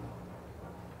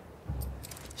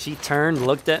 She turned,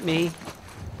 looked at me.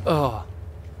 Oh,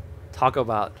 talk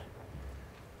about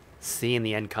seeing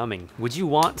the end coming. Would you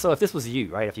want, so if this was you,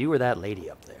 right? If you were that lady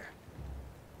up there,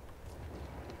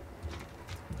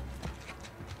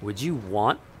 would you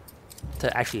want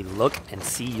to actually look and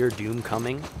see your doom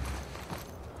coming?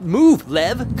 Move,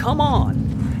 Lev, come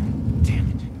on. Damn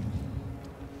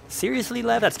it. Seriously,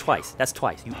 Lev? That's twice. That's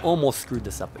twice. You almost screwed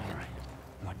this up again.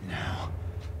 What now?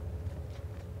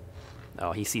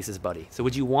 Oh, he sees his buddy. So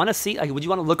would you want to see, like, would you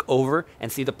want to look over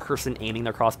and see the person aiming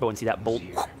their crossbow and see that bolt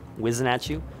whizzing at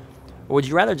you? Or would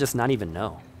you rather just not even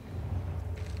know?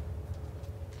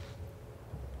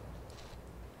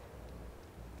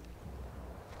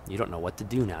 You don't know what to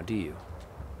do now, do you?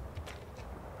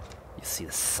 You see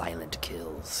the silent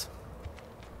kills.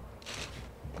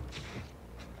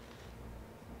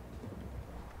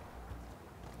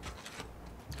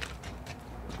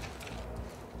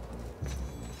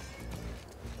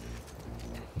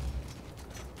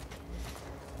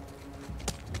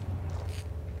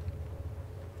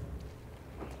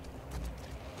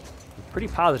 Pretty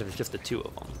positive it's just the two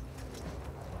of them.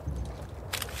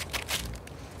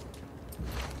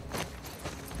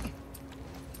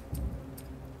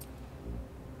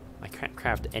 I can't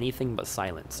craft anything but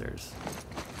silencers.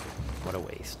 What a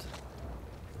waste.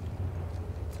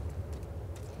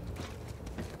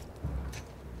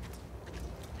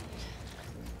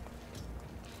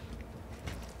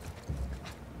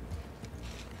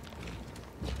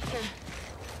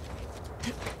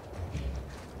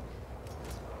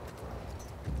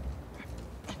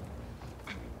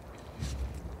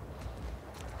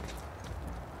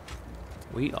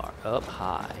 We are up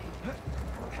high.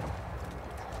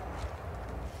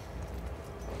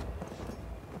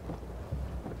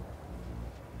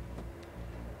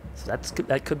 So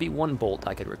that could be one bolt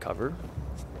I could recover.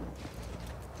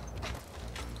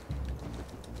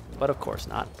 But of course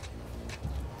not.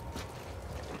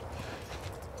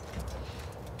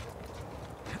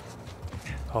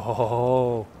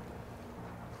 Oh.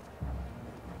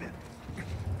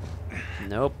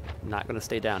 Nope, not gonna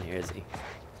stay down here, is he?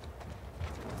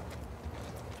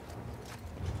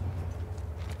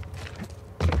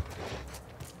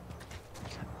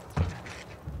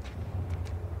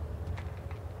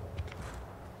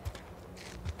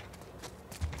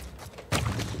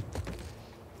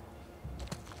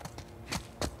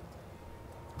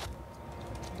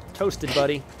 Toasted,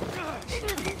 buddy.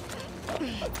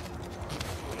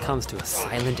 Comes to a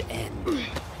silent end.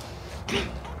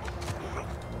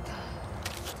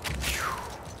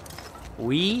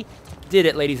 We did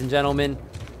it, ladies and gentlemen.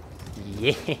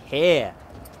 Yeah.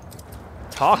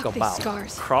 Talk Fuck these Oh, about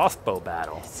scars. crossbow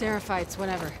battle. Seraphites,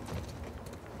 whatever.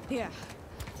 Yeah.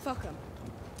 Fuck them.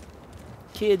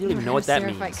 Kid, you don't even know what that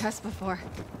Seraphite means. cuss before.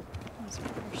 That was my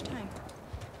first time.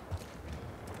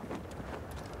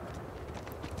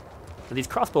 And these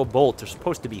crossbow bolts are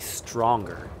supposed to be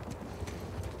stronger.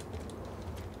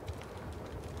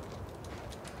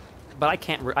 But I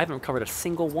haven't recovered a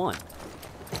single one.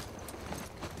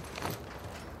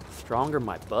 Stronger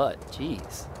my butt,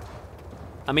 jeez.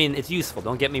 I mean, it's useful,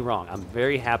 don't get me wrong. I'm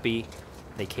very happy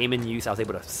they came in use. I was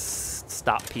able to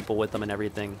stop people with them and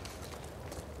everything.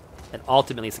 And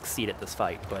ultimately succeed at this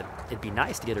fight, but it'd be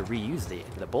nice to get to reuse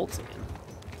the bolts again.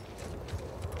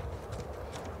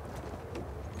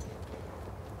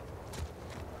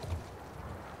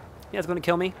 Yeah, it's gonna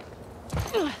kill me.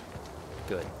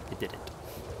 Good, it didn't.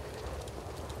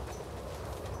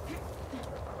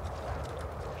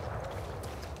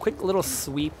 Quick little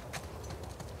sweep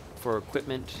for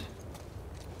equipment.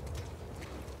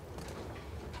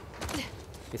 In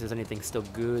case there's anything still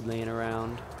good laying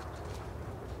around.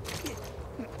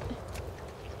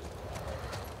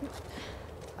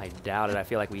 I doubt it. I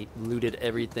feel like we looted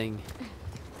everything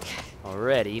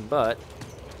already, but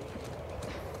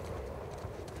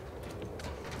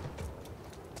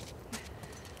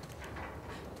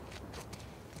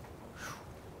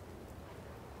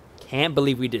can't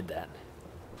believe we did that.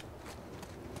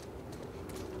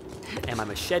 And my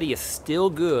machete is still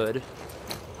good.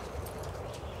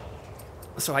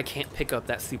 So I can't pick up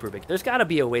that super big. There's got to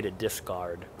be a way to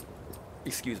discard.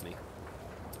 Excuse me.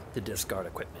 To discard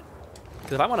equipment.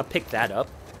 Because if I want to pick that up.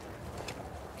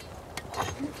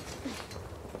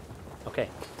 Okay,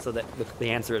 so the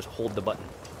answer is hold the button.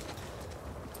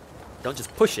 Don't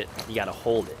just push it, you gotta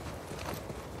hold it.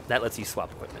 That lets you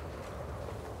swap equipment.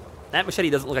 That machete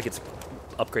doesn't look like it's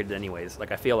upgraded anyways.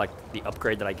 Like, I feel like the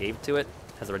upgrade that I gave to it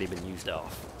has already been used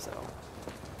off, so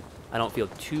I don't feel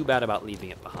too bad about leaving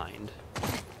it behind.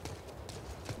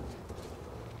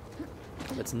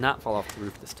 Let's not fall off the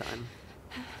roof this time.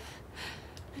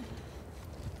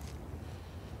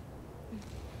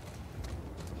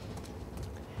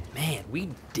 Man, we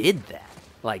did that.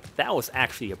 Like, that was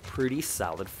actually a pretty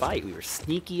solid fight. We were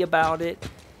sneaky about it.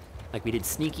 Like, we did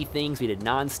sneaky things, we did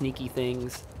non-sneaky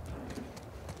things.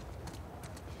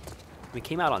 We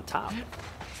came out on top.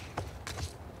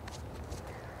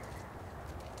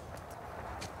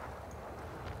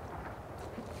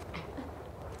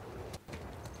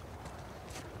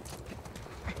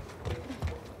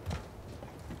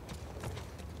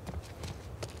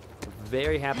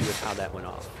 Very happy with how that went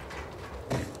off.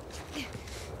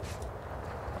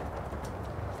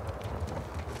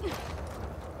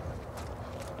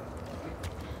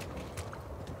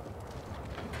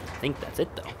 I think that's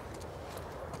it, though.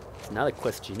 So now the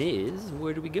question is,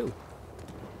 where do we go?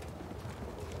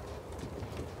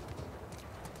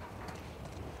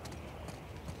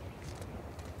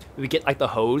 We get, like, the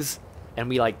hose, and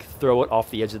we, like, throw it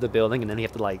off the edge of the building, and then we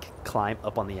have to, like, climb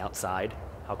up on the outside.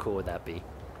 How cool would that be?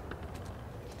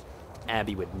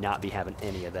 Abby would not be having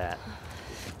any of that.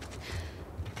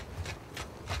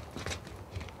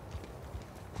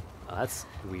 Oh, that's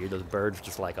weird. Those birds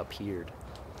just, like, appeared.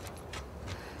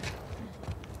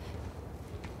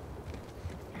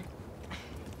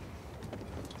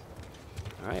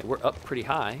 Alright, we're up pretty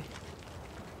high.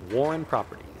 Warren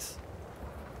Properties.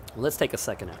 Let's take a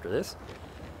second after this,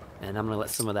 and I'm going to let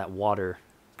some of that water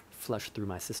flush through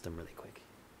my system really quick.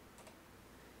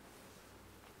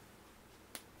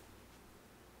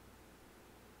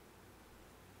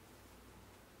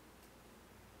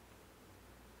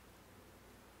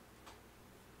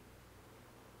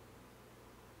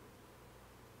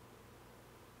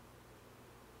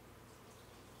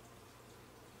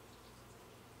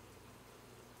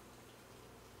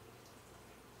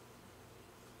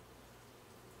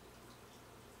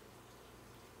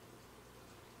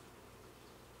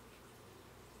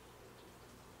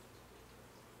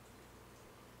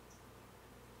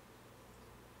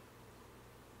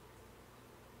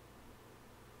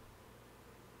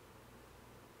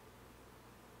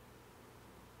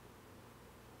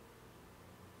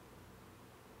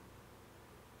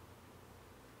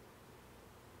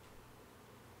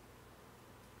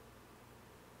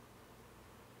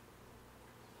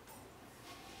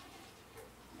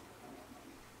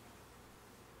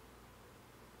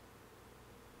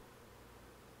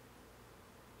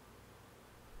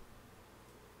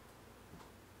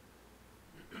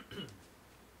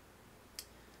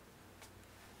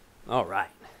 All right.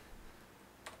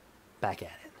 Back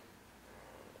at it.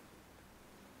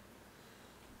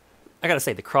 I gotta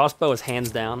say, the crossbow is hands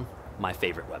down my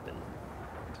favorite weapon.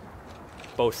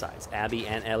 Both sides, Abby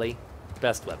and Ellie,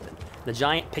 best weapon. The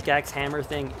giant pickaxe hammer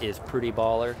thing is pretty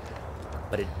baller,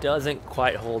 but it doesn't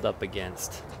quite hold up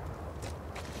against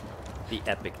the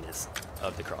epicness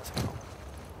of the crossbow.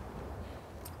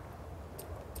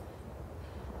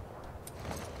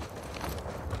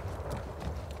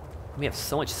 We have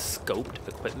so much scoped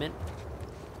equipment.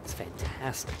 It's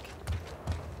fantastic.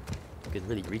 You could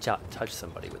really reach out and touch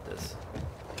somebody with this.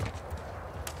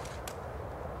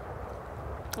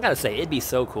 I gotta say, it'd be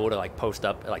so cool to like post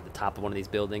up at like the top of one of these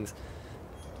buildings.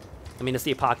 I mean, it's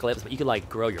the apocalypse, but you could like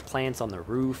grow your plants on the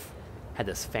roof. Had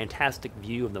this fantastic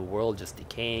view of the world just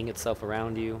decaying itself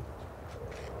around you.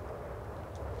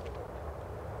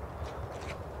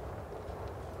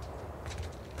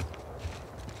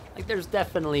 Like, there's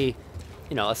definitely,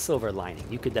 you know, a silver lining.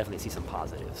 You could definitely see some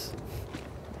positives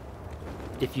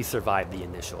if you survive the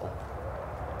initial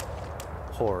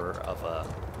horror of a,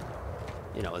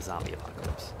 you know, a zombie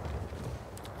apocalypse.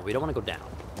 But we don't want to go down.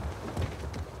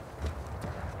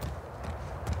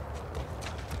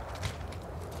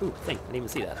 Ooh, thing. I didn't even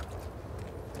see that.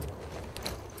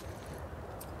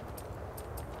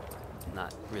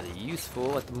 Not really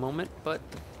useful at the moment, but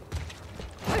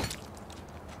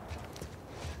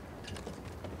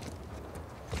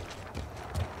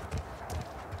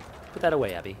put that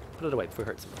away, Abby. Put it away before it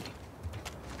hurts somebody.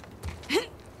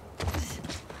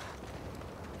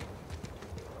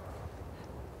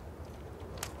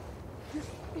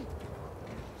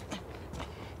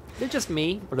 They're just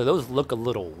me, or do those look a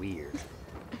little weird?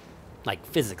 like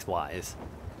physics-wise.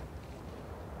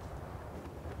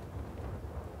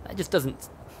 That just doesn't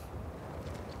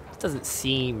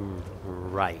seem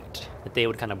right that they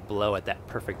would kind of blow at that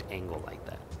perfect angle like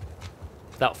that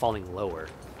without falling lower.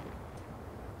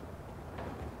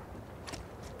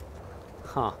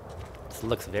 Huh. This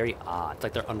looks very odd. It's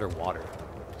like they're underwater.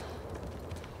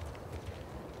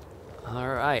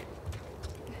 Alright.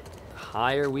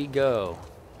 Higher we go.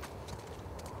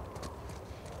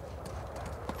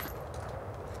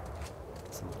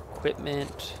 Some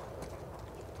equipment.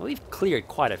 Well, we've cleared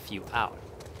quite a few out.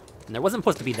 And there wasn't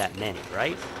supposed to be that many,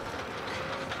 right?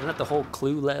 Isn't that the whole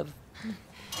clue, Lev?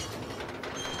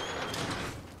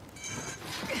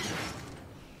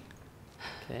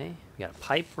 Okay, we got a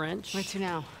pipe wrench. Where to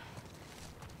now?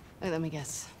 Wait, let me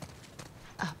guess.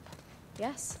 Up.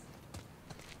 Yes.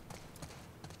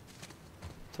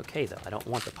 It's okay, though. I don't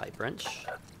want the pipe wrench.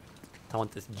 I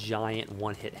want this giant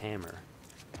one-hit hammer.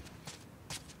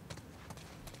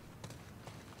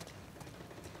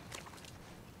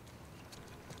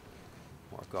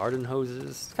 More garden hoses.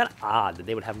 It's kind of odd that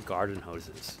they would have garden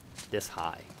hoses this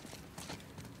high.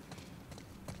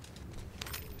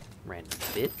 Random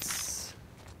bits.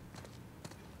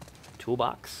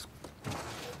 Toolbox.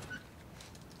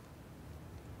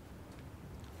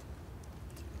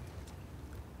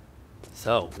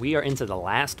 So, we are into the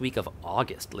last week of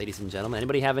August, ladies and gentlemen.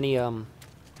 Anybody have any, I don't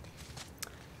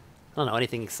know,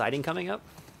 anything exciting coming up?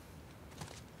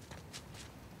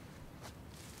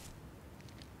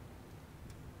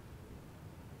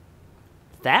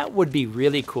 That would be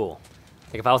really cool.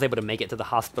 Like if I was able to make it to the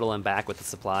hospital and back with the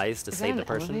supplies to save the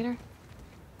person. Elevator?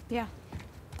 Yeah.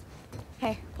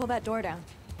 Hey, pull that door down.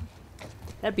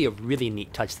 That'd be a really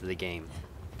neat touch to the game.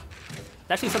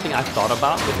 It's actually something I've thought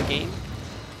about with the game.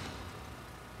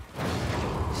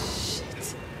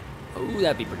 Shit. Ooh,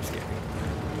 that'd be pretty scary.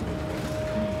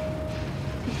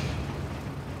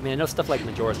 I mean, I know stuff like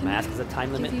Majora's Mask is a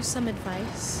time limit. Give you some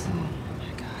advice. Oh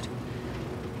my god.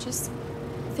 Just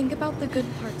think about the good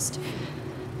parts too.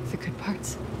 The good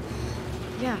parts.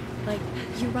 Yeah, like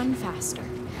you run faster.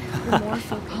 You're more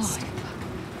focused. Oh,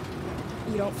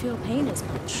 You don't feel pain as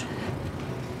much.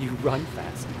 You run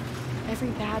fast. Every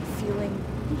bad feeling,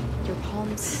 your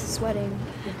palms sweating,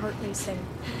 your heart racing,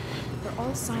 they're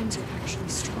all signs you're actually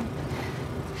strong.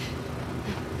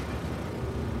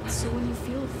 So when you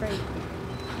feel afraid,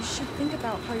 you should think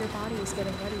about how your body is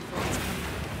getting ready for its coming.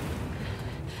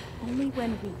 Only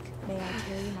when weak may I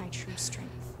carry my true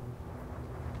strength.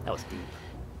 That was deep.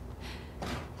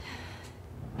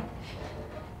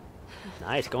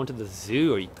 Nice, going to the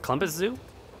zoo. Are you Columbus Zoo?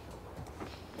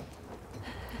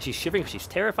 She's shivering because she's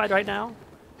terrified right now?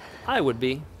 I would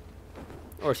be.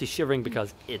 Or she's shivering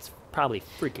because it's probably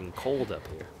freaking cold up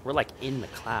here. We're like in the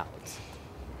clouds.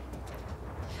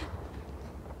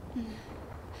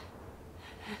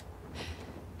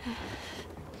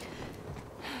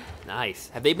 Nice.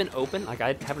 Have they been open? Like,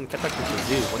 I haven't kept up with the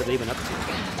zoo. What have they been up to?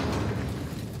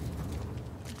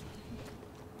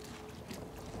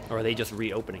 Or are they just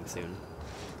reopening soon?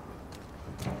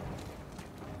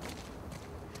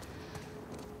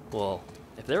 Well,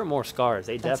 if there were more scars,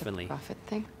 they that's definitely a profit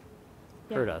thing.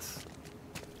 hurt us.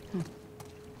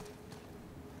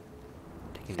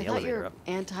 Taking the I thought elevator you're up.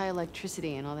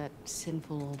 anti-electricity and all that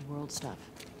sinful old world stuff.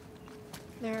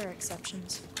 There are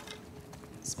exceptions,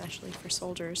 especially for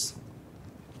soldiers.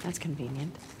 That's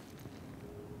convenient.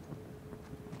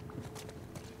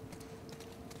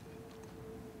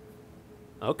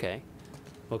 Okay.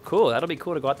 Well, cool. That'll be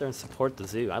cool to go out there and support the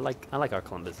zoo. I like our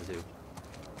Columbus Zoo.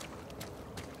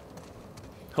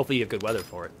 Hopefully you have good weather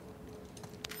for it.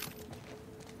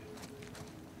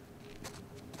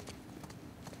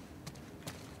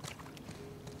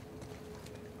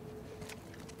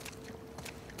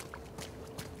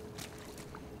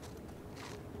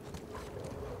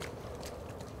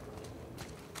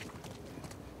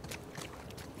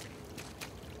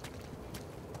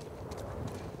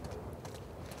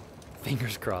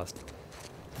 Fingers crossed.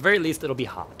 At the very least, it'll be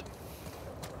hot.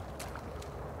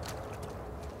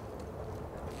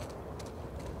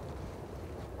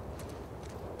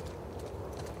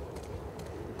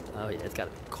 Oh yeah, it's got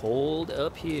to be cold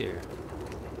up here.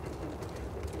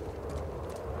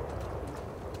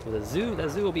 Well, that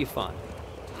zoo will be fun.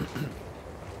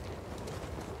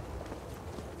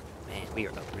 Man, we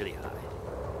are up really high.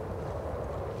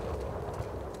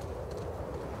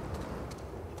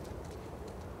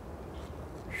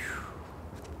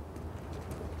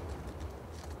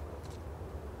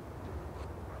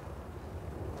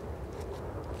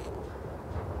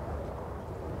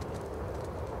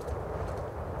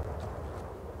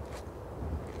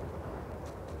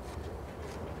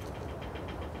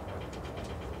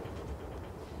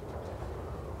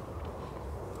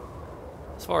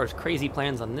 As far as crazy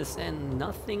plans on this end,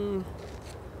 nothing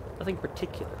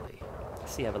particularly. I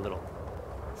see I have a little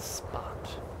spot.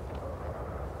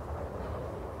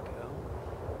 There we go.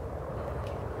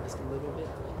 Okay, just a little bit.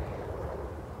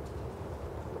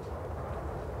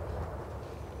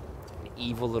 An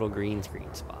evil little green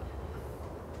screen spot.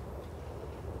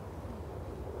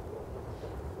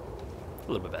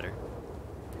 A little bit better.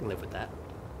 I can live with that.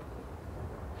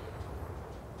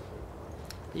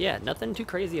 Yeah, nothing too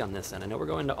crazy on this end. I know we're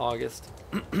going to August.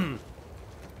 Some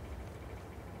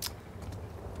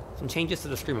changes to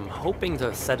the stream. I'm hoping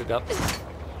to set it up.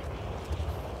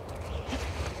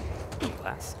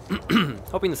 Glass.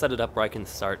 Hoping to set it up where I can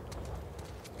start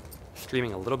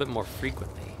streaming a little bit more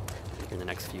frequently in the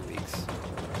next few weeks.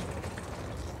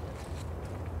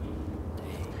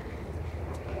 Dang.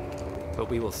 But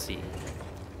we will see.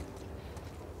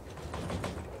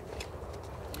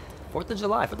 4th of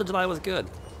July. 4th of July was good.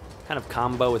 Kind of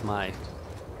combo with my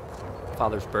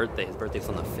father's birthday. His birthday's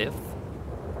on the 5th.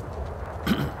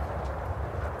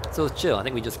 So it was chill. I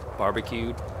think we just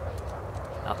barbecued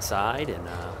outside and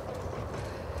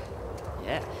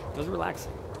yeah, it was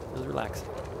relaxing. It was relaxing.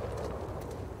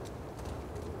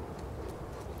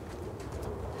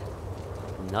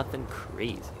 Nothing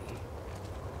crazy.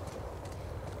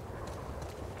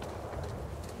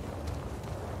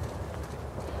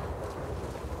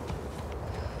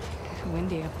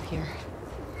 Windy up here.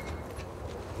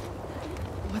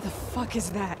 What the fuck is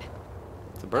that?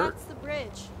 It's a bird. That's the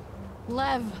bridge.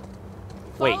 Lev.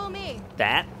 Wait, Follow me.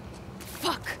 that?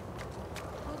 Fuck.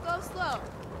 We'll go slow.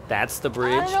 That's the I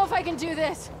bridge? don't know if I can do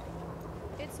this.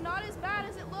 It's not as bad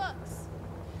as it looks.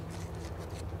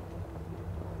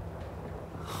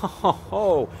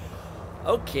 Oh,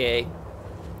 okay.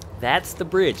 That's the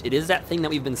bridge. It is that thing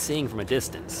that we've been seeing from a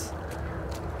distance.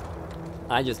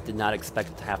 I just did not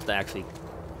expect to have to actually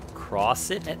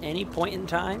cross it at any point in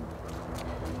time.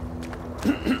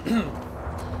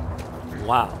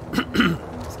 Wow.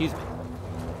 Excuse me.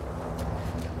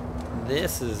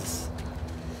 This is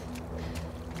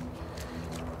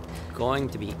going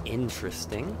to be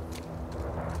interesting.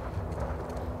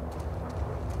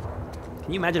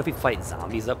 Can you imagine if we fight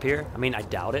zombies up here? I mean, I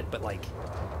doubt it, but like,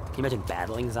 can you imagine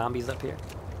battling zombies up here?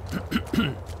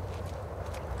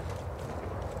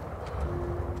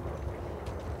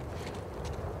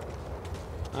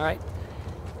 All right,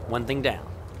 one thing down.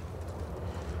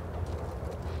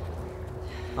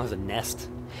 Oh, there's a nest.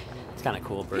 It's kind of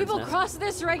cool, bird's People nest. cross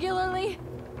this regularly?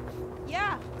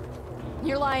 Yeah,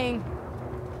 You're lying.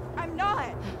 I'm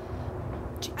not.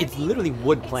 It's literally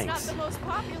wood It's planks. not the most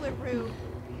popular route.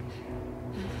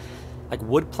 Like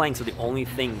wood planks are the only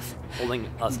things holding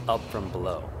us up from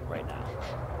below right now.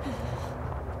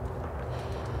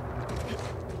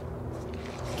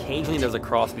 Occasionally there's a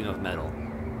crossbeam of metal.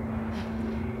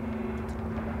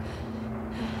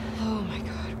 Oh my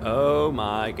god. Oh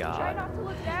my Try god. not to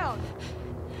look down.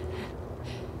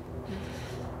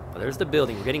 But there's the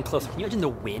building. We're getting closer. Can you imagine the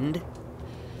wind?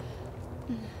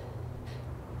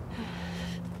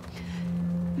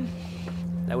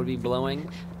 That would be blowing.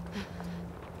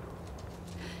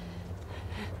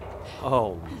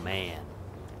 Oh man.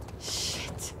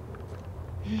 Shit.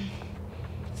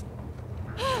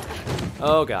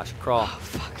 Oh gosh, crawl. Oh,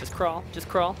 fuck. Just crawl. Just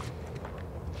crawl.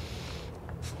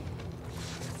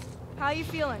 How you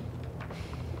feeling?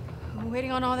 I'm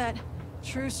waiting on all that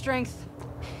true strength.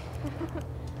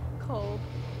 Cold.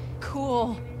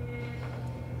 Cool.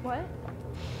 What?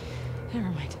 Never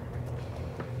mind.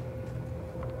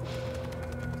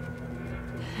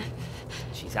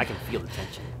 Jeez, I can feel the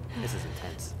tension. This is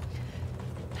intense.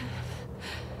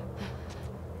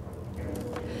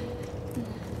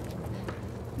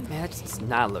 Man, that just does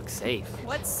not look safe.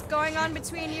 What's going on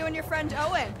between you and your friend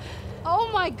Owen? Oh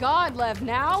my god, Lev,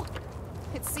 now?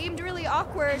 It seemed really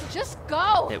awkward. Just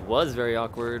go! It was very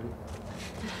awkward.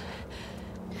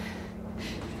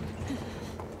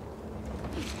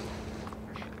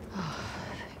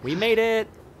 We made it!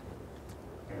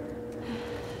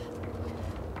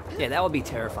 Yeah, that would be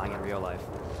terrifying in real life.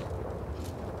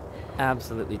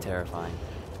 Absolutely terrifying.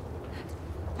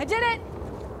 I did it!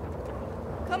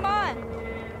 Come on.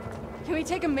 Can we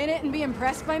take a minute and be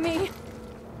impressed by me?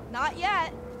 Not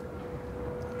yet.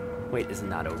 Wait, is it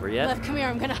not over yet? Lev, come here,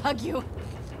 I'm gonna hug you.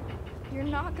 You're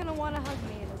not gonna want to hug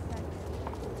me in a second.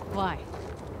 Why?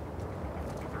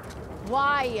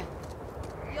 Why?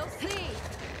 You'll see.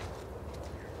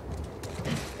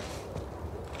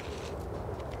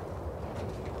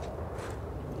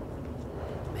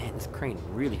 Man, this crane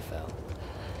really fell.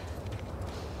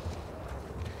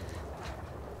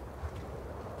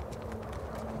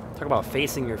 Talk about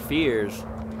facing your fears. Oh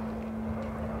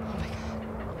my god.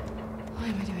 Why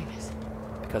am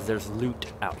Because there's loot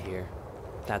out here.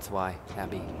 That's why,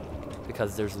 Abby.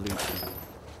 Because there's loot.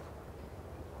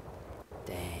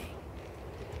 Dang.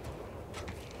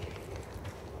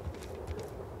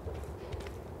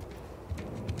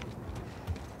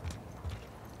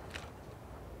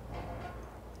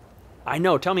 I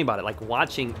know, tell me about it. Like,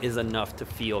 watching is enough to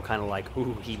feel kind of like,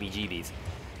 ooh, heebie-jeebies.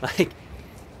 Like,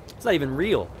 it's not even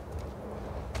real.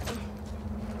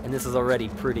 And this is already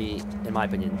pretty, in my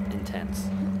opinion, intense.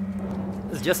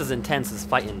 This is just as intense as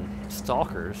fighting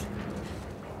stalkers.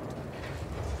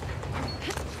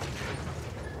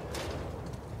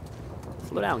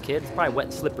 Slow down, kid. It's probably wet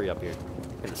and slippery up here.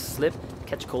 You're gonna slip,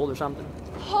 catch cold or something?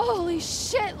 Holy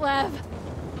shit, Lev!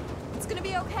 It's gonna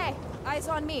be okay. Eyes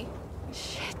on me.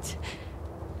 Shit.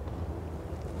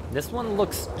 This one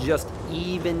looks just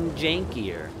even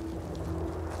jankier.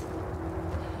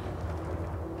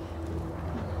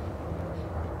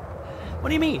 What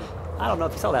do you mean? I don't know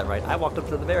if you saw that right. I walked up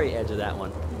to the very edge of that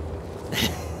one.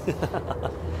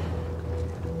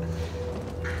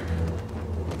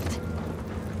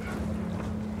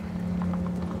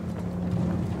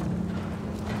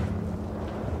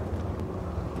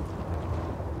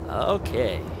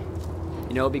 Okay.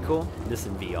 You know what'd be cool? This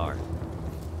in VR.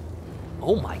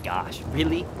 Oh my gosh,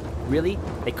 really? Really?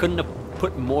 They couldn't have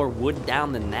put more wood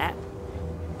down than that?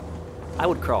 I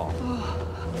would crawl.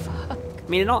 I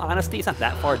mean, in all honesty, it's not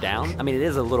that far down. I mean, it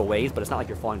is a little ways, but it's not like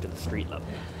you're falling to the street level.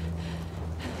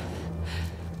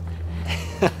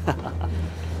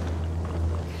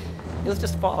 It was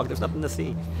just fog. There's nothing to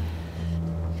see.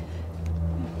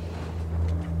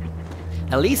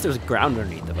 At least there's ground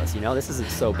underneath of us, you know? This isn't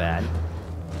so bad.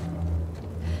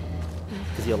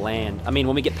 Because you'll land. I mean,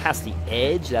 when we get past the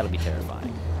edge, that'll be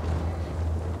terrifying.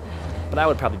 But I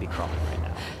would probably be crawling right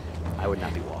now. I would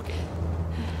not be walking.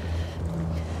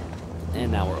 And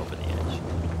now we're over the edge.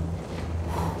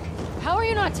 How are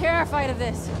you not terrified of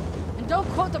this? And don't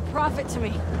quote the prophet to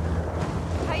me.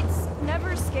 Heights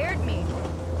never scared me.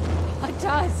 It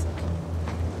does.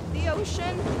 The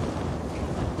ocean,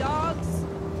 dogs.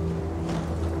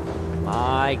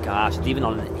 My gosh, it's even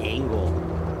on an angle.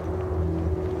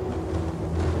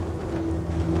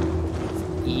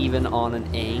 It's even on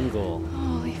an angle.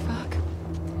 Holy fuck.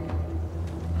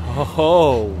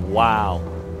 Oh, wow.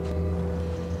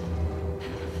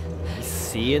 You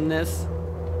seeing this?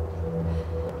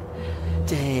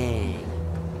 Dang.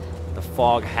 The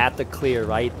fog had to clear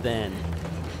right then.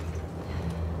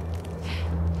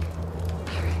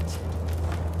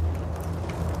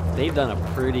 They've done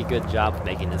a pretty good job of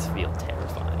making this feel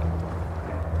terrifying.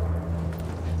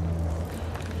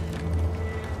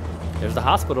 There's the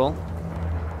hospital.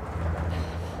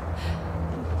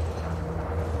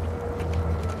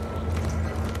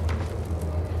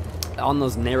 On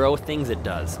those narrow things, it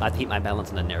does. I keep my balance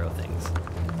on the narrow things.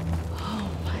 Oh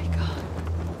my god.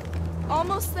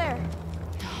 Almost there.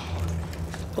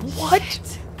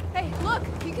 What? Hey, look!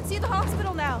 You can see the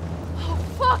hospital now. Oh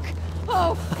fuck!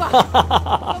 Oh fuck!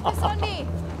 Focus on me.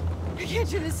 I can't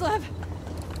do this, Lev.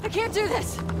 I can't do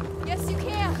this. Yes, you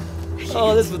can.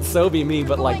 Oh, this would so be me,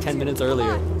 but You're like going 10 to. minutes Come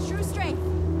earlier. on. True strength.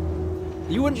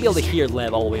 You wouldn't be able to hear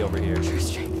Lev all the way over here. True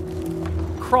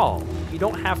strength. Crawl. You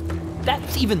don't have to.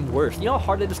 That's even worse. You know how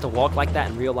hard it is to walk like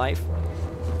that in real life?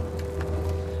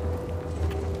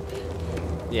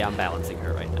 Yeah, I'm balancing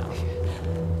her right now.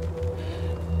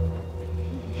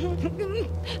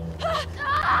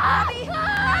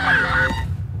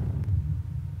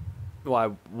 Well,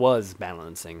 I was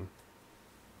balancing.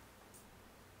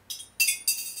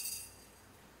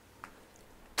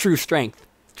 True strength.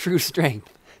 True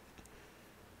strength.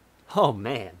 Oh,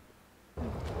 man.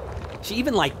 She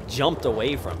even, like, jumped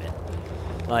away from it.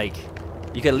 Like,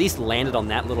 you could at least land it on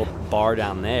that little bar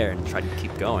down there and try to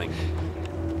keep going.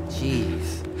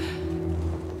 Jeez.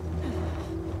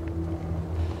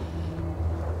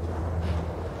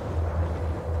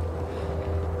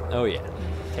 Oh, yeah.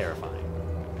 Terrifying.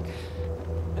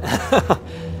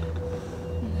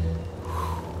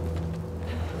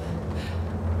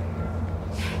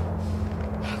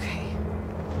 Okay.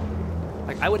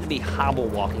 Like, I wouldn't be hobble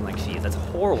walking like she is. That's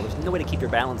horrible. There's no way to keep your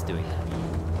balance doing that.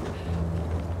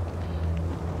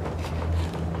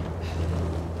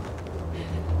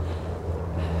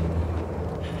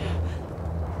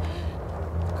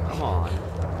 Come on.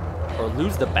 Or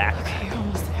lose the back. Okay, you're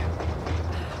almost there.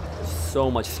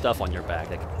 So much stuff on your back.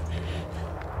 Like,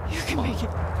 You can make it.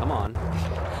 come on.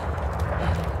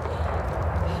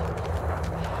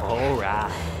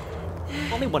 Alright.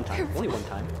 Only one time. Only one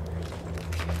time.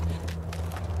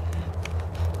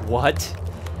 What?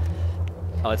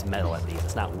 Oh, it's metal at least.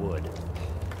 It's not wood.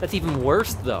 That's even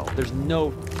worse, though. There's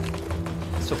no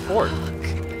support.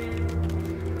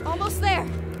 Almost there.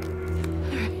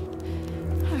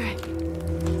 All right.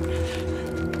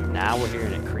 Now we're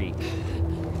hearing it creak.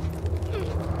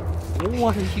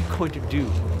 What are you going to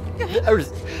do?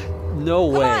 There's no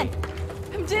Come way. on.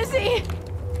 I'm dizzy.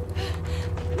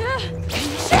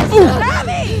 Shit, grab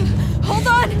me! Hold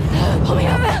on. Pull me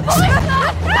up. Pull me up.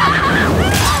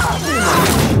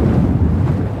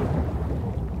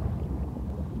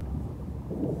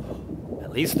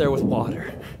 At least there was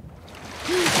water.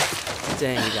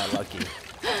 Dang, you got lucky.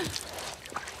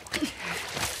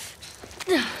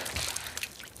 Yeah,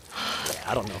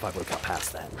 I don't know if I would have got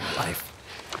past that in real life.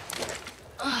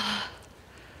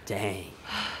 Dang.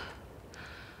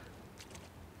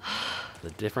 It's a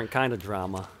different kind of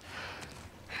drama.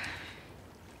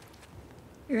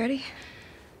 You ready?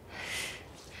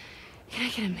 Can I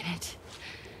get a minute?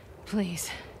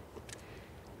 Please.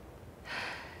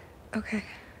 Okay.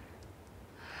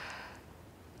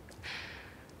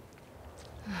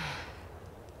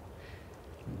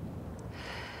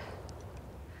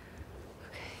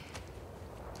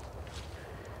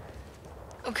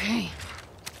 Okay.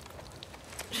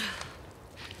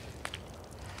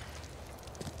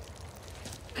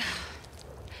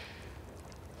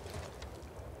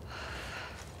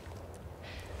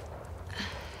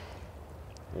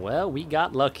 Well, we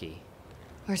got lucky.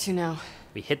 Where to now?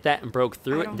 We hit that and broke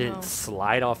through I it and don't didn't know.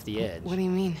 slide off the edge. What do you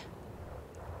mean?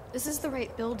 This is the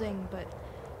right building, but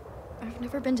I've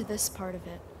never been to this part of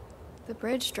it. The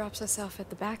bridge drops us off at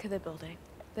the back of the building.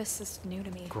 This is new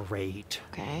to me. Great.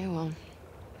 Okay, well,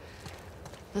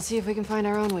 let's see if we can find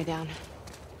our own way down.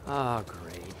 Ah,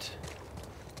 great.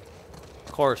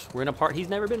 Of course, we're in a part he's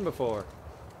never been before.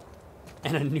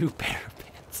 And a new pair of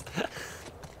pants.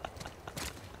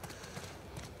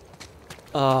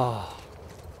 Oh.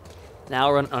 Now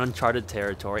we're in uncharted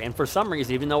territory, and for some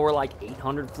reason, even though we're like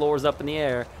 800 floors up in the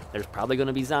air, there's probably going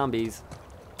to be zombies.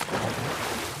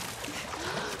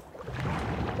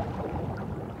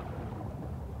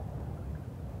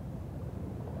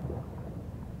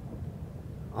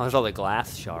 Oh, there's all the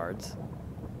glass shards.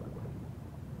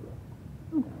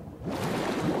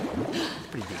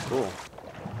 Pretty cool.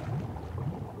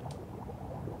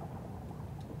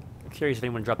 I'm curious if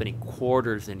anyone dropped any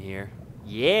quarters in here.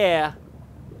 Yeah!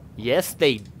 Yes,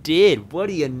 they did. What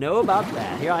do you know about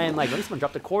that? Here I am like, well, someone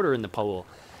dropped a quarter in the pool.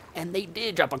 And they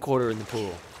did drop a quarter in the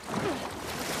pool.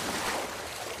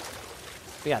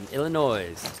 We got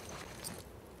Illinois.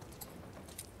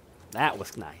 That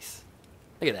was nice.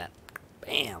 Look at that.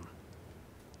 Bam.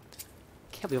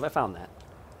 Can't believe I found that.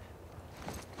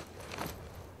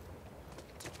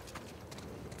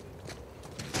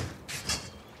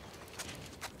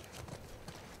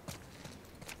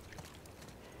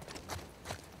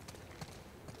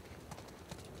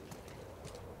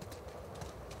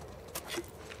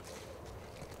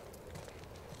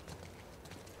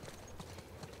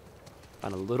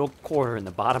 Found a little quarter in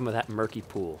the bottom of that murky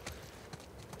pool.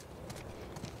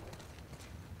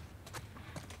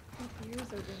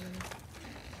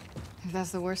 If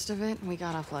that's the worst of it, we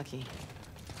got off lucky.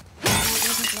 It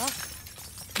wasn't luck.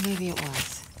 Maybe it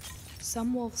was.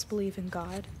 Some wolves believe in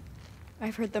God.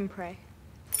 I've heard them pray.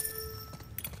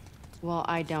 Well,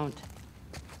 I don't.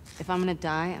 If I'm gonna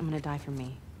die, I'm gonna die for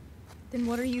me. Then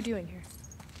what are you doing here?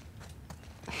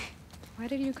 Why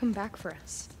did you come back for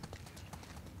us?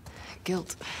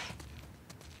 Guilt.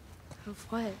 Of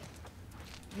what?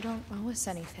 You don't owe us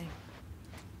anything.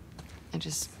 I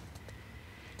just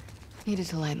needed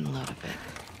to lighten the load a bit.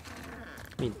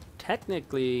 I mean,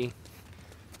 technically,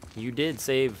 you did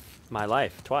save my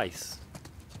life twice.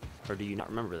 Or do you not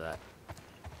remember that?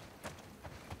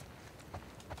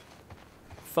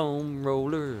 Foam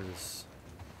rollers.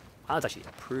 Wow, that's actually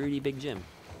a pretty big gym.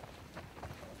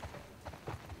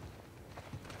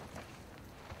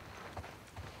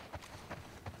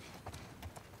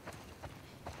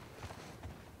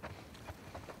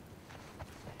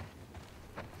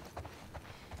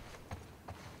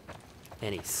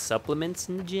 Any supplements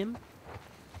in the gym?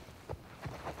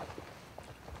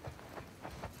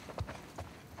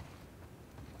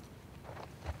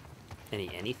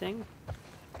 Anything?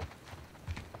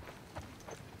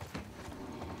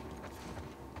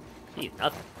 Need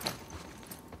nothing.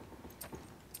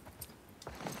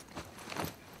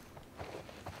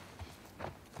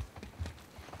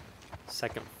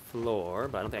 Second floor,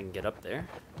 but I don't think I can get up there.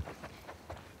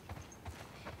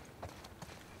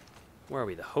 Where are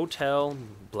we? The Hotel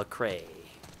Blacray.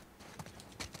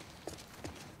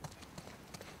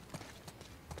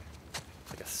 It's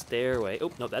like a stairway.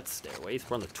 Oh, no, that's stairways.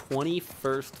 We're on the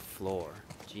 21st floor.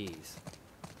 Jeez.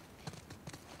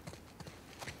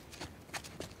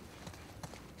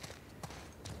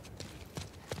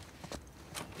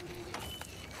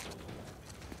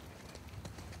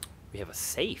 have a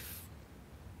safe.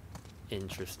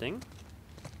 Interesting.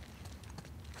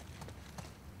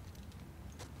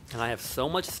 And I have so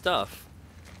much stuff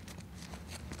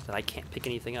that I can't pick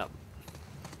anything up.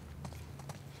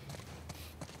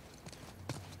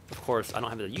 Of course, I don't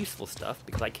have the useful stuff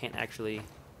because I can't actually...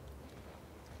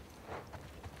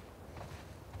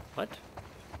 What?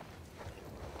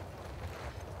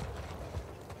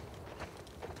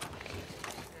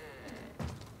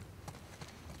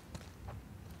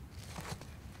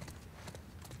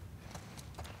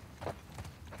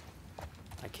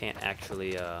 I can't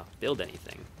actually build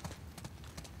anything.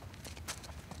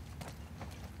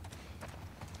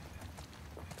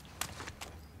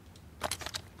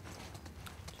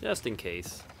 Just in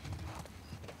case.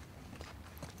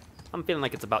 I'm feeling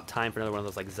like it's about time for another one of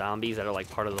those like zombies that are like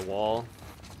part of the wall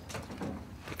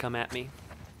to come at me.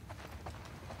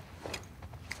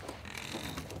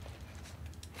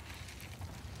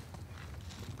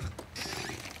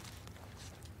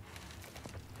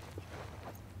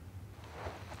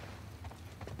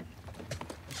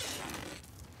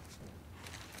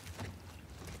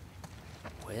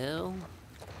 Well,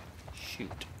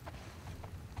 shoot.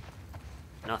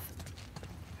 Nothing.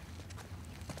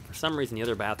 For some reason, the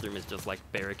other bathroom is just like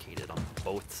barricaded on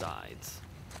both sides.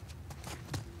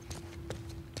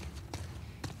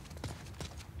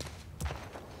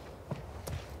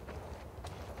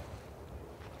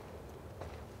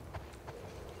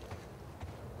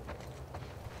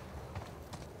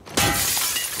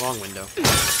 Wrong window.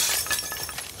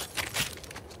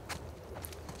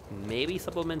 Maybe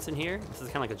supplements in here? This is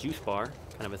kind of like a juice bar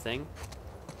kind of a thing.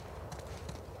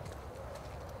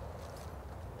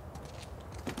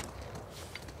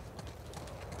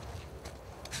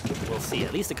 We'll see.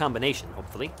 At least a combination,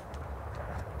 hopefully.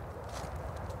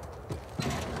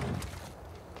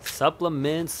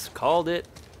 Supplements. Called it.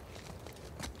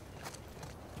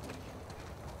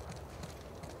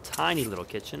 Tiny little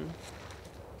kitchen.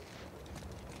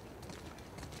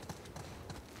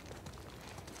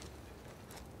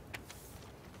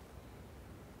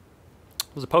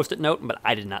 It was a post-it note, but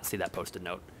I did not see that post-it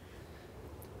note.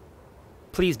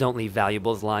 Please don't leave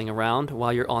valuables lying around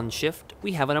while you're on shift.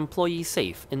 We have an employee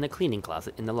safe in the cleaning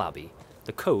closet in the lobby.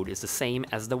 The code is the same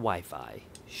as the Wi-Fi.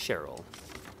 Cheryl.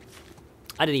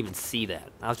 I didn't even see that.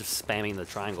 I was just spamming the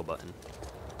triangle button.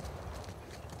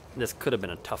 This could have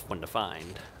been a tough one to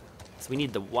find. So we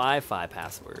need the Wi-Fi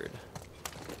password.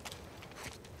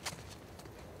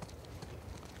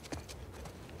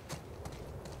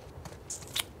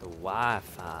 The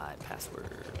Wi-Fi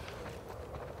password.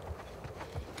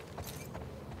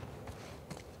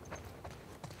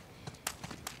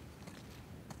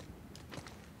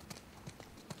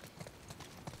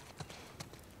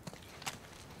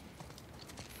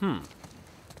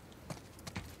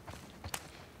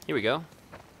 Here we go.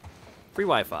 Free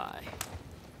Wi-Fi.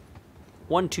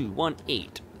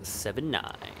 121879.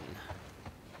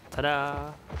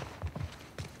 Ta-da!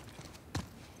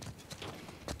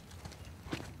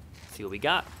 See what we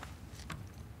got.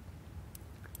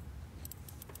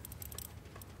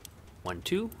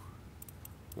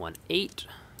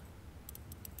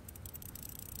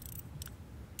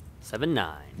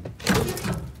 121879.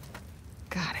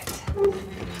 Got it.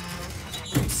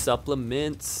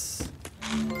 Supplements.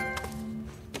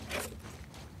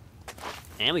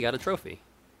 And we got a trophy.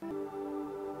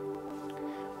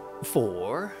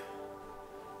 4.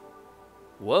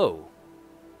 Whoa.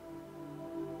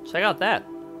 Check out that.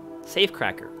 Safe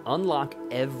cracker. Unlock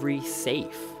every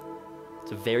safe.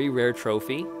 It's a very rare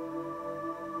trophy.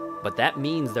 But that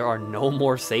means there are no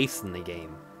more safes in the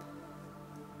game.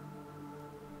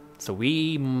 So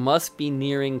we must be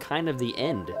nearing kind of the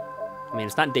end. I mean,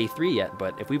 it's not day 3 yet,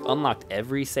 but if we've unlocked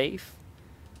every safe,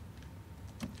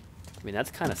 I mean,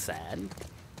 that's kind of sad.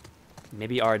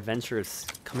 Maybe our adventure is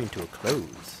coming to a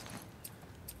close.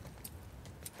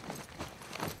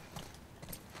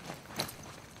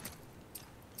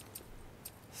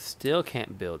 Still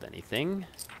can't build anything,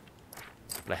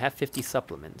 but I have 50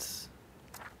 supplements.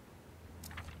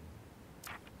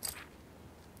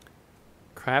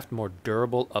 Craft more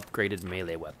durable, upgraded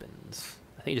melee weapons.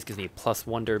 I think it just gives me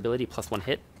 +1 durability, +1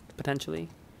 hit, potentially.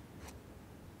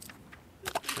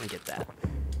 Let me get that.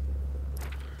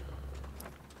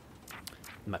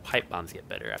 My pipe bombs get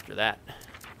better after that.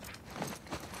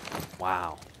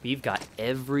 Wow. We've got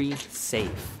every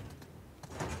safe.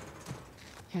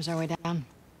 Here's our way down.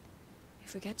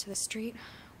 If we get to the street,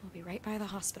 we'll be right by the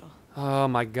hospital. Oh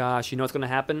my gosh. You know what's going to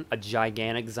happen? A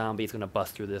gigantic zombie is going to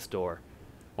bust through this door.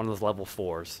 One of those level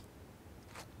 4s.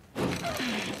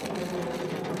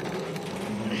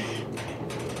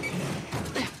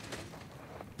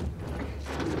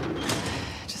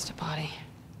 Just a body.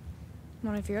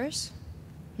 one of yours?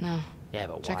 No. Yeah,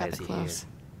 but Check why out is the he clothes.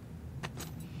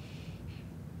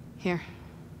 here? Here.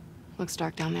 Looks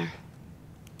dark down there.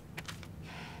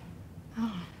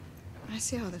 Oh, I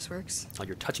see how this works. Oh,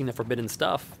 you're touching the forbidden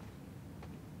stuff.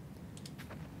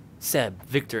 Seb,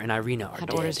 Victor, and Irina are Had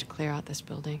dead. orders to clear out this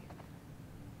building.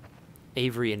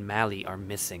 Avery and Mally are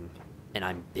missing, and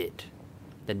I'm bit.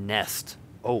 The nest.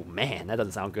 Oh man, that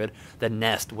doesn't sound good. The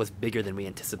nest was bigger than we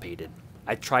anticipated.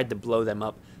 I tried to blow them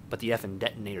up, but the effing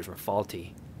detonators were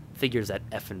faulty. Figures that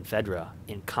effing Fedra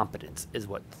incompetence is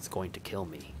what's going to kill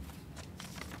me.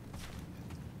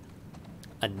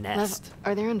 A nest. Lev,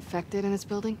 are there infected in this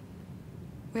building?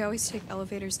 We always take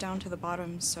elevators down to the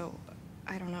bottom, so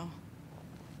I don't know.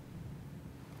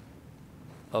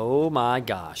 Oh my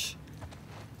gosh.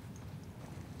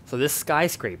 So this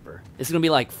skyscraper, this is going to be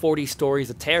like 40 stories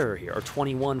of terror here, or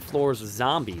 21 floors of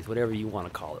zombies, whatever you want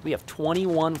to call it. We have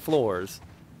 21 floors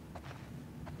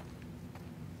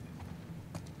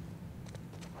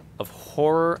of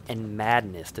horror and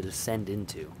madness to descend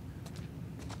into.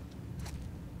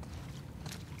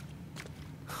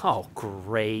 Oh,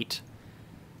 great.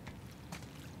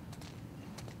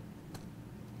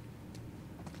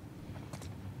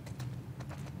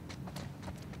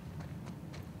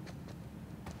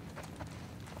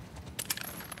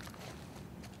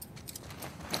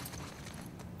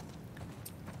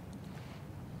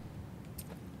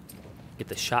 Get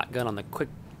the shotgun on the quick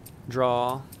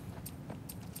draw.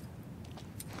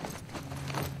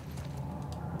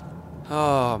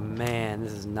 Oh man,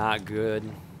 this is not good.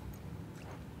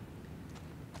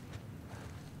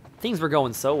 Things were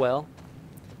going so well.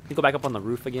 Let me go back up on the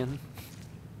roof again.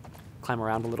 Climb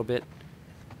around a little bit.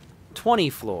 20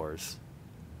 floors.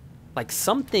 Like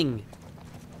something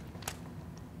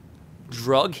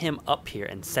drug him up here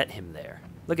and set him there.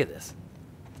 Look at this.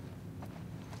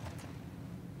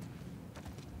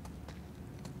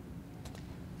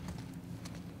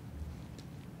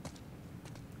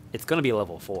 It's going to be a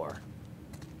level 4.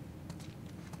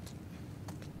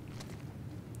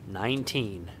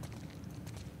 19.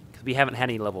 Because we haven't had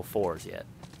any level 4s yet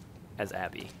as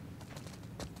Abby.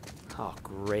 Oh,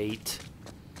 great.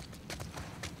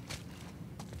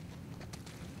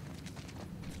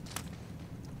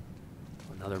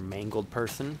 Another mangled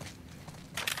person.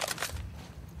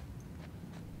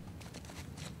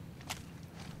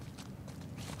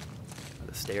 Are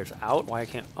the stairs out? Why I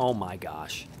can't... Oh my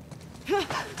gosh.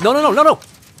 No, no, no, no, no!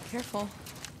 Careful.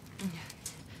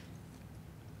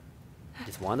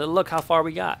 Just wanted to look how far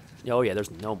we got. Oh yeah,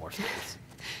 there's no more stairs.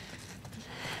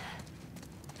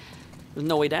 There's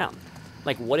no way down.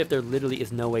 Like, what if there literally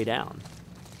is no way down?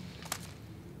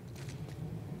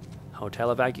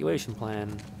 Hotel evacuation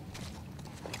plan.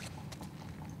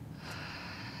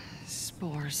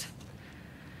 Spores.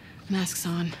 Masks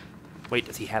on. Wait,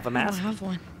 does he have a I don't mask? have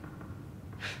one.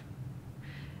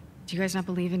 Do you guys not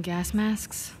believe in gas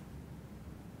masks?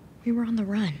 We were on the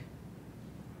run.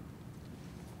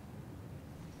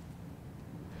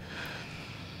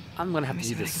 I'm gonna have Let to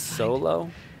me do see what this I can find.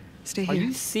 solo. Stay Are here.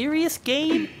 you serious,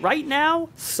 game? Right now?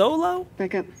 Solo?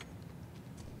 Back up.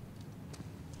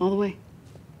 All the way.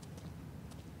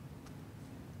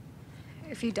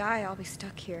 If you die, I'll be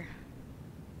stuck here.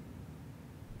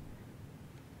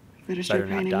 Better start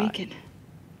Better not praying and die. make it.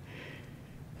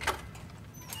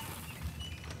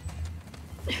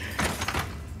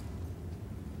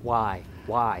 Why?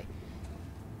 Why?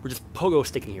 We're just pogo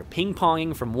sticking here,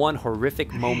 ping-ponging from one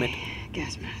horrific moment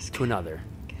Gas mask. to another.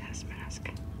 Gas mask.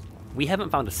 We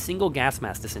haven't found a single gas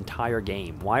mask this entire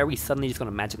game. Why are we suddenly just going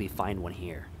to magically find one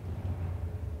here?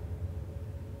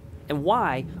 And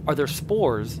why are there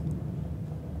spores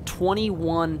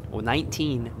 21 or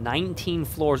 19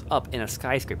 floors up in a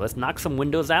skyscraper? Let's knock some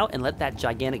windows out and let that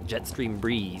gigantic jet stream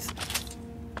breeze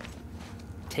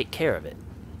take care of it.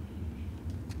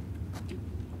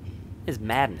 This is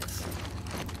madness.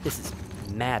 This is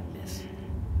madness.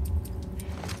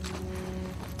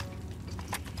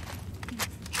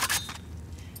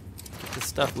 Get this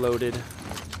stuff loaded.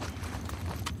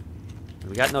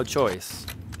 We got no choice.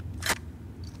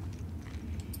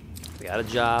 We got a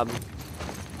job.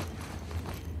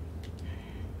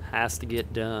 Has to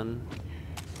get done.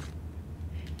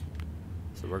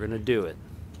 So we're gonna do it.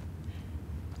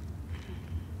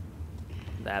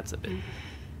 That's a bit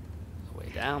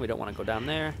way down. We don't want to go down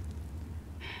there.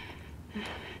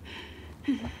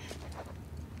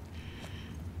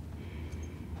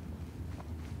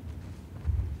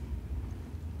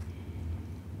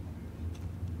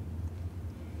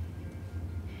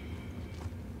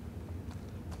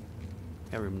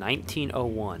 Yeah, room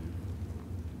 1901.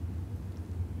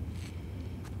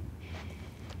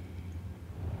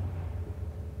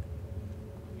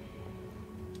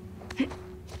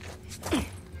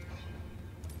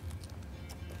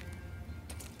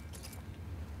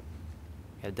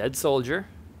 A dead soldier.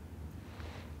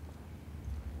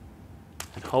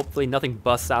 And hopefully nothing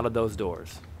busts out of those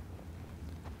doors.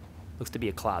 Looks to be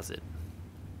a closet.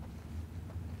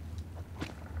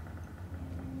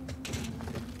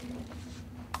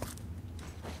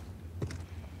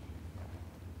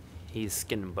 He's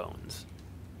skin and bones.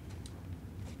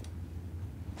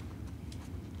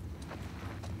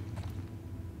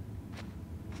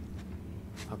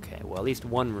 Okay, well at least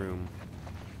one room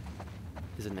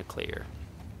is in the clear.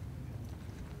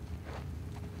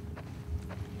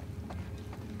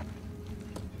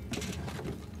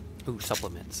 Ooh,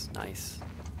 supplements. Nice.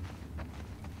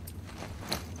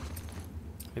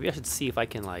 Maybe I should see if I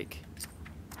can, like...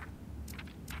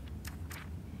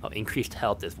 Oh, increased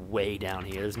health is way down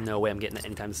here. There's no way I'm getting it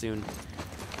anytime soon.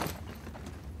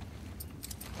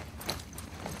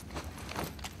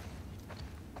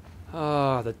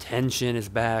 Oh, the tension is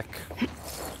back.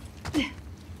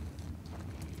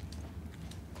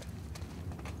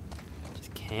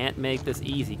 Just can't make this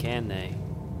easy, can they?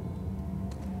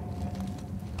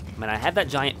 I mean, I have that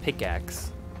giant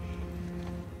pickaxe.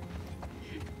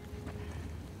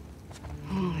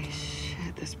 Holy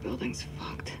shit, this building's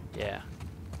fucked. Yeah.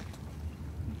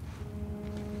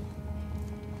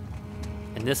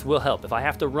 And this will help. If I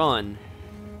have to run,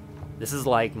 this is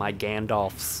like my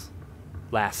Gandalf's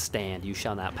last stand. You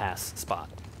shall not pass spot.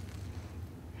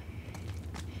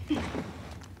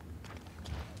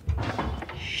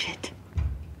 Shit.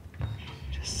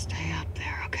 Just stay up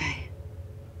there, okay?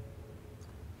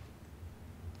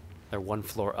 They're one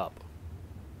floor up.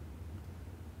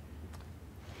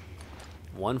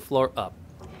 One floor up.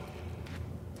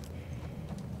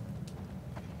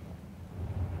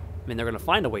 I mean, they're gonna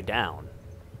find a way down.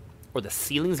 Or the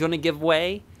ceiling's gonna give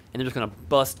way, and they're just gonna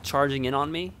bust charging in on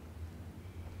me.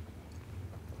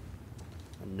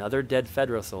 Another dead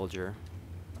Federal soldier.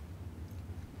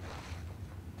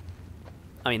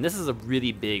 I mean, this is a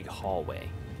really big hallway.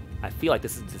 I feel like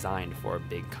this is designed for a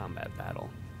big combat battle.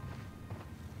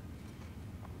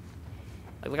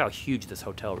 Like, look how huge this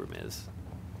hotel room is.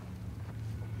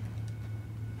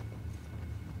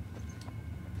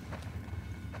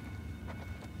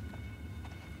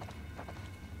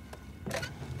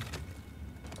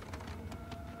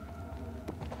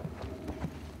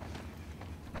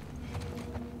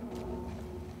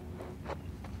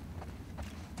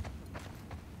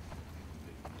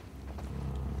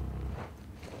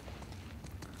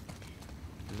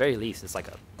 At the very least, it's like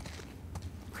a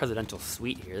presidential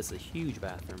suite here. This is a huge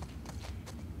bathroom.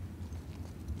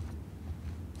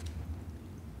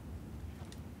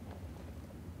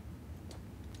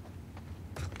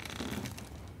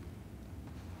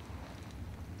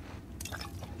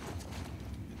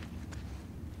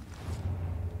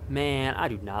 Man, I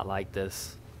do not like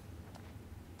this.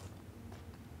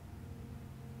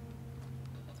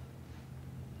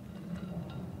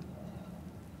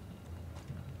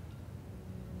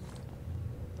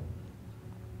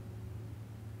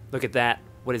 Look at that.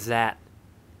 What is that?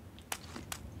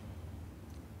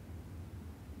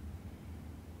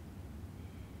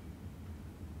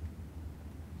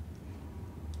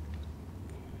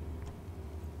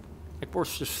 Like, we're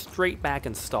just straight back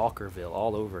in Stalkerville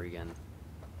all over again.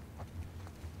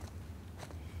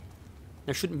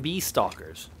 There shouldn't be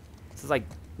stalkers. This is like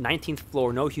 19th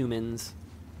floor, no humans.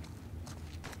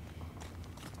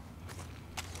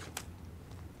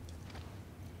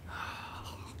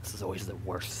 This is always the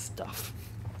worst stuff.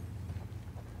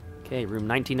 Okay, room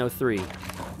 1903.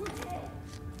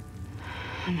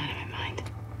 I'm out of my mind.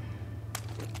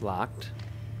 Locked.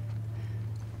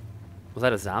 Was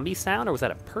that a zombie sound or was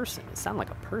that a person? It sounded like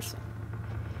a person.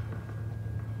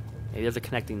 Maybe there's a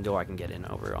connecting door I can get in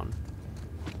over on.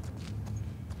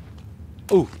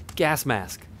 Ooh, gas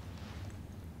mask.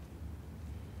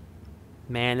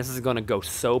 Man, this is gonna go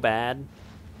so bad.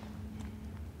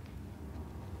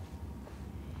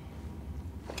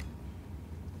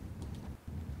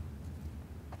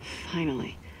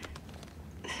 Finally.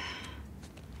 If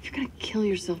you're gonna kill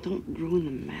yourself, don't ruin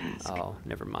the mask. Oh,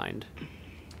 never mind.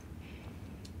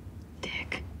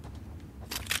 Dick.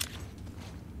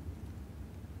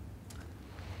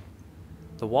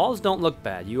 The walls don't look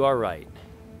bad, you are right.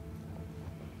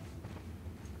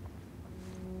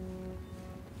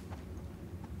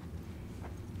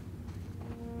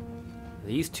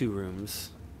 These two rooms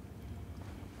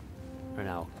are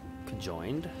now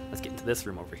conjoined. Let's get into this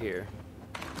room over here.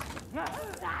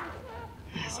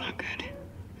 That's not good.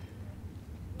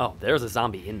 Oh, there's a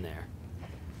zombie in there.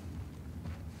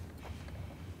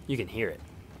 You can hear it.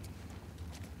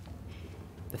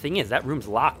 The thing is, that room's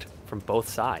locked from both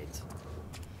sides.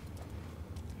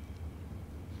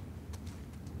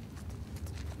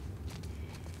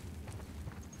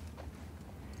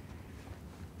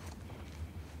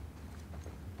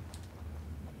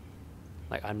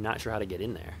 Like, I'm not sure how to get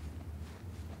in there.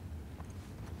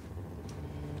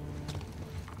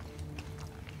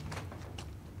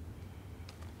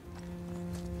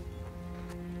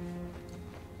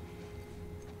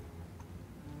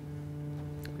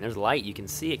 There's light. You can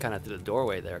see it kind of through the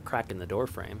doorway there, a crack in the door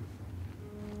frame.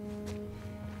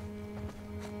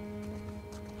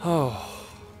 Oh.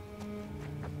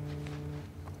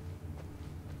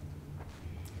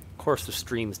 Of course, the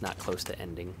stream's not close to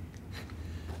ending.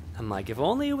 I'm like, if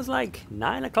only it was like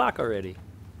 9 o'clock already.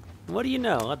 What do you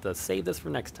know? I'll have to save this for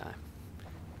next time.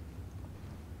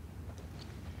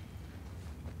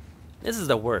 This is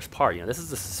the worst part, you know. This is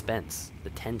the suspense,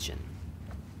 the tension.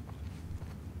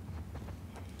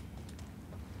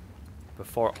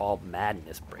 Before all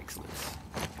madness breaks loose.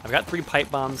 I've got 3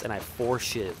 pipe bombs and I have 4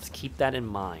 shivs. Keep that in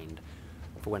mind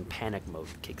for when panic mode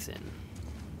kicks in.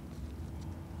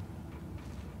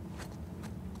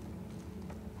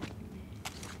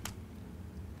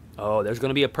 Oh, there's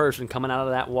gonna be a person coming out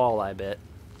of that wall, I bet.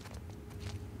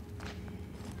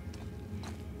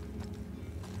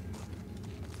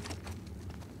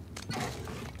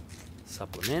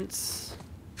 Supplements.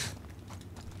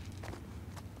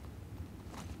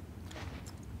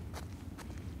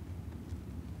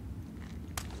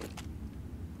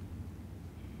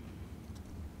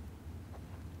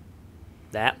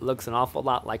 That looks an awful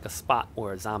lot like a spot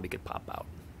where a zombie could pop out.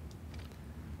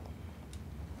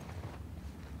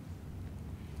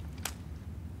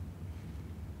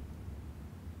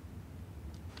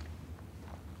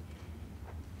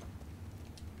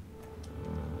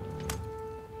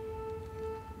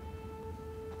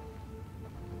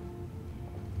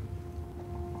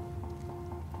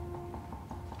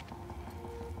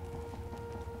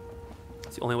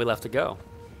 It's the only way left to go.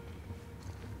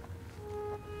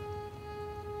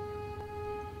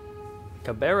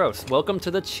 Caberos, welcome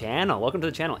to the channel. Welcome to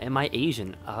the channel. Am I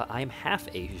Asian? I'm half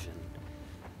Asian.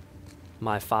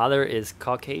 My father is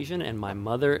Caucasian and my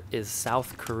mother is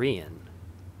South Korean.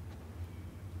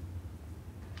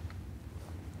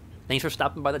 Thanks for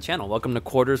stopping by the channel. Welcome to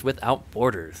Quarters Without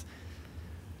Borders.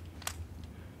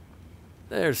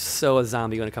 There's so a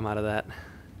zombie going to come out of that.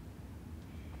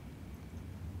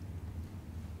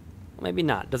 Well, maybe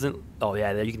not. Doesn't... Oh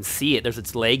yeah, there you can see it. There's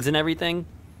its legs and everything.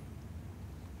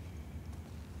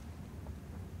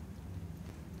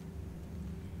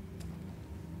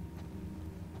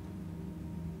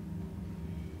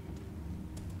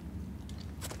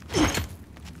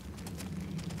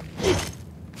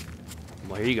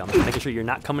 Well, here you go. I'm just making sure you're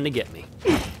not coming to get me.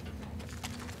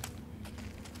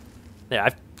 There,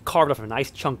 I've carved off a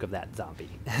nice chunk of that zombie.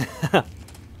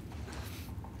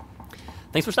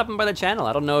 Thanks for stopping by the channel.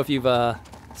 I don't know if you've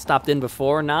stopped in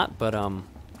before or not, but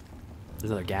there's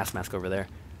another gas mask over there.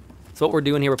 So what we're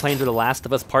doing here, we're playing through The Last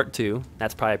of Us Part 2.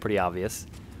 That's probably pretty obvious.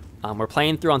 We're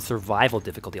playing through on survival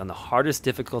difficulty, on the hardest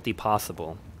difficulty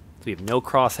possible. So we have no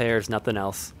crosshairs, nothing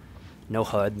else, no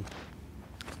HUD.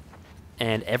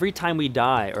 And every time we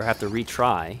die or have to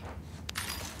retry,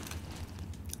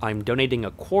 I'm donating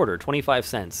a quarter, 25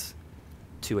 cents,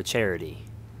 to a charity.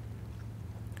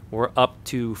 We're up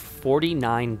to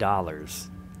 $49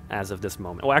 as of this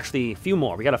moment. Well, actually, a few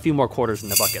more. We got a few more quarters in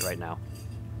the bucket right now.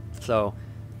 So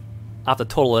I'll have to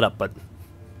total it up, but...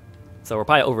 So we're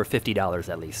probably over $50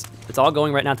 at least. It's all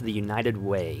going right now to the United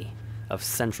Way of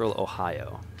Central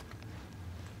Ohio.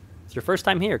 It's your first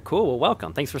time here. Cool, well,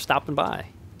 welcome. Thanks for stopping by.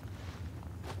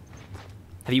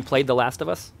 Have you played The Last of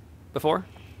Us before?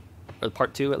 Or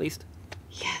Part 2, at least?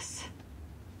 Yes.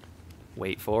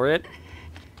 Wait for it.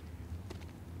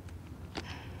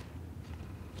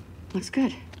 Looks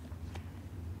good.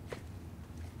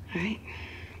 All right,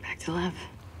 back to the lab.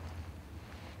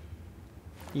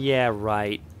 Yeah,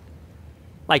 right.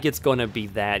 Like it's gonna be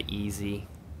that easy.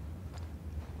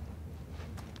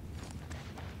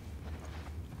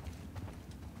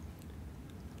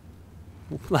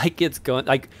 Like it's going,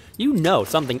 like, you know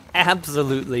something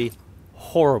absolutely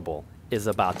horrible is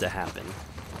about to happen.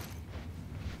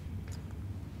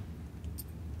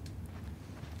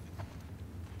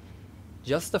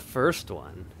 Just the first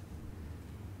one.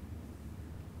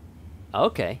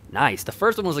 Okay, nice. The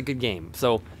first one was a good game.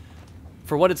 So,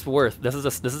 for what it's worth, this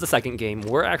is the second game.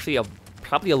 We're actually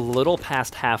probably a little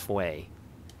past halfway.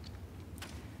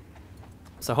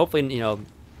 So hopefully, you know,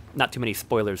 not too many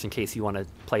spoilers in case you want to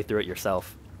play through it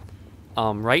yourself.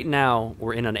 Right now,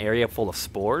 we're in an area full of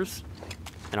spores,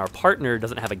 and our partner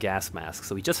doesn't have a gas mask,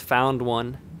 so we just found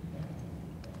one.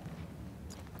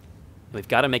 We've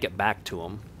got to make it back to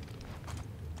him.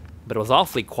 But it was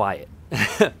awfully quiet.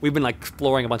 We've been like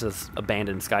exploring a bunch of this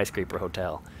abandoned skyscraper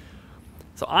hotel.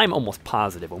 So I'm almost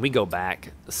positive when we go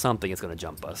back, something is going to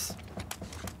jump us.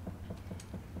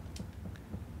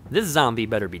 This zombie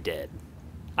better be dead.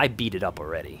 I beat it up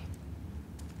already.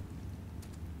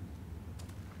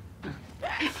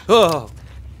 Oh!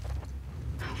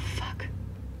 Fuck.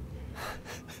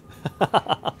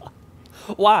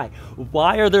 Why?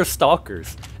 Why are there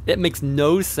stalkers? It makes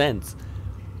no sense.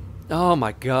 Oh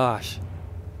my gosh.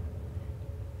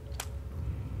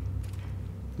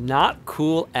 Not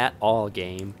cool at all,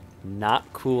 game.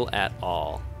 Not cool at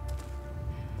all.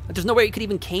 There's nowhere it could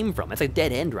even came from. It's a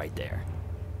dead end right there.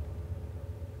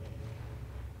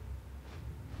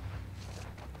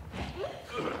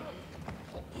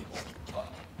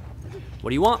 What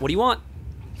do you want? What do you want?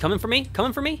 Coming for me?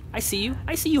 Coming for me? I see you.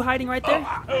 I see you hiding right there.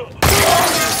 Oh.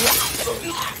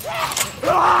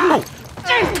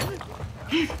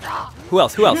 Who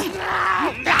else? Who else?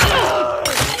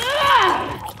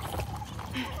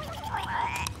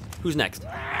 Who's next?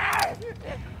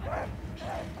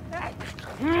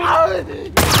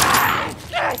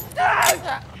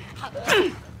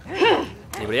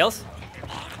 Anybody else?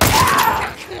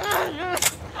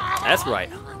 That's right.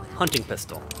 Hunting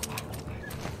pistol.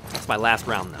 That's my last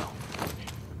round, though.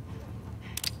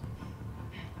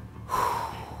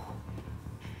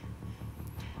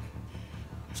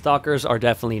 Stalkers are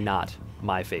definitely not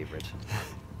my favorite.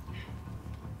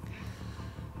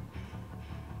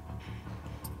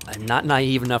 I'm not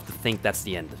naive enough to think that's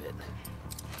the end of it.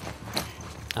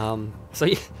 So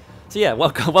yeah,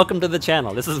 welcome to the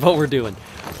channel. This is what we're doing.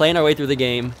 Playing our way through the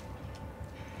game.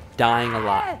 Dying a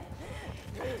lot.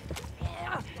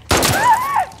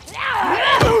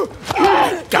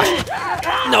 Gosh.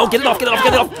 No, get it off, get it off,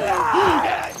 get it off!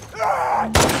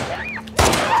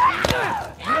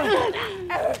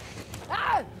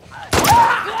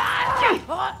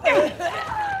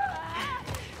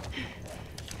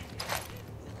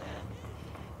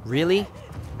 Really?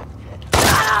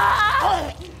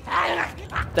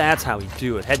 That's how we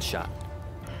do it. Headshot.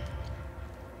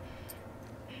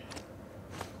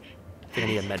 I think I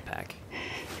need a med pack.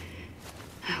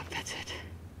 I hope that's it.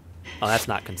 Oh, that's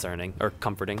not concerning or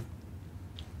comforting.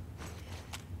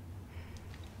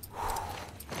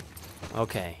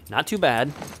 Okay, not too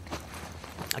bad.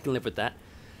 I can live with that.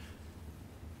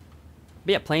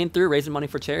 But yeah, playing through, raising money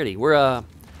for charity. We're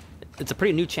it's a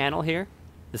pretty new channel here.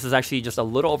 This is actually just a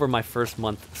little over my first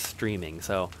month streaming,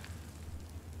 so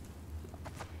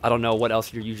I don't know what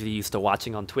else you're usually used to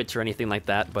watching on Twitch or anything like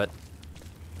that, but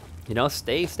you know,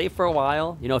 stay for a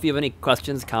while. You know, if you have any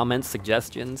questions, comments,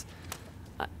 suggestions,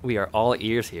 we are all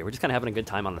ears here. We're just kind of having a good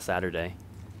time on a Saturday.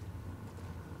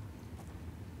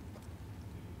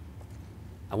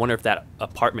 I wonder if that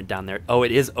apartment down there... Oh,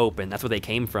 it is open. That's where they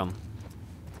came from.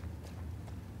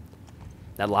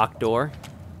 That locked door.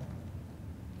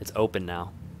 It's open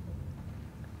now.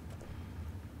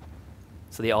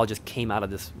 So they all just came out of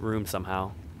this room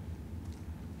somehow.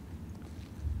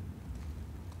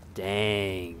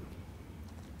 Dang.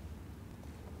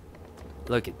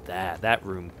 Look at that. That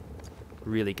room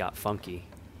really got funky.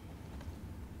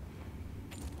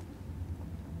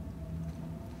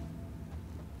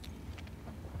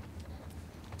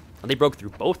 Well, they broke through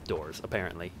both doors,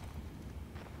 apparently.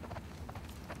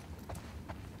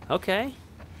 Okay.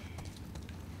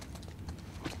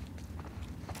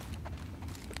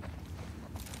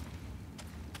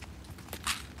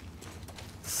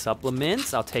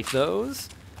 Supplements, I'll take those.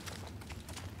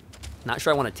 Not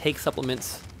sure I want to take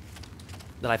supplements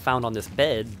that I found on this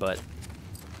bed, but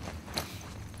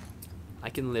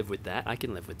I can live with that. I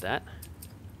can live with that.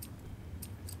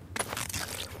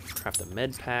 Craft a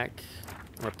med pack.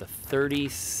 We're up to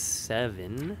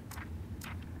 37.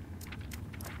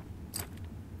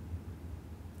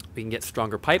 We can get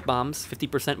stronger pipe bombs.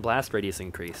 50% blast radius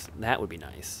increase. That would be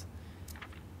nice.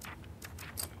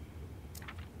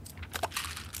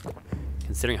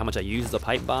 Considering how much I use the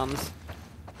pipe bombs,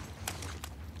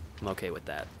 I'm okay with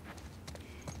that.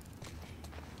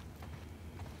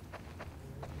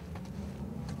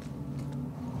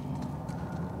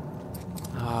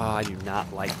 Oh, I do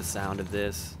not like the sound of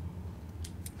this.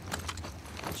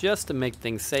 Just to make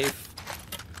things safe,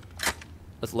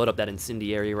 let's load up that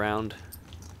incendiary round.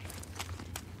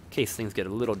 In case things get a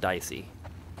little dicey.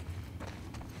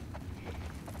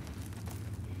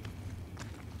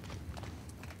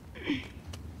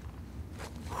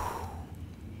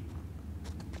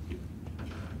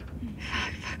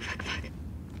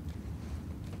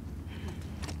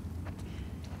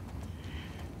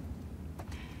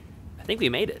 I think we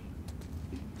made it.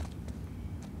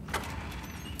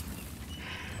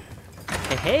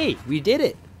 Hey, we did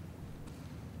it!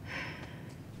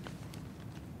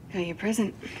 Got your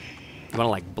present. You wanna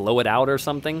like blow it out or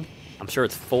something? I'm sure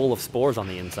it's full of spores on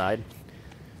the inside.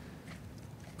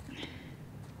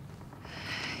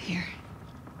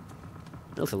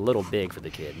 looks a little big for the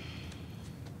kid.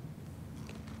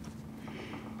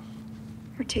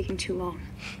 We're taking too long.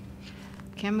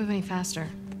 Can't move any faster.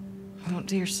 It won't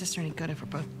do your sister any good if we're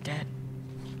both dead.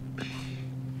 There.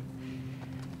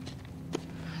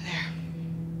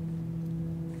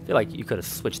 I feel like you could have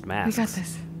switched masks. We got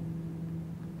this.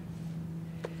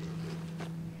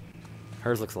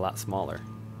 Hers looks a lot smaller.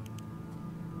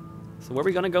 So where are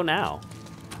we gonna go now?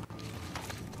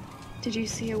 Did you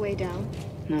see a way down?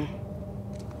 No.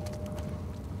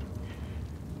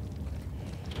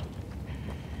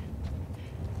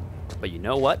 But you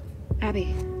know what? Abby,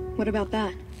 what about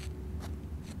that?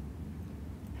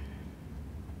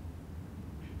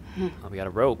 Oh, we got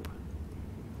a rope.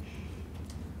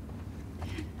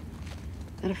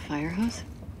 Is that a fire hose?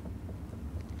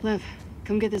 Lev,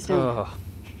 come get this down. Oh,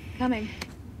 Coming.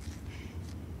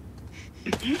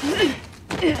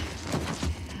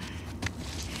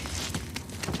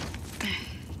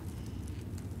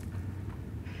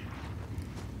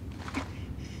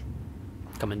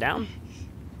 coming down.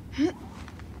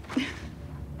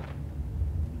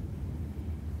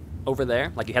 Over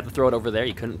there? Like you had to throw it over there?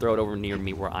 You couldn't throw it over near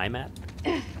me where I'm at?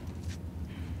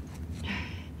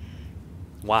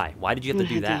 Why? Why did you have to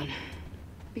do Head that? down.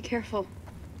 Be careful.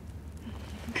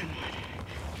 Come on.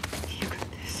 You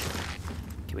got this.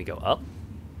 Can we go up?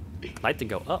 I'd like to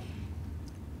go up.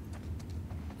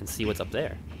 And see what's up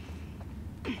there.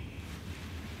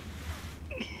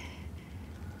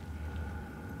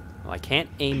 Well, I can't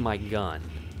aim my gun.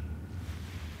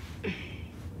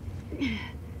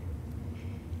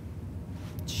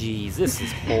 Jeez, this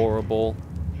is horrible.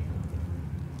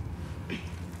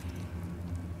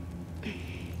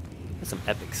 That's some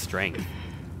epic strength.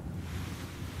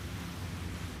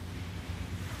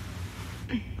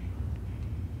 I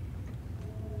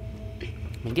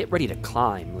mean, get ready to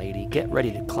climb, lady. Get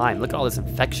ready to climb. Look at all this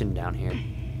infection down here.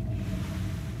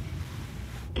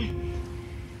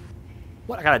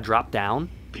 What, I gotta drop down?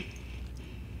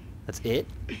 That's it?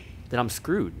 Then I'm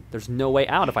screwed. There's no way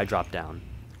out if I drop down.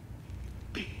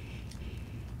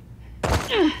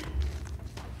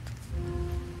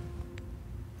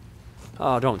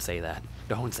 Oh, don't say that.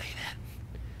 Don't say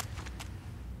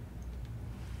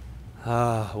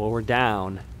that. Well, we're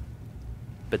down.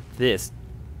 But this...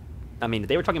 I mean,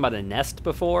 they were talking about a nest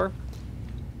before.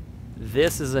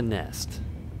 This is a nest.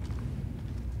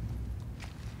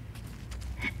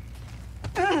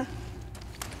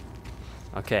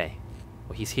 Okay.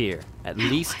 Well, he's here. At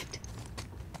least... What?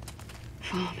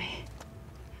 Follow me.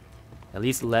 At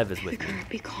least Lev is with me. Quicker,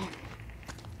 be calm.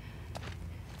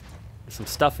 There's some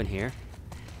stuff in here.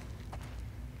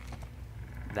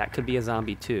 That could be a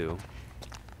zombie too.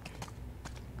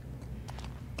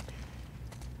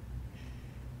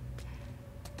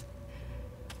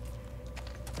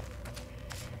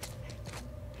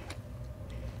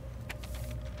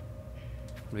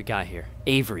 What do we got here?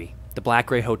 Avery, the Black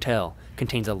Gray Hotel,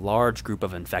 contains a large group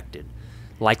of infected,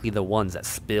 likely the ones that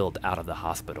spilled out of the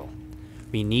hospital.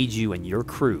 We need you and your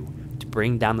crew to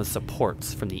bring down the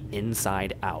supports from the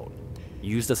inside out.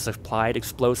 Use the supplied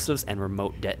explosives and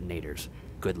remote detonators.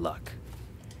 Good luck.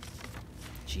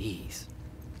 Jeez.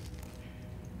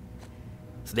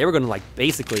 So they were going to like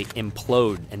basically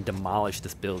implode and demolish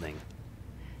this building.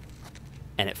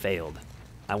 And it failed.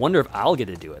 I wonder if I'll get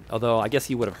to do it. Although I guess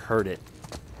you would have heard it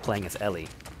playing as Ellie.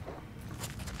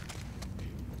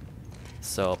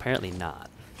 So apparently not.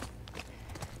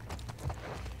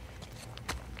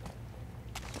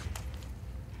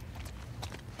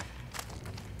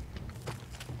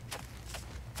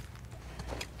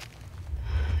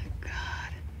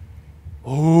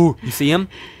 Oh, you see him?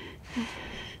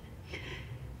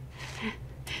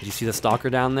 Did you see the stalker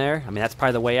down there? I mean, that's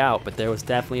probably the way out, but there was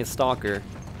definitely a stalker.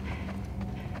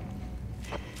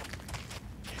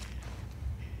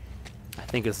 I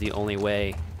think it's the only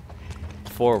way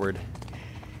forward.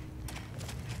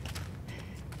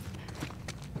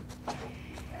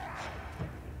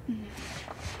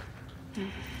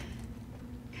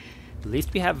 At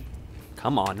least we have...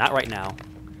 Come on, not right now.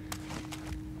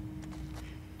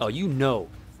 Oh, you know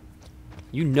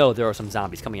there are some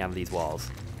zombies coming out of these walls.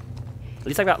 At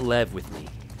least I got Lev with me.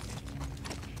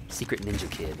 Secret ninja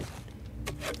kid.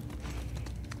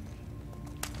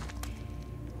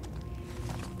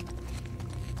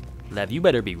 Lev, you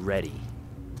better be ready.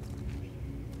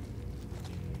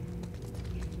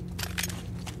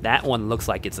 That one looks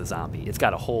like it's a zombie. It's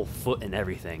got a whole foot and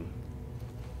everything.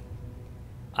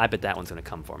 I bet that one's gonna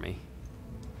come for me.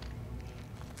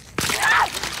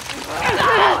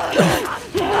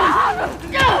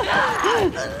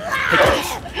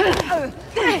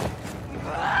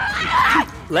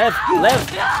 Lev,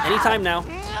 anytime now.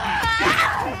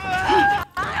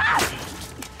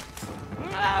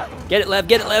 Get it,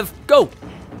 Lev, go!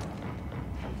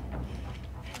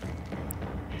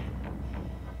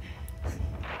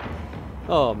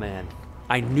 Oh man,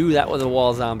 I knew that was a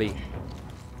wall zombie.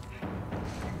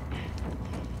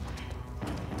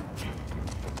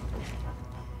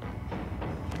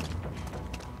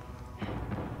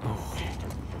 Oh.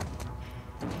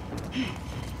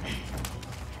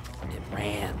 It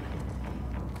ran.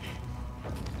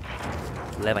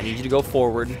 Lev, I need you to go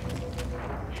forward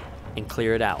and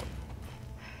clear it out.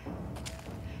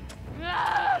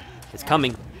 It's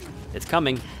coming. It's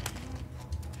coming.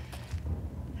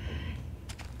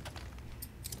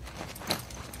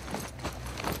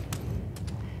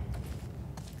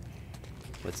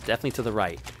 It's definitely to the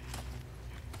right.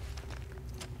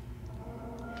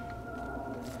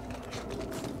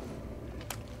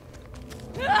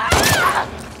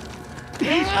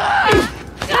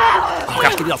 Oh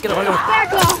gosh, get it off, get it off, get it off.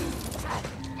 Back off!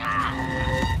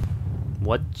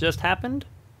 What just happened?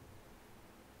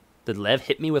 Did Lev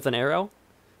hit me with an arrow?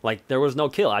 Like, there was no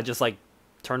kill. I just, like,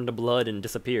 turned to blood and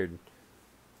disappeared.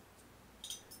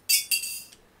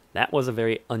 That was a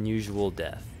very unusual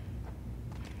death.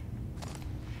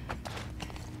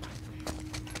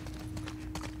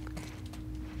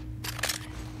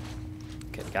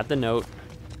 Okay, got the note.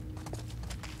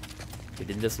 We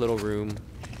did this little room.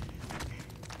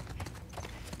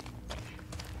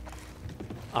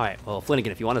 Alright, well,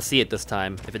 Flanagan, if you want to see it this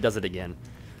time, if it does it again,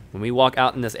 when we walk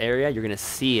out in this area, you're going to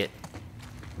see it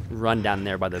run down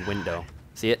there by the window.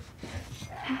 See it?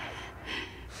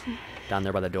 Down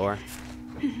there by the door.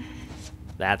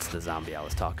 That's the zombie I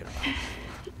was talking about.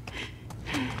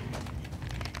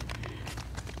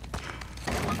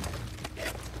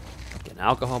 Get an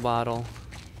alcohol bottle.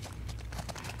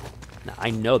 Now,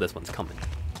 I know this one's coming.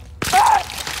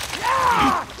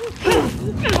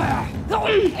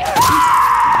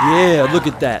 Yeah, look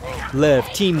at that.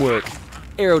 Lev, teamwork.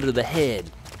 Arrow to the head.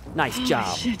 Nice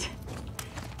job. Shit.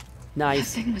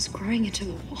 Nice That thing was growing into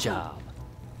the wall. job.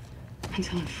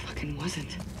 Until it fucking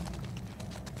wasn't.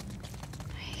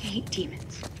 I hate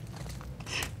demons.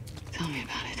 Tell me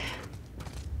about it.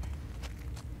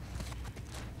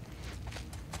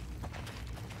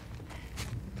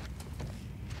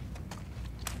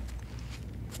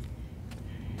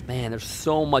 Man, there's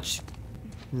so much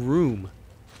room.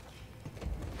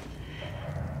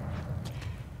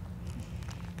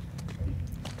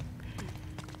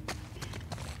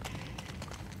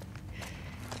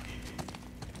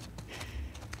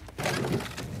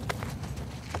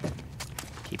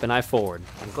 Keep an eye forward.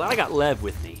 I'm glad I got Lev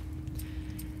with me.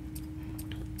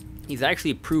 He's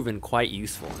actually proven quite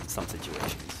useful in some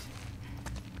situations.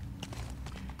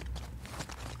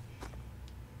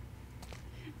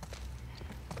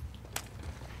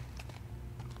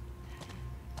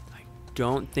 I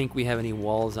don't think we have any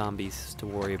wall zombies to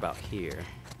worry about here.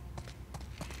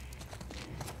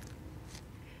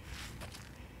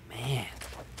 Man.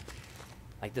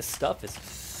 Like, this stuff is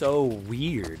so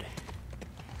weird.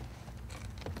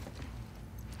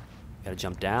 Gotta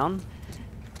jump down.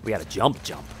 We gotta jump.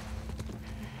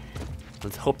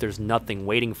 Let's hope there's nothing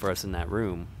waiting for us in that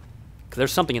room. Because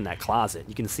there's something in that closet.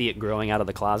 You can see it growing out of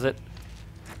the closet.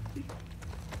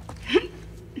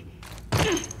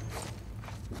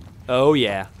 Oh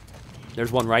yeah.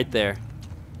 There's one right there.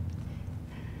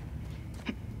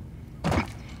 How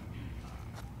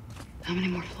many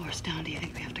more floors down do you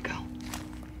think we have to go?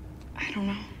 I don't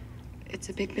know. It's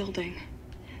a big building.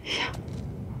 Yeah.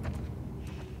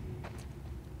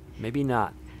 Maybe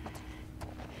not.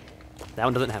 That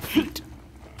one doesn't have feet.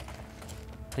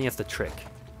 I think that's the trick.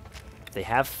 If they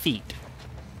have feet,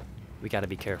 we gotta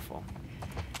be careful.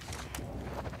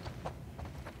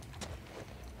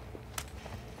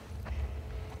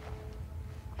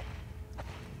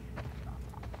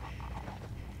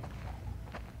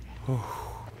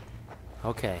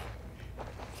 Okay.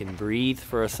 You can breathe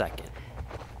for a second.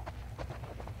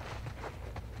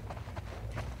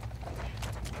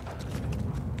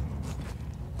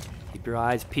 Keep your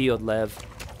eyes peeled, Lev.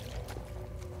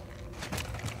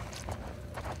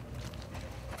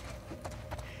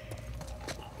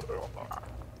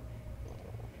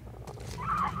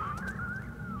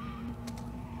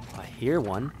 I hear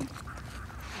one.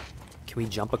 Can we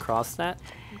jump across that?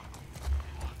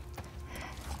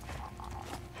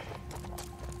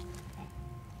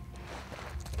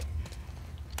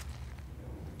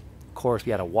 Of course,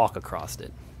 we gotta walk across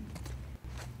it.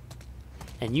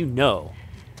 And you know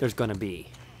there's gonna be.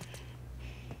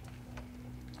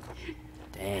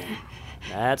 Dang,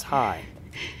 that's high.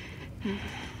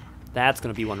 That's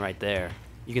gonna be one right there.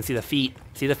 You can see the feet.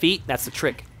 See the feet? That's the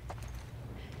trick.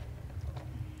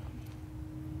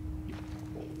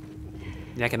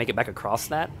 I can make it back across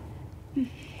that? Get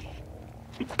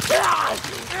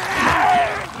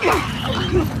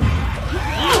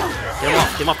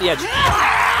him off the edge.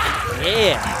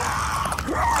 Yeah.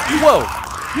 Whoa.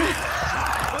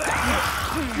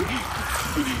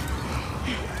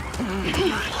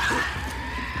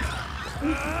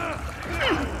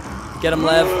 Get him,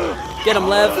 Lev. Get him,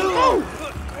 Lev.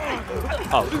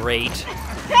 Oh, great.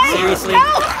 Seriously?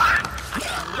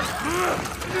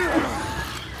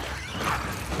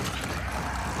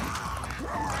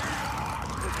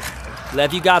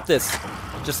 Lev, you got this.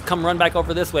 Just come run back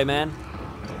over this way, man.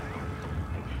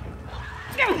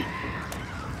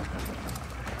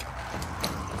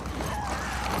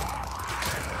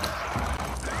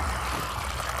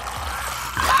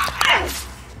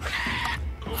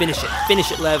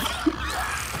 Finish it, Lev.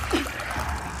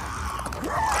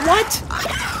 What?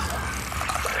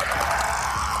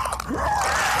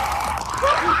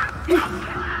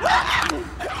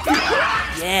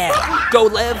 Yeah, go,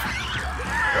 Lev.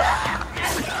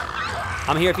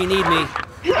 I'm here if you need me.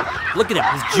 Look at him,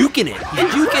 he's juking it.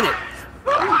 He's juking it.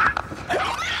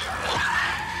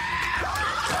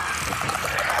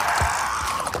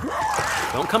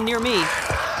 Don't come near me.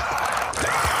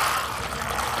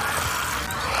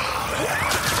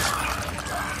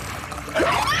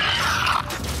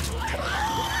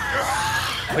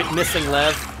 Quit missing,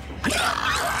 Lev.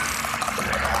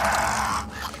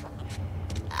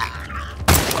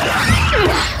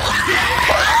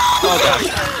 Oh gosh.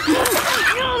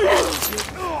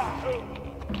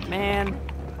 Man,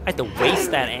 I had to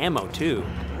waste that ammo too.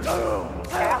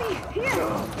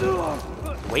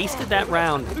 Wasted that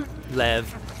round,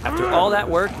 Lev. After all that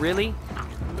work, really?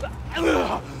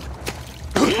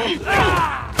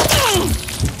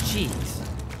 Jeez.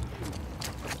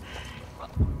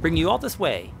 Bring you all this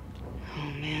way. Oh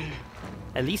man.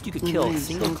 At least you could Well, kill I a am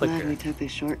single so glad we clicker. took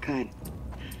this shortcut.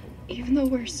 Even though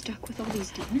we're stuck with all these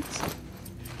demons?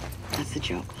 That's the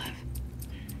joke, Lev.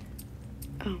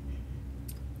 Oh.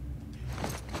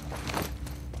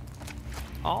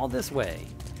 All this way.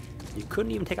 You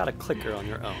couldn't even take out a clicker on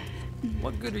your own.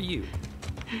 What good are you?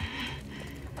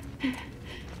 You're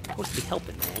supposed to be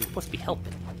helping, man. You're supposed to be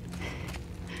helping.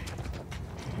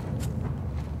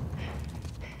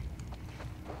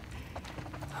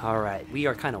 Alright, we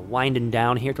are kind of winding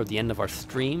down here toward the end of our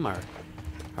stream,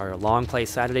 our long play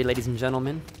Saturday, ladies and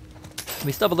gentlemen.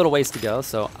 We still have a little ways to go,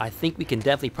 so I think we can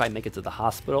definitely probably make it to the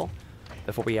hospital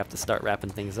before we have to start wrapping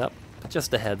things up. But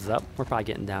just a heads up, we're probably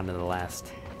getting down to the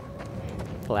last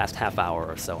half hour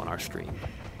or so on our stream.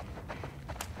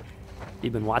 If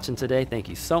you've been watching today, thank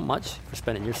you so much for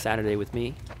spending your Saturday with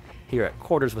me here at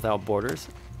Quarters Without Borders.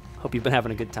 Hope you've been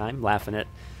having a good time, laughing at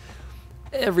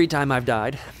every time I've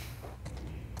died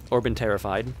or been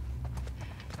terrified.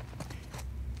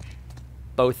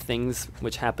 Both things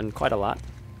which happen quite a lot.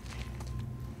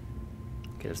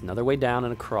 Okay, there's another way down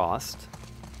and across.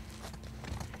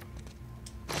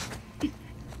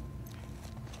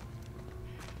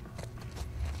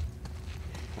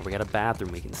 We got a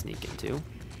bathroom we can sneak into.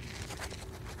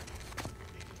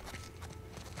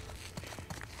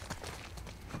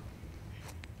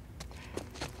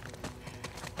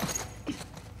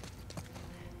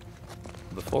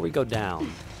 Before we go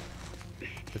down,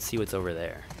 let's see what's over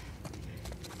there.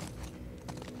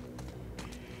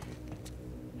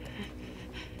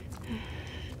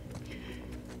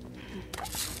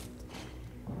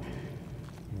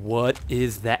 What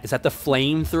is that? Is that the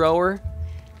flamethrower?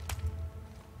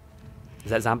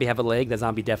 Does that zombie have a leg? That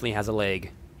zombie definitely has a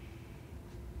leg.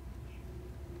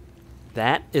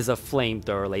 That is a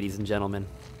flamethrower, ladies and gentlemen.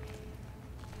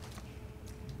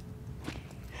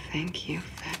 Thank you,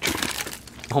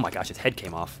 Fedra. Oh my gosh, his head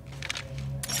came off.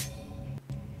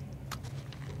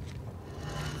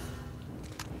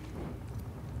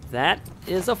 That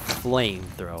is a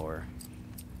flamethrower.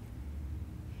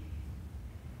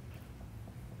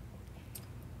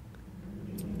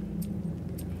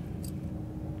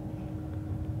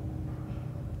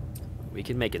 We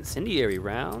can make incendiary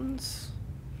rounds.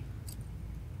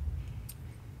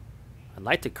 I'd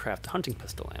like to craft hunting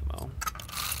pistol ammo.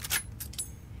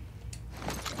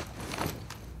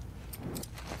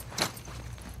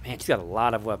 Man, she's got a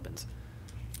lot of weapons.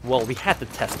 Well, we have to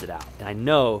test it out, and I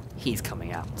know he's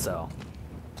coming out, so.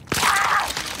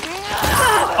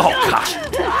 Oh gosh!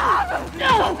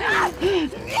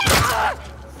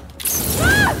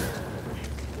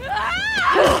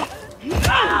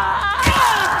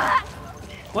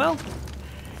 Well,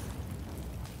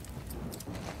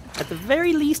 at the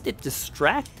very least, it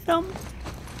distracted him.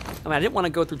 I mean, I didn't want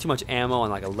to go through too much ammo on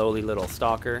like a lowly little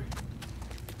stalker.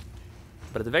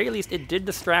 But at the very least, it did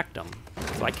distract him,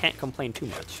 so I can't complain too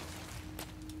much.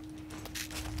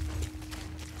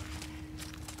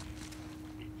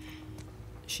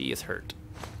 She is hurt.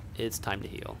 It's time to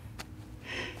heal.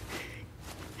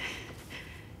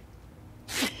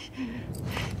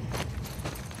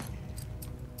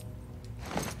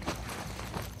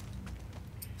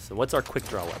 So what's our quick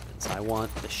draw weapons? I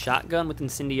want the shotgun with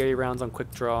incendiary rounds on quick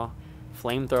draw,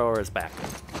 flamethrower as backup.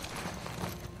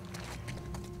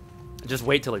 Just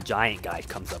wait till a giant guy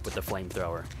comes up with the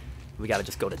flamethrower. We gotta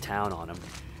just go to town on him.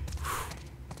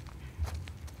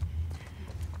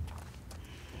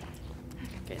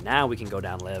 Okay, now we can go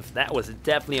down Liv. That was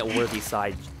definitely a worthy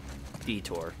side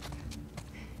detour.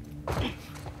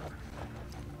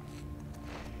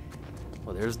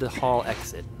 Well, there's the hall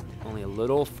exit. Only a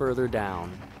little further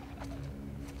down.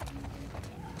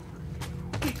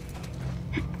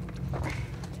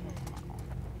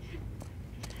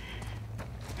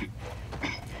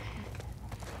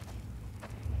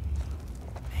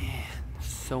 Man,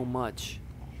 so much.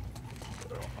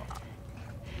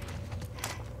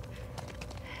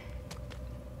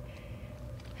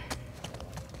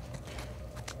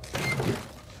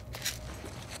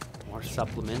 More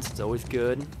supplements, it's always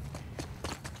good.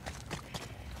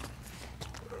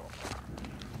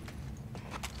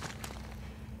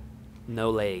 No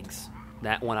legs.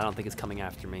 That one I don't think is coming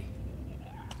after me.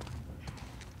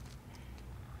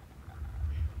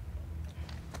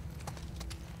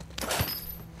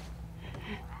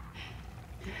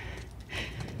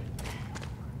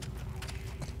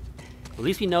 At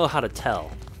least we know how to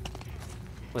tell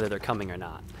whether they're coming or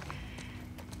not.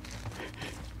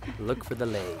 Look for the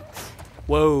legs.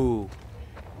 Whoa!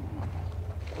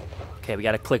 Okay, we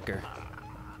got a clicker.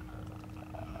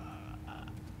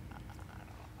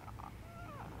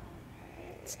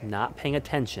 It's not paying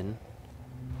attention.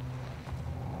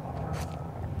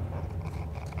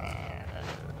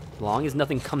 As long as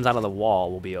nothing comes out of the wall,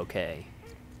 we'll be okay.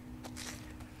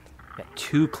 Got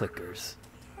 2 clickers.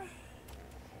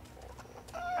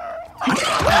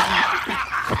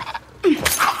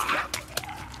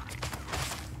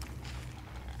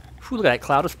 Ooh, look at that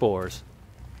cloud of spores.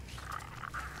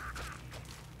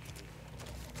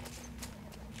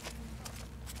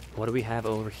 What do we have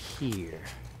over here?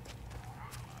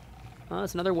 Oh,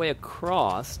 it's another way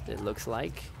across, it looks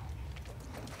like.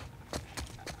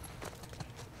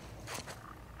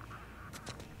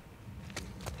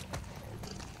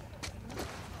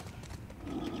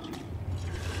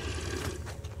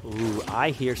 Ooh, I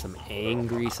hear some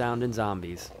angry sounding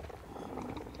zombies.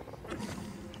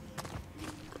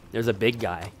 There's a big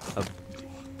guy, a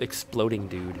exploding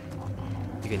dude.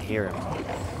 You can hear him.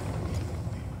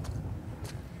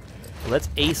 Let's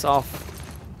ace off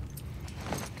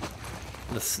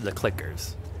the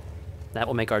clickers. That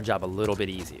will make our job a little bit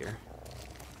easier.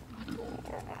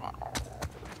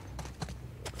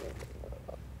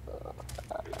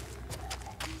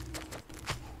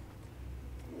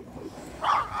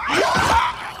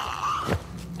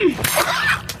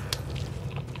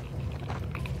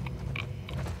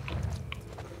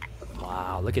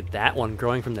 Wow, look at that one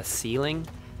growing from the ceiling.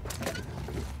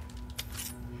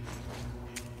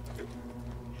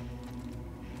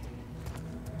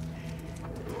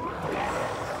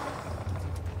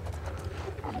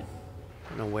 I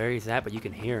don't know where he's at, but you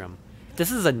can hear him. If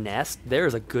this is a nest, there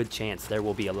is a good chance there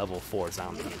will be a level 4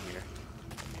 zombie in here.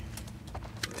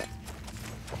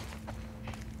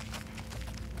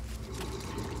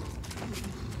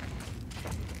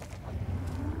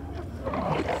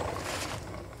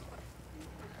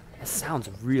 That sounds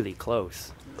really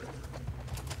close.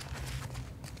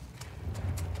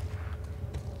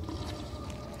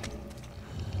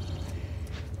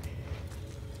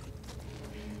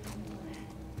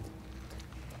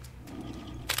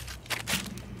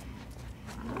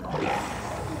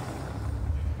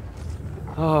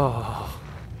 Oh.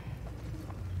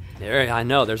 There, I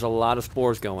know, there's a lot of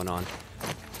spores going on.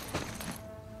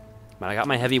 But I got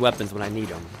my heavy weapons when I need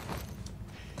them.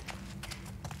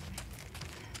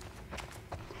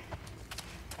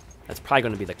 That's probably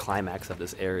going to be the climax of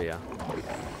this area.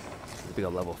 It'll be a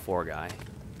level 4 guy.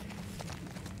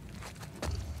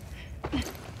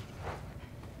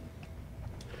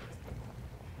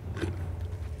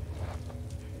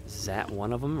 Is that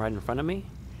one of them right in front of me?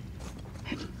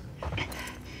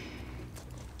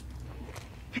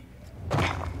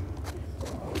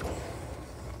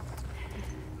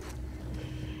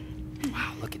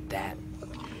 Wow, look at that.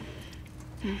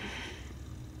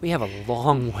 We have a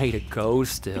long way to go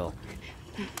still.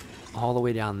 All the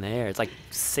way down there. It's like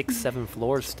 6, 7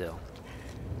 floors still.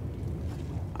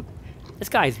 This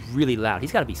guy's really loud.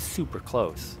 He's got to be super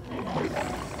close.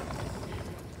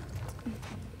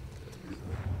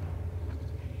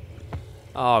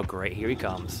 Oh, great. Here he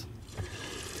comes.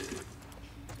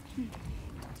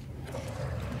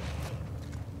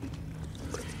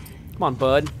 Come on,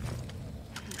 bud.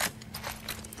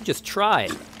 Just try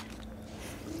it.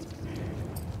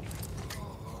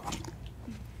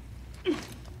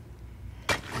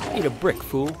 Eat a brick,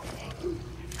 fool.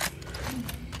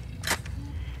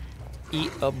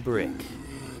 Eat a brick.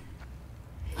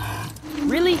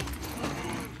 Really?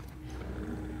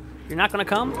 You're not gonna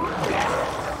come?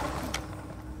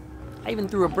 I even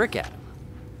threw a brick at him.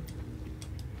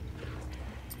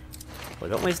 Well,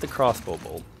 don't waste the crossbow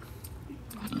bolt.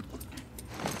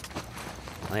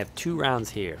 I have 2 rounds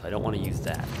here, so I don't want to use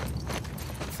that.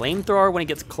 Flamethrower when he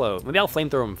gets close. Maybe I'll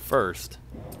flamethrower him first.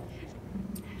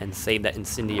 And save that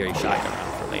incendiary shotgun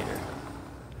round for later.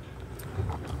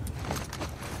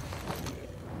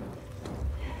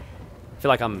 I feel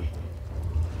like I'm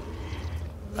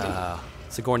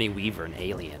Sigourney Weaver, an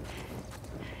alien.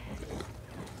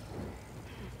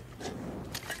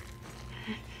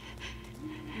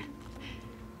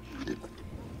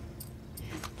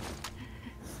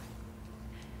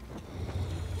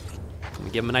 We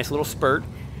give him a nice little spurt,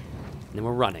 and then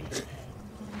we're running.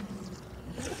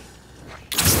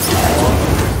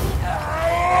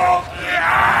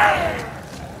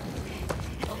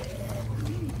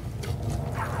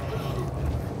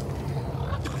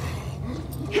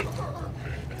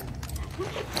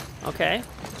 Okay.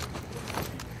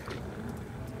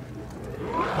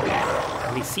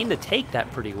 We seem to take that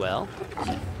pretty well.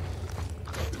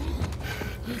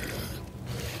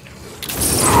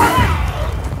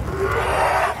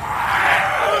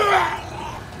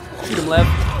 Shoot him, Lev.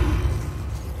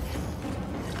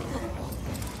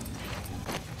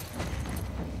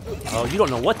 Oh, you don't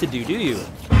know what to do, do you?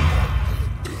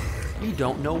 You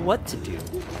don't know what to do.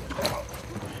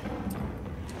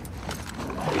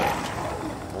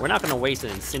 We're not going to waste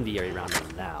an incendiary round on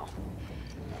him now.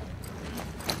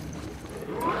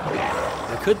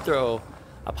 We could throw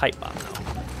a pipe bomb, though.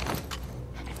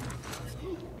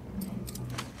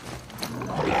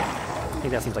 I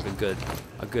think that seems like a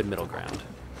good middle ground.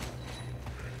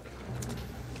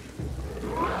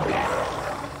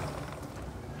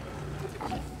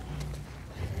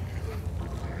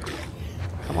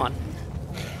 Come on.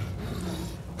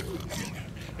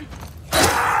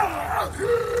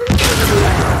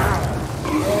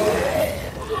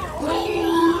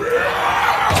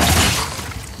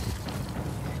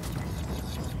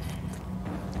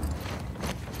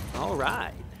 All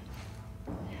right.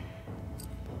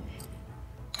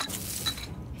 All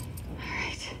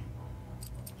right.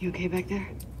 You okay back there?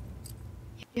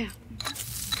 Yeah.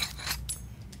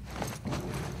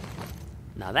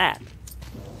 Now that,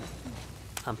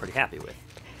 I'm pretty happy with.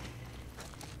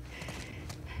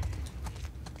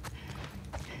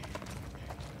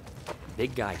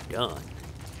 Big guy done.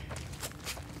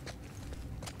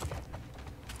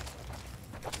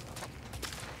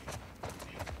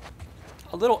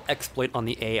 A little exploit on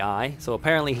the AI, so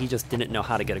apparently he just didn't know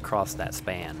how to get across that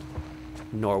span,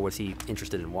 nor was he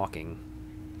interested in walking.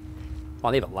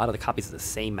 Wow, they have a lot of the copies of the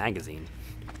same magazine.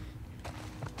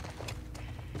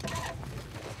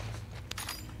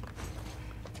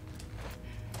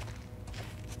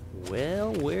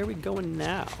 Well, where are we going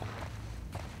now?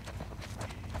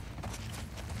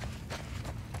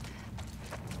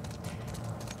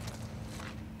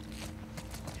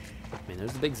 I mean,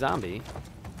 there's the big zombie.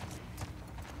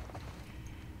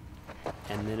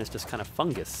 And then it's just kind of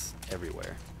fungus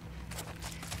everywhere.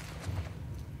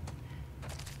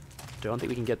 Don't think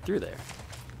we can get through there.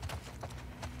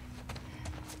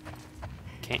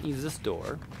 Can't use this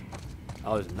door.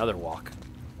 Oh, there's another walk.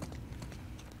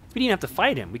 We didn't have to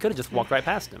fight him. We could have just walked right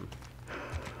past him.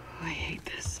 I hate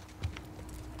this.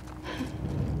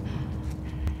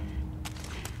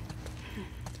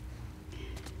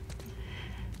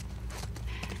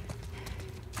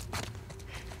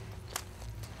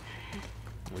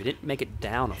 We didn't make it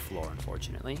down a floor,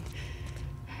 unfortunately.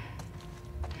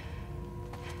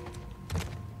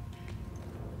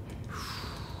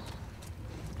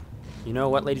 You know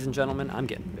what, ladies and gentlemen? I'm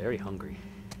getting very hungry.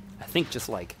 I think just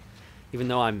like, even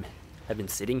though I've been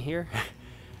sitting here,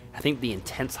 I think the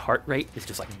intense heart rate is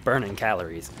just like burning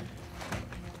calories.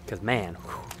 Because man,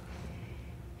 whew,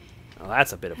 well,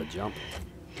 that's a bit of a jump.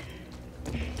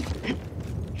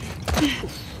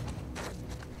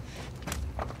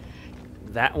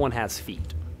 That one has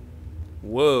feet.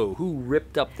 Whoa, who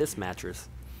ripped up this mattress?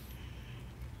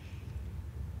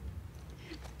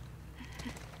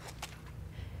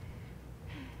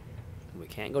 We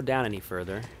can't go down any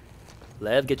further.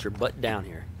 Lev, get your butt down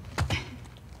here.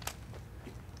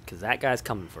 Because that guy's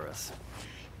coming for us.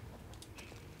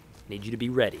 Need you to be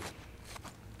ready.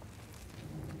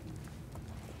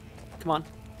 Come on.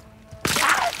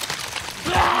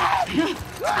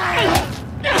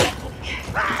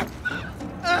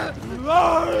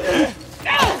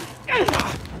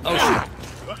 Oh shit.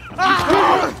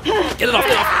 Get it off,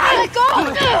 get it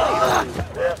off.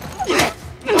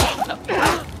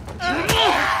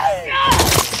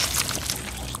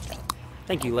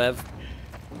 Thank you, Lev.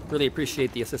 Really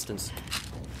appreciate the assistance.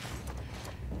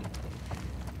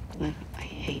 Lev, I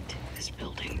hate this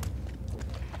building.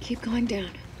 Keep going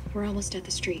down. We're almost at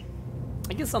the street.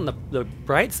 I guess on the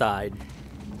bright side,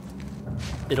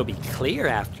 it'll be clear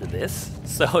after this.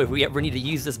 So if we ever need to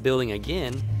use this building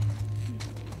again,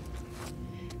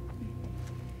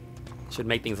 should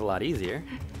make things a lot easier.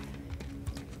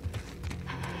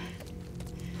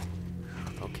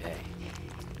 Okay.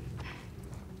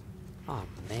 Oh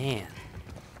man.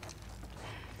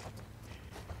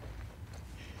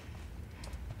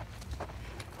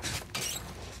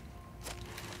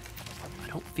 I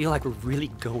don't feel like we're really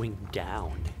going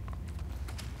down.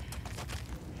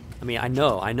 I mean, I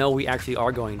know we actually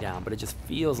are going down, but it just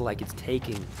feels like it's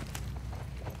taking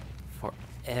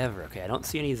forever. Okay, I don't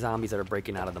see any zombies that are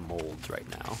breaking out of the molds right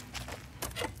now.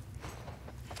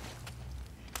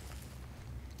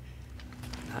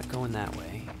 Not going that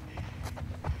way.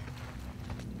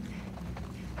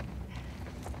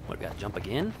 What, we gotta jump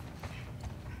again?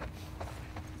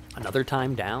 Another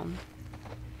time down?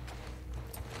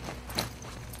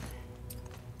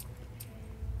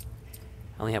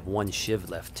 I only have one shiv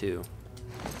left, too.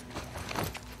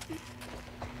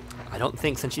 I don't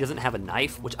think, since she doesn't have a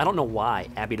knife, which I don't know why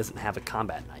Abby doesn't have a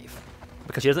combat knife.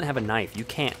 Because she doesn't have a knife, you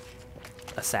can't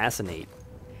assassinate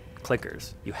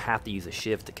clickers. You have to use a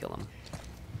shiv to kill them.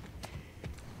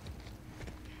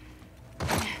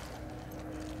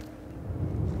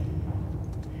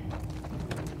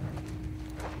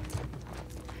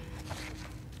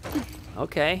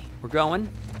 Okay, we're going.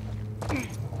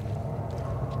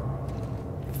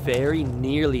 Very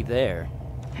nearly there.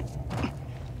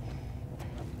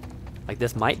 Like,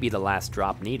 this might be the last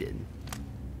drop needed.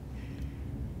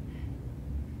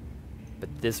 But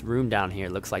this room down here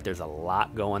looks like there's a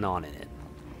lot going on in it.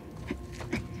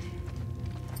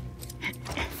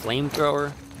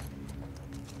 Flamethrower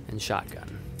and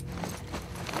shotgun.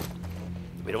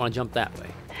 We don't want to jump that way.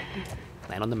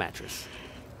 Land on the mattress.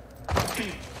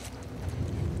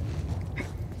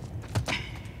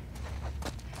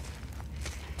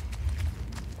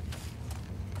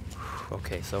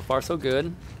 Okay, so far so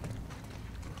good.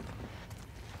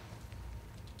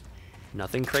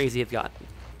 Nothing crazy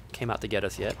came out to get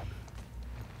us yet.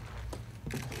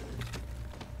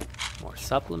 More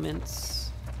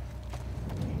supplements.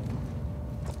 I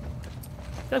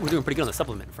feel like we're doing pretty good on the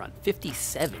supplement front.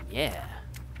 57, yeah.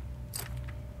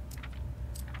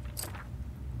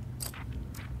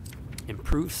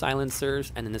 Improve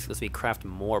silencers, and then this lets me craft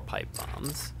more pipe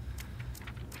bombs.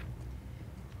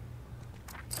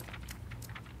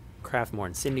 Craft more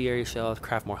incendiary shells,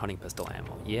 craft more hunting pistol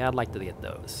ammo. Yeah, I'd like to get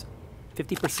those.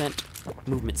 50%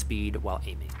 movement speed while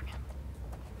aiming.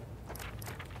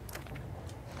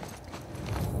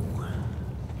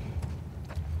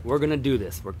 We're gonna do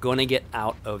this. We're gonna get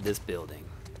out of this building.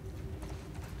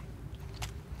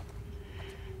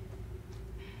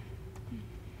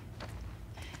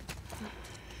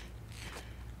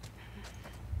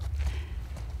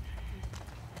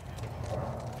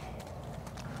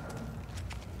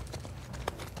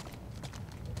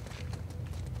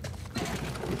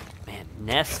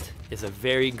 Nest is a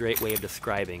very great way of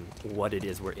describing what it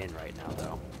is we're in right now,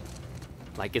 though.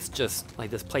 Like, it's just, like,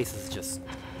 this place is just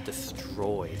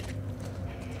destroyed.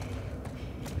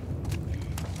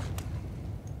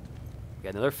 We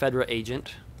got another Fedra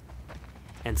agent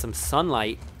and some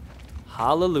sunlight.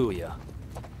 Hallelujah.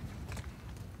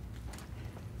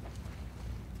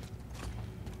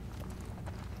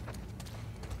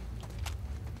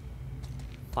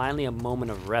 Finally, a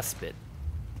moment of respite.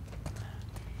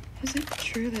 Is it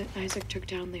true that Isaac took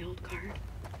down the old guard?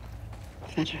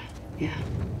 Fedra, yeah.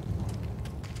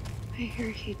 I hear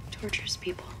he tortures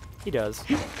people. He does.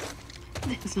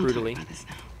 Let's not Brutally. talk about this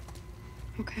now.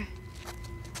 Okay.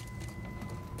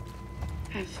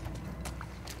 Have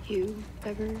you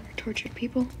ever tortured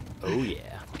people? Oh,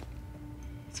 yeah.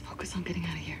 Let's focus on getting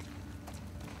out of here.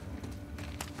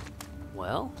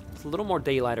 Well, it's a little more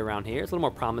daylight around here. It's a little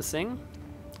more promising.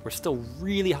 We're still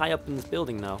really high up in this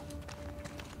building, though.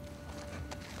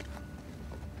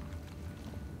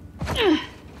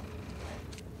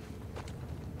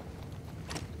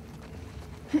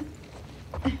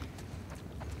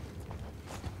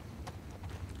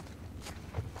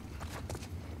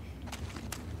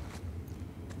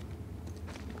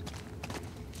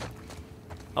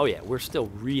 Oh yeah, we're still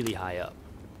really high up.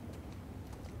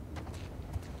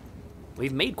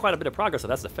 We've made quite a bit of progress, so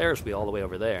that's the Ferris wheel all the way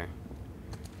over there.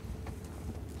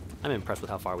 I'm impressed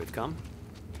with how far we've come.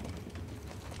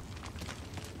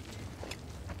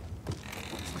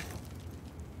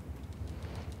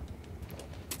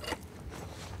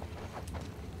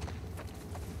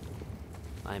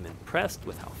 I'm impressed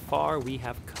with how far we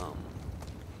have come.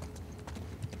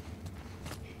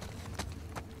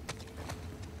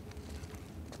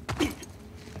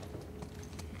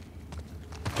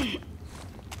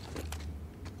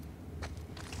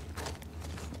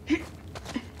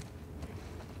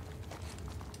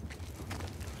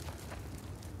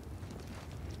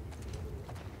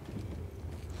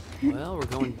 Well, we're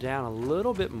going down a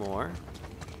little bit more.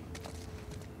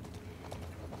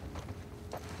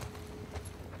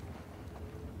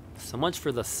 So much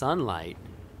for the sunlight.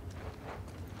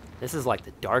 This is like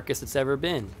the darkest it's ever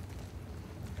been.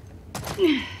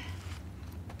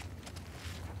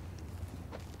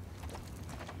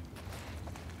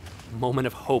 Moment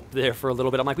of hope there for a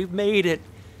little bit. I'm like, we've made it.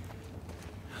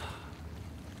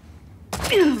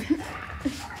 Oh,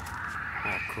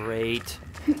 great.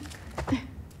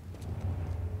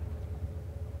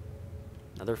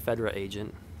 Another Fedra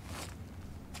agent.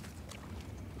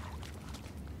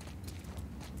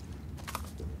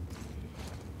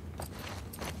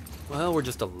 Well, we're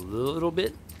just a little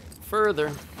bit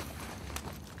further.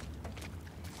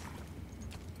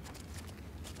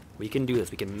 We can do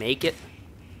this. We can make it.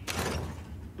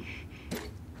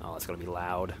 Oh, that's gonna be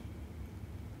loud.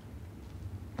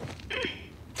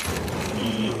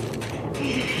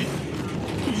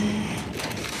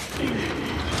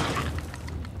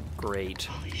 Great.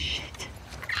 Holy shit.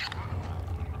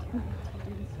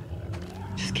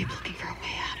 Just keep looking for a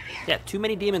way out of here. Yeah, too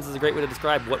many demons is a great way to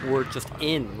describe what we're just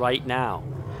in right now.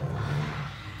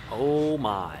 Oh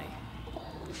my.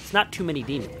 It's not too many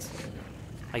demons.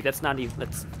 Like, that's not even,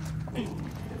 that's... I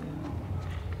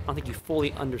don't think you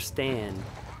fully understand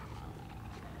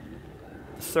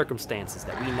the circumstances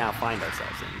that we now find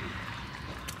ourselves in.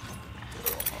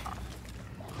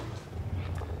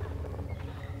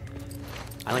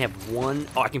 I only have one...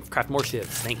 Oh, I can craft more shivs.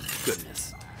 Thank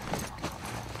goodness.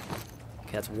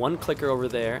 Okay, that's one clicker over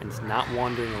there, and it's not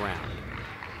wandering around.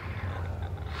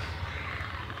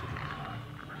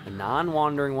 The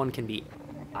non-wandering one can be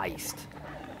iced.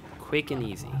 Quick and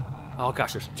easy. Oh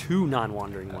gosh, there's two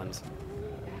non-wandering ones.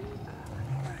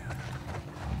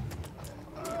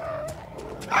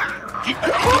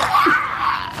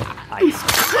 Iced.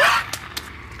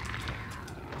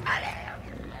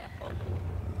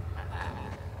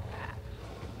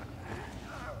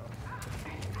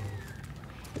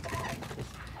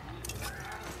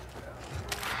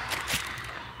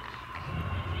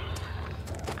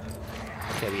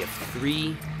 Okay, we have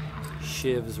 3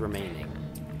 shivs remaining.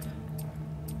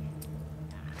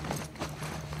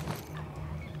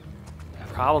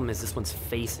 Problem is this one's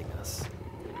facing us.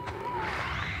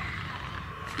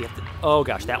 We have to, oh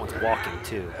gosh, that one's walking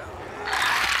too.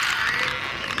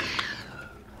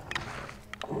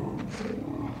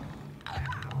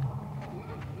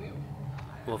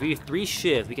 Well, if we have 3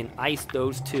 shivs, we can ice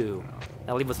those 2.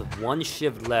 That'll leave us with 1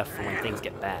 shiv left for when things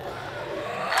get bad.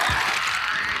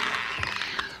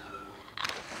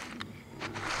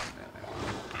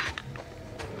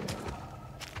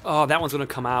 Oh, that one's gonna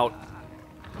come out.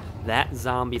 That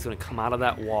zombie's gonna come out of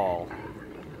that wall.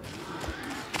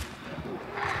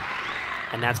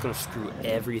 And that's gonna screw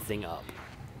everything up.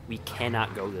 We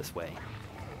cannot go this way.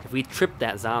 If we trip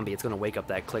that zombie, it's gonna wake up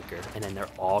that clicker, and then they're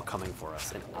all coming for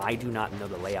us. And I do not know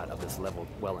the layout of this level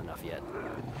well enough yet. So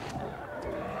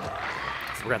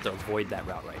we're gonna have to avoid that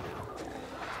route right now.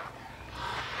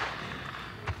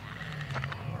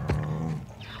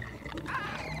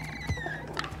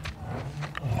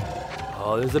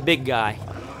 Oh, there's a big guy.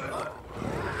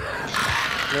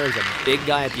 There's a big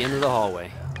guy at the end of the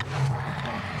hallway.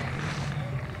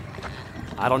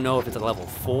 I don't know if it's a level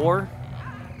 4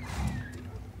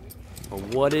 or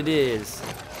what it is.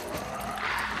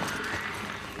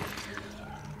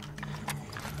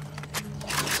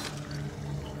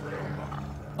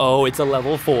 Oh, it's a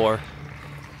level 4.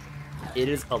 It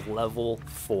is a level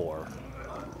 4.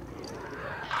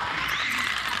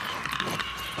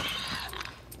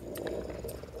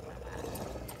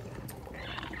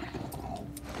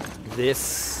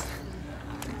 This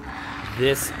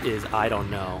is, I don't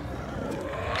know.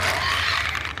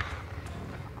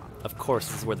 Of course,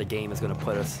 this is where the game is going to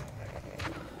put us.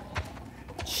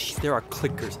 Jeez, there are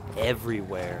clickers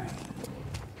everywhere.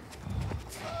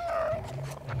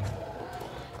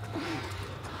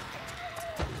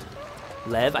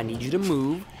 Lev, I need you to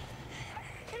move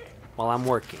while I'm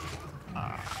working.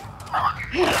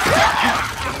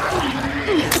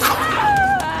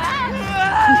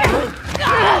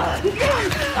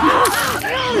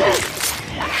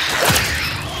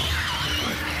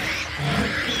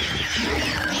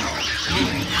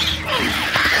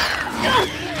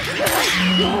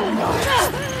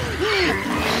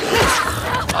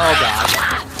 Oh god.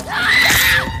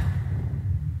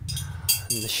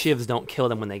 And the shivs don't kill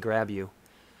them when they grab you.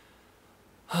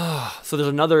 So there's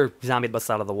another zombie that busts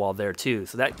out of the wall there too.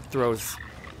 So that throws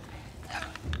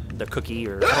the cookie,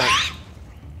 or I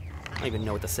don't even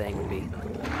know what the saying would be.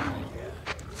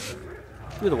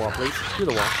 Through the wall, please. Through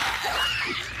the wall.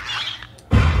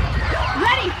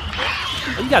 Ready!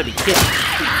 Oh, you gotta be kidding.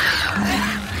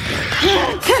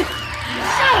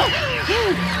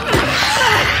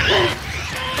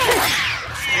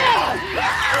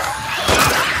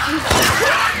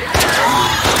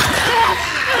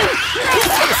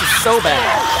 This is so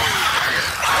bad.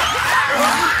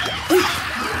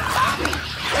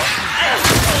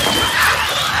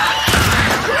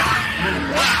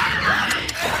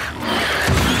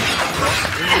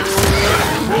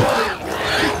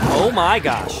 Oh my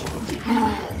gosh.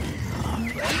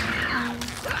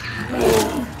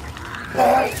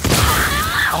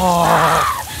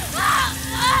 Oh.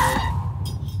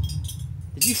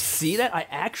 Did you see that? I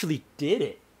actually did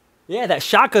it. Yeah, that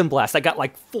shotgun blast. I got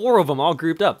like 4 of them all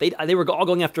grouped up. They were all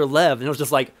going after Lev, and it was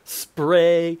just like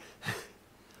spray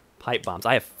pipe bombs.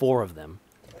 I have 4 of them.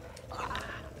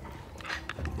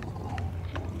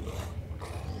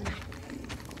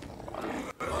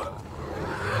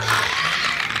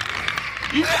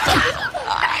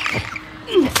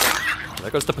 There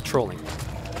goes the patrolling.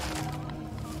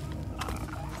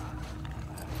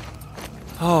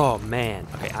 Oh man.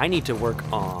 Okay, I need to work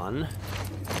on.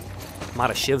 I'm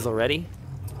out of shivs already.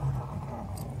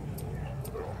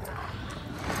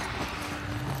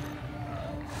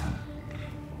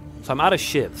 So I'm out of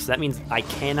shivs. That means I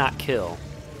cannot kill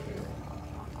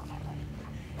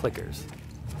clickers.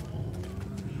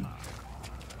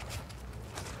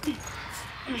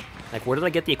 Like, where did I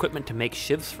get the equipment to make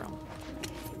shivs from?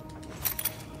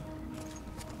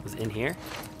 Was it in here?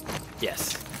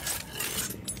 Yes.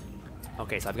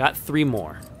 Okay, so I've got 3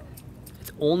 more.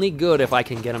 It's only good if I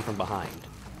can get them from behind.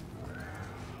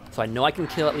 So I know I can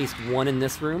kill at least 1 in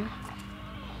this room.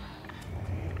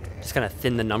 Just kind of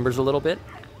thin the numbers a little bit.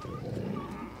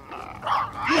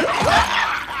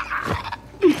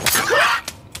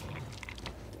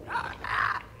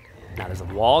 Now there's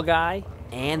a wall guy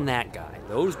and that guy.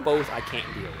 Those both I can't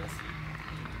deal with.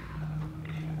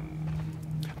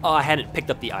 Oh, I hadn't picked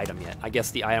up the item yet. I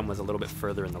guess the item was a little bit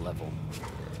further in the level.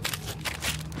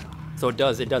 So it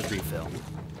does refill.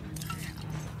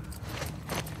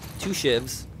 2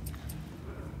 shivs.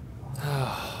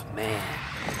 Oh, man.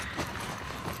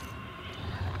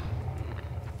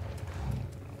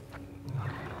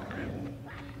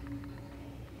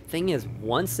 Thing is,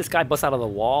 once this guy busts out of the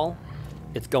wall,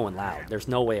 it's going loud. There's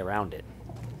no way around it.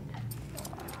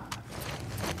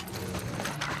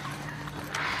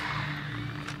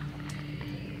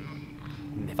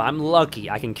 If I'm lucky,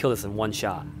 I can kill this in 1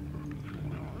 shot.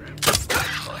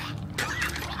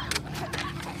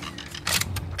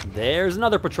 There's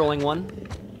another patrolling one,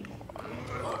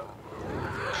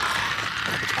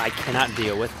 which I cannot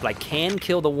deal with, but I can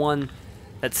kill the one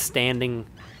that's standing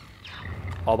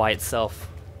all by itself.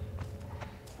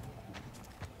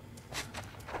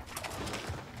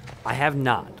 I have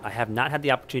not had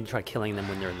the opportunity to try killing them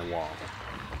when they're in the wall.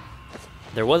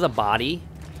 There was a body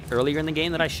earlier in the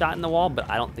game that I shot in the wall, but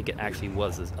I don't think it actually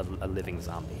was a living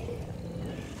zombie.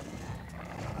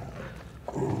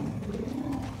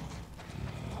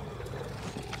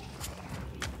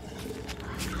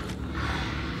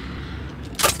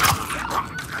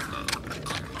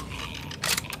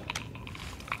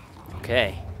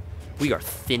 Okay, we are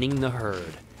thinning the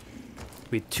herd.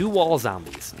 We have 2 wall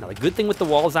zombies. Now the good thing with the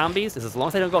wall zombies is as long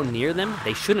as I don't go near them,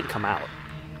 they shouldn't come out.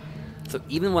 So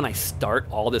even when I start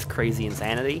all this crazy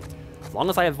insanity, as long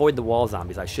as I avoid the wall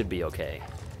zombies, I should be okay.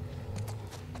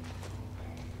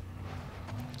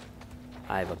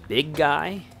 I have a big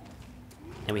guy,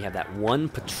 and we have that 1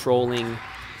 patrolling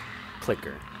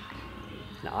clicker.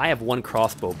 Now I have 1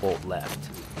 crossbow bolt left.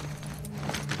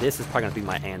 This is probably gonna be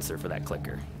my answer for that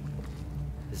clicker.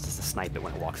 It's just to snipe it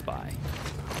when it walks by.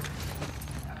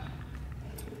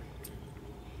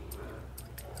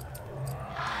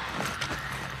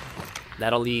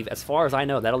 That'll leave, as far as I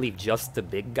know, that'll leave just the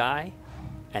big guy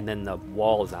and then the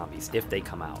wall zombies if they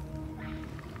come out.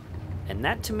 And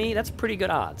that, to me, that's pretty good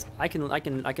odds. I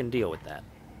can deal with that.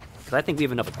 Because I think we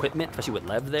have enough equipment, especially with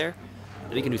Lev there,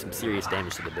 that we can do some serious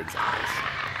damage to the big zombies.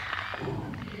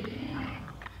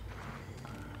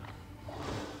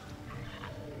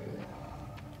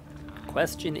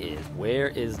 Question is, where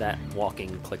is that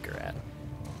walking clicker at?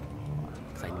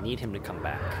 Because I need him to come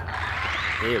back.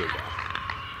 There we go.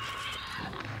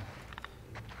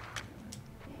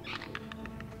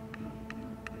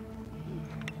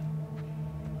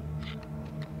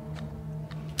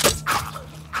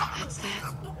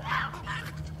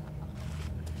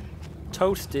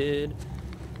 toasted.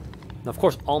 Now, of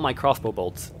course, all my crossbow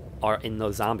bolts are in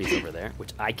those zombies over there,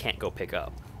 which I can't go pick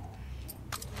up.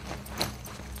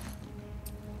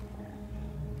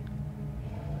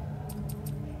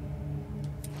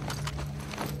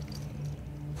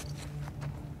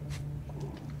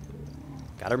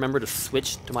 Gotta remember to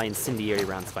switch to my incendiary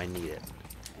rounds if I need it.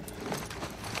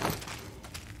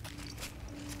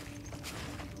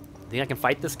 Think I can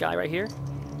fight this guy right here?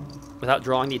 Without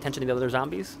drawing the attention of the other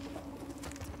zombies?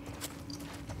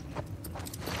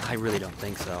 I really don't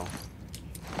think so.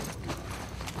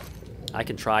 I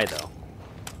can try, though.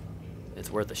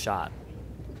 It's worth a shot.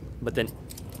 But then,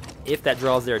 if that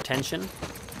draws their attention,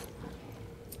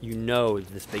 you know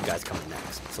this big guy's coming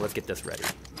next. So let's get this ready.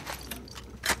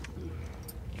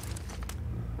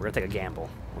 We're gonna take a gamble.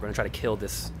 We're gonna try to kill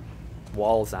this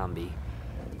wall zombie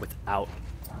without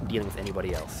dealing with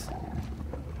anybody else.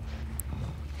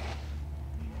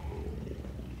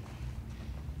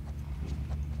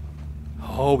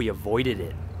 Oh, we avoided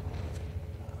it.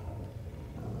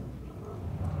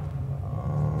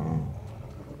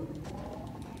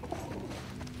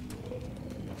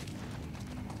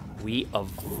 We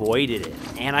avoided it.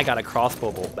 And I got a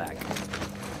crossbow bolt back.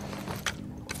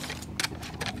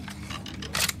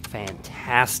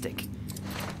 Fantastic.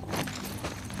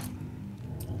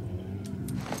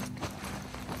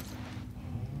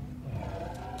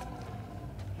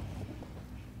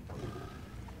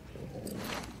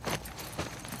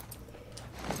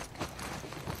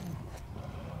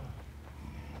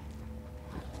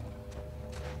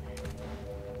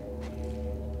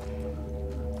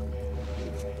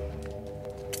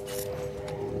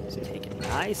 Just take it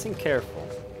nice and careful.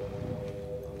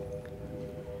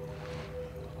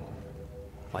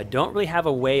 I don't really have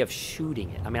a way of shooting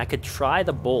it. I mean, I could try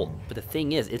the bolt, but the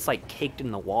thing is, it's like caked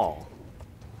in the wall.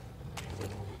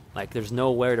 Like, there's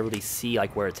nowhere to really see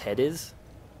like where its head is.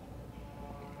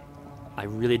 I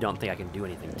really don't think I can do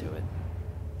anything to it.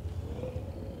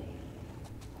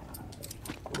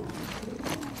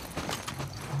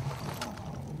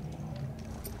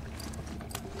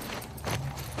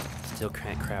 Still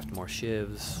can't craft more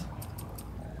shivs.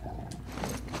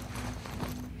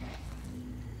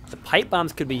 The pipe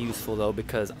bombs could be useful though,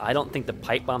 because I don't think the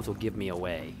pipe bombs will give me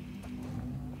away.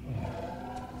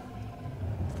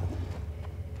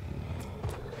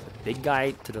 Big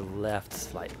guy to the left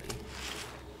slightly.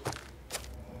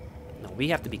 No, we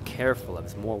have to be careful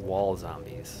of more wall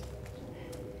zombies.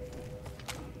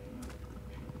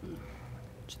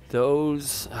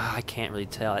 Those, I can't really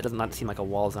tell. It does not seem like a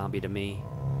wall zombie to me.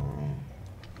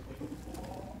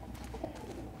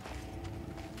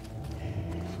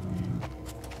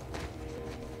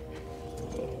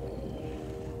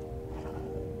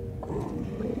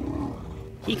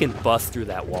 He can bust through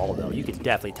that wall, though. You can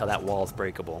definitely tell that wall is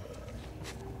breakable.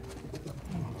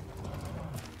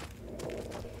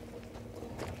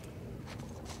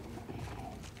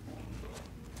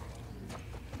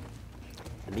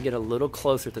 Let me get a little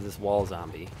closer to this wall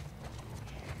zombie.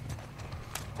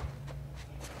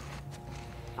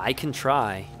 I can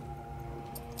try.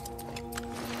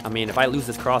 I mean, if I lose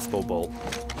this crossbow bolt,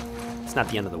 it's not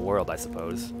the end of the world, I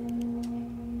suppose.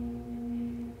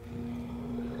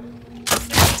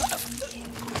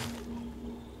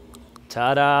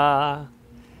 Ta-da!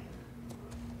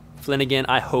 Flanagan,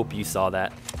 I hope you saw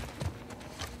that.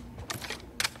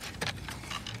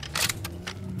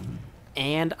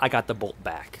 And I got the bolt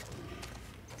back.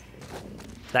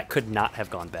 That could not have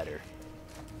gone better.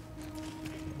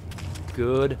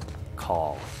 Good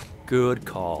call. Good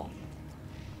call.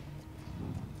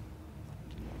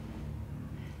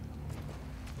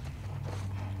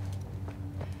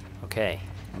 Okay,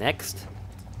 next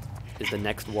is the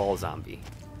next wall zombie.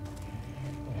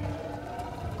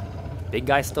 Big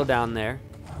guy's still down there.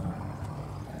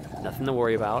 Nothing to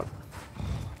worry about.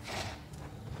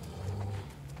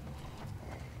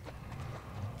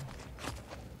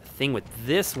 The thing with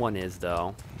this one is,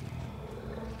 though,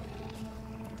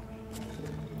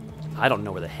 I don't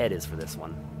know where the head is for this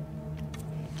one.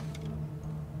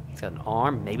 It's got an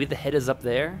arm. Maybe the head is up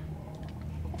there.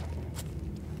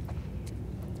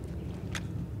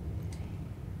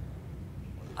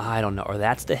 I don't know. Or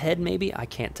that's the head, maybe? I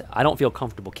can't. I don't feel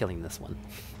comfortable killing this one.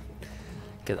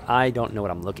 Because I don't know what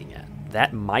I'm looking at.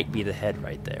 That might be the head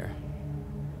right there.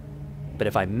 But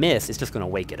if I miss, it's just going to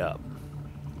wake it up.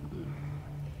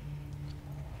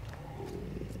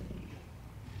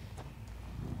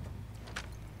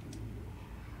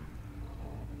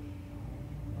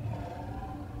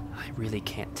 I really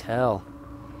can't tell.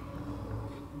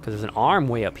 Because there's an arm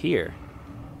way up here.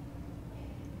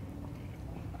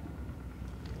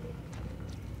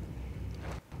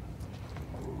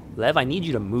 Lev, I need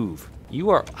you to move.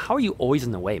 How are you always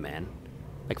in the way, man?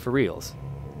 Like, for reals.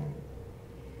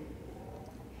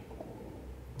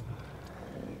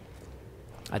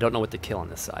 I don't know what to kill on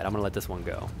this side. I'm gonna let this one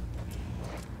go.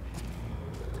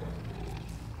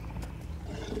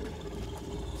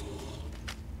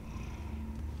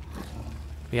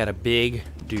 We got a big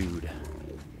dude.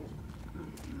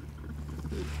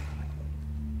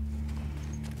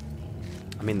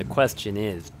 I mean, the question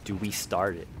is, do we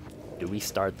start it? Do we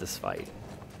start this fight?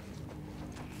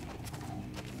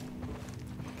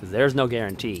 Because there's no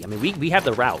guarantee. I mean, we have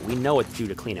the route. We know what to do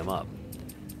to clean him up.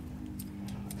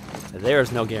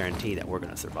 There's no guarantee that we're going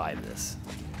to survive this.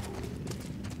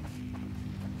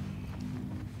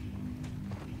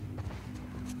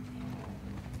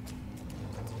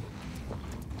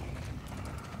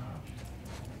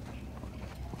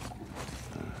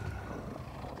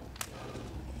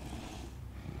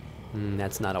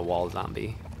 That's not a wall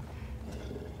zombie.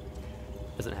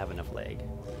 Doesn't have enough leg.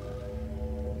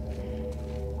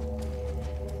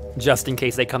 Just in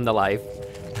case they come to life.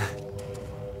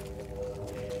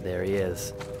 There he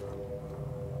is.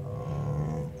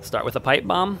 Start with a pipe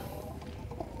bomb.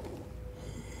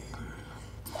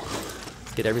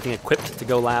 Get everything equipped to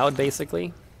go loud,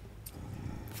 basically.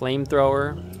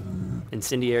 Flamethrower.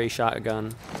 Incendiary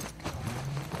shotgun.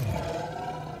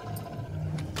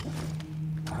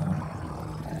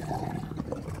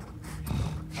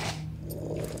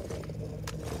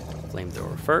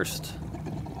 Flamethrower first.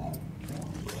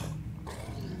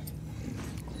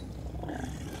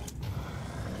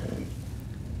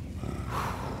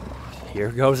 Here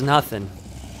goes nothing.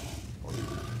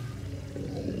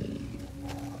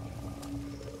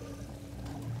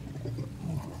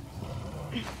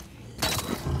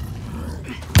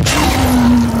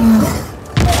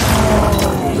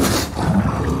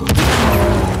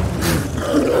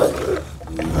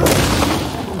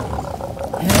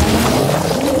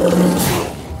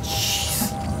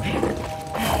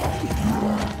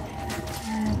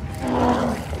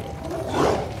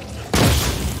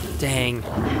 Dang.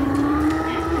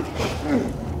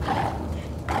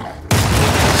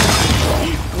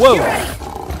 Whoa!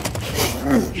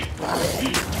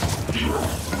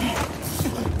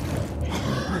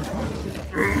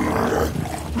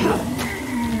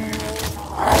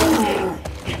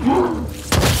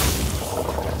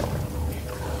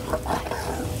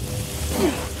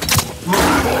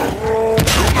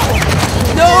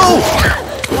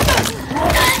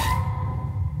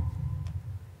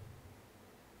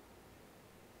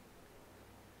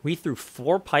 We threw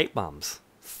 4 pipe bombs.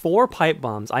 4 pipe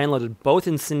bombs. I unloaded both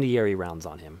incendiary rounds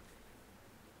on him.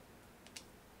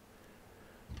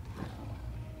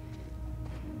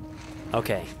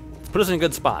 Okay, let's put us in a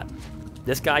good spot.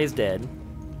 This guy is dead.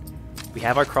 We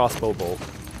have our crossbow bolt.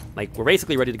 Like, we're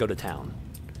basically ready to go to town.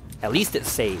 At least it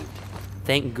saved.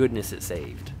 Thank goodness it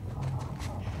saved.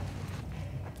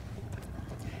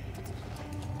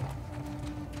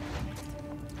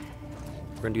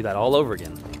 We're gonna do that all over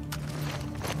again.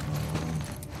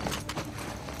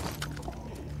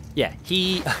 Yeah,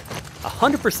 he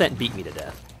 100% beat me to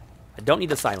death. I don't need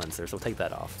the silencer, so take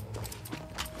that off.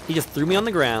 He just threw me on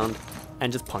the ground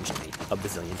and just punched me a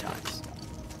bazillion times.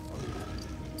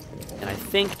 And I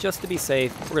think, just to be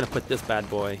safe, we're going to put this bad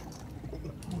boy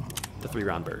to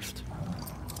 3-round burst.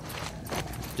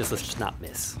 Let's just not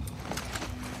miss.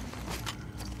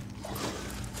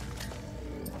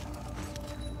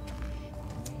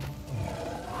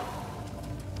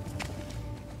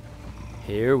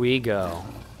 Here we go.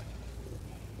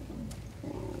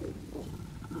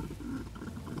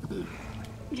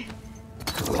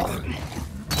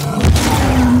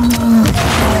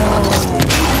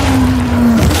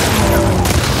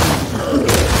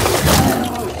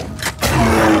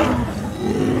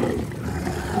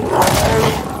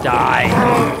 Die.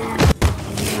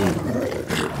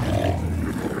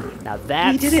 Now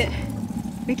that's... We did it.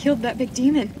 We killed that big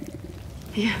demon.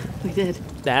 Yeah, we did.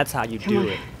 That's how you do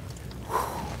it.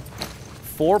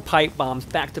 4 pipe bombs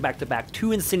back to back to back,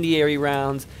 2 incendiary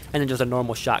rounds, and then just a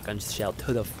normal shotgun shell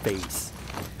to the face.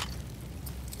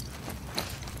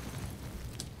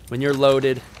 When you're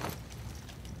loaded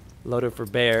for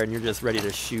bear, and you're just ready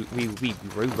to shoot, we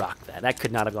rocked that. That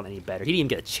could not have gone any better. He didn't even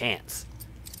get a chance.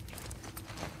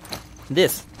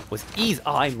 This was easy.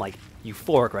 Oh, I'm like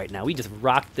euphoric right now. We just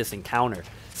rocked this encounter.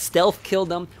 Stealth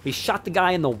killed him. We shot the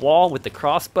guy in the wall with the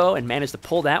crossbow and managed to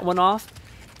pull that one off.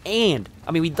 And,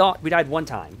 I mean, we died one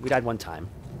time. We died one time.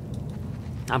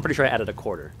 I'm pretty sure I added a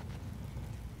quarter.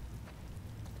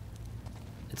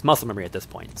 It's muscle memory at this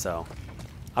point, so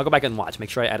I'll go back and watch. Make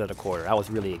sure I added a quarter. I was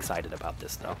really excited about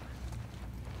this, though.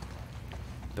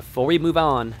 Before we move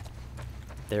on,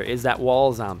 There is that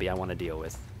wall zombie I want to deal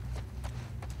with.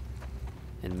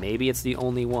 And maybe it's the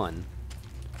only one.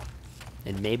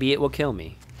 And maybe it will kill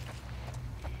me.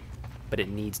 But it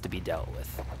needs to be dealt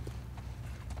with.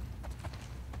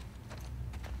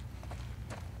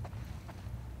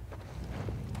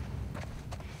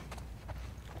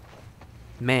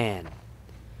 Man,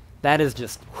 that is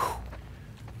just... whew.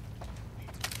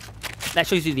 That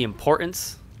shows you the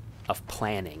importance of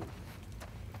planning.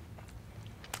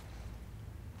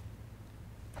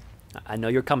 I know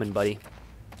you're coming, buddy.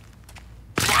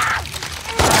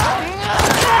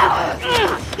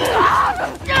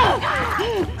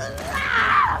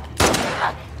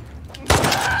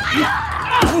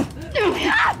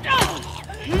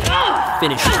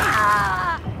 Finish it.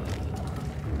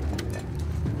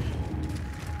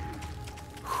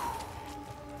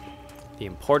 The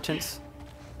importance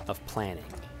of planning.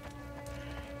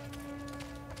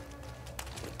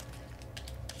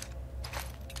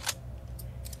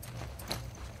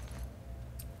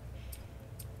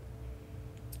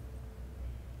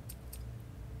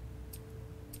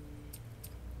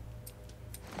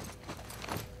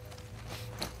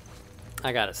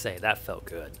 I gotta say, that felt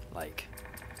good. Like,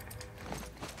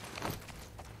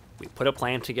 we put a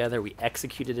plan together, we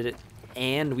executed it,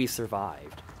 and we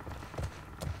survived.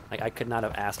 Like, I could not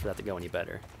have asked for that to go any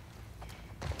better.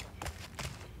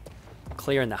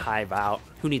 Clearing the hive out.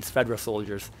 Who needs federal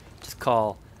soldiers? Just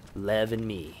call Lev and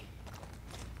me.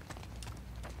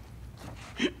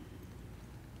 Do it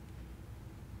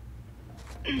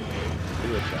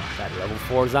though. That level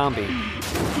 4 zombie.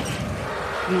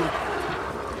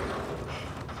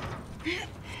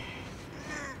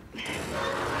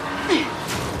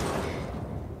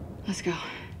 Let's go.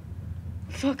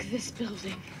 Fuck this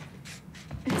building.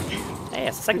 Hey,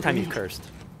 it's the second time you've cursed.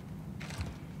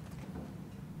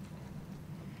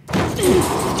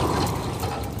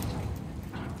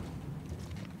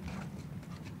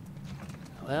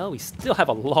 Well, we still have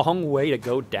a long way to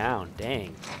go down.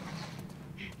 Dang.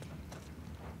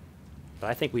 But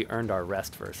I think we earned our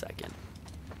rest for a second.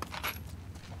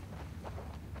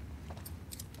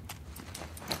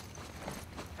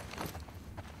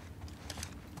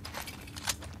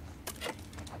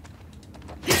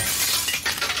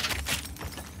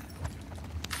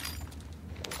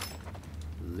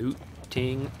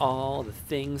 Looting all the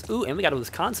things. Ooh, and we got a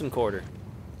Wisconsin quarter.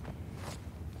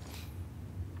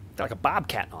 Got like a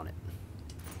bobcat on it.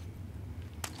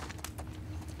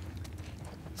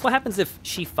 So what happens if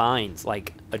she finds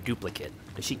like a duplicate?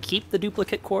 Does she keep the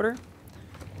duplicate quarter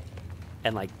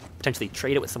and like potentially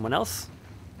trade it with someone else?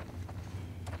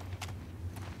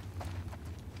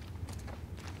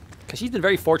 Because she's been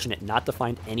very fortunate not to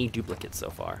find any duplicates so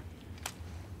far.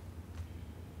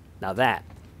 Now that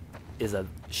is a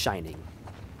shining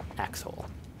axe hole.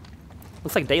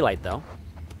 Looks like daylight though.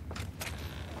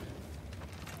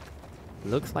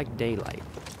 Looks like daylight.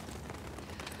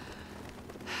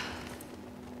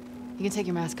 You can take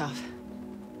your mask off.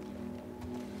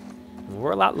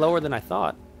 We're a lot lower than I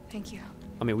thought. Thank you.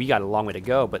 I mean, we got a long way to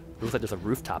go, but it looks like there's a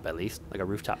rooftop at least. Like a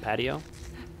rooftop patio.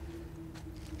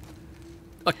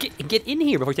 Oh, get in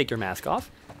here before you take your mask off.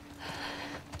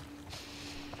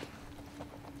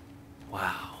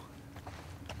 Wow.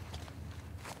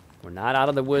 We're not out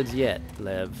of the woods yet,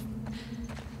 Lev.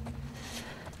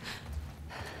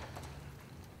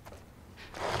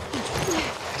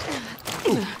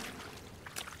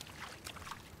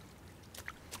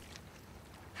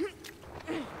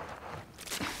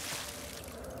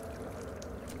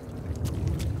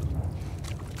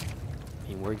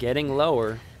 We're getting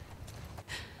lower.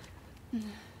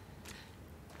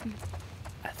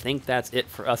 I think that's it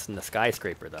for us in the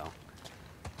skyscraper, though.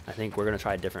 I think we're going to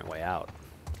try a different way out.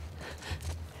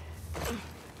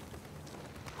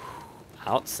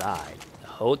 Outside, the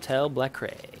Hotel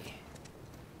Blacre.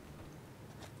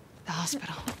 The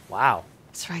hospital. Wow.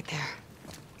 It's right there.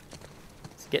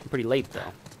 It's getting pretty late,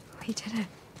 though. We did it.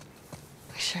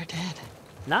 We sure did.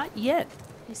 Not yet.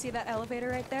 You see that elevator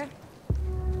right there?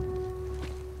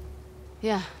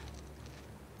 Yeah.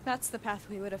 That's the path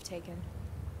we would have taken.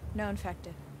 No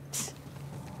infected.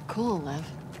 Cool, Lev.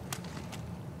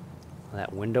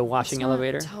 That window washing Let's not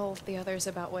elevator. tell the others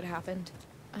about what happened.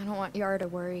 I don't want Yara to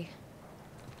worry.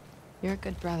 You're a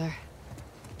good brother.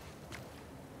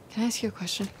 Can I ask you a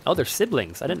question? Oh, they're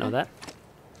siblings. I didn't know that.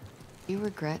 You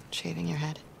regret shaving your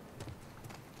head?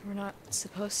 We're not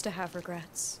supposed to have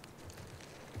regrets.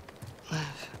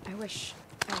 Lev. I wish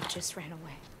I just ran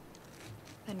away.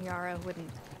 Then Yara wouldn't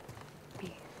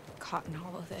be caught in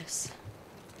all of this.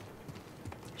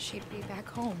 She'd be back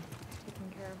home,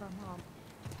 taking care of our mom.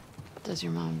 Does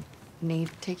your mom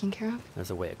need taking care of? There's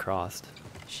a way across.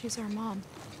 She's our mom.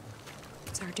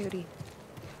 It's our duty.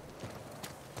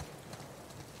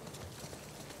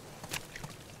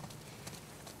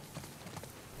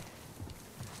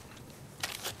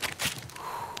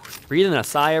 Breathing a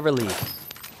sigh of relief.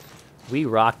 We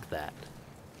rocked that.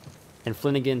 And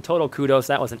Flanagan, total kudos.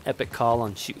 That was an epic call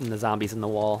on shooting the zombies in the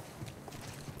wall.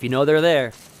 If you know they're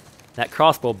there, that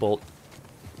crossbow bolt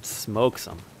smokes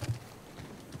them.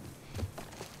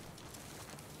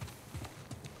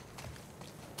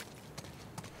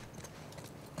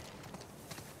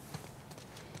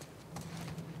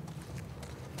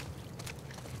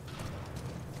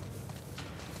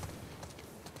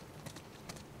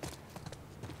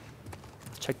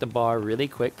 Check the bar really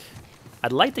quick.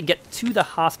 I'd like to get to the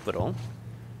hospital.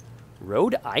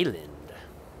 Rhode Island.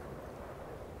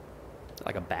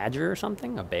 Like a badger or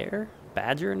something? A bear?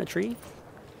 Badger in a tree?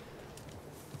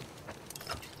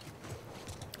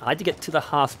 I'd like to get to the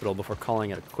hospital before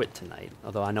calling it a quit tonight.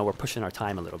 Although I know we're pushing our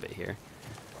time a little bit here.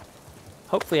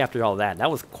 Hopefully after all that, that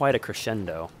was quite a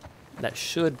crescendo. That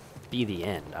should be the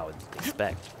end, I would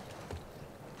expect.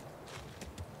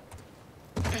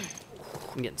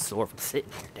 I'm getting sore from sitting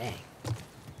here, dang.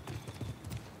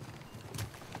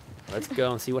 Let's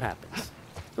go and see what happens.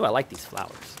 Oh, I like these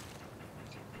flowers.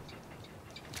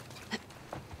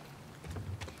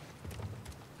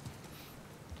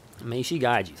 May she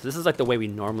guide you. So this is like the way we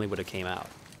normally would have came out.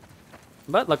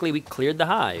 But luckily we cleared the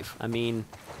hive. I mean,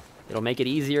 it'll make it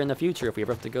easier in the future if we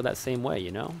ever have to go that same way,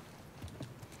 you know?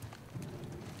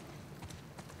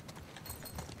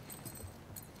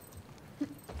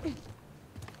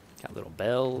 Got little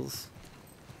bells.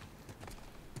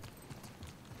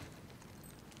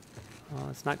 Oh,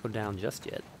 let's not go down just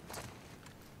yet.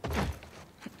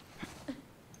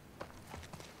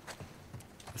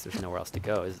 Guess there's nowhere else to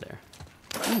go, is there?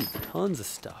 Ooh, tons of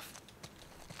stuff.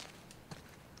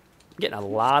 I'm getting a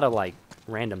lot of, like,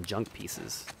 random junk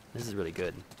pieces. This is really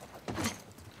good.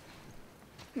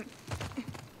 This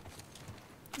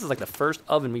is like the first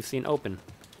oven we've seen open.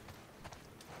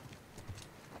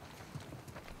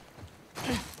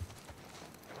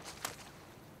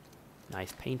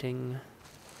 Nice painting.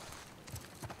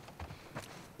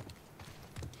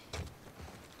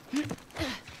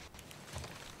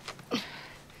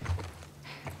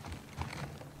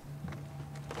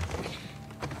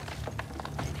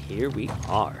 Here we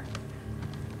are.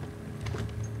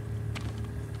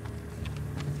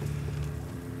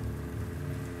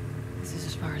 This is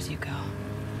as far as you go.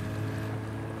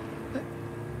 But,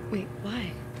 wait,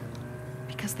 why?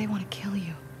 Because they want to kill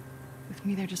you. With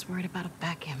me, they're just worried about a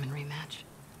backgammon rematch.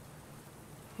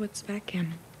 What's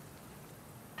backgammon?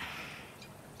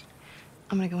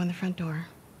 I'm gonna go in the front door,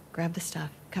 grab the stuff,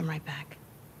 come right back.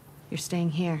 You're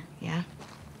staying here, yeah?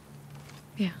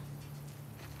 Yeah.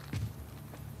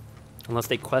 Unless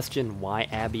they question why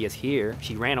Abby is here.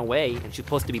 She ran away and she's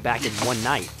supposed to be back in one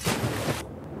night.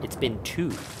 It's been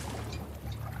 2.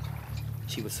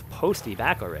 She was supposed to be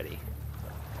back already.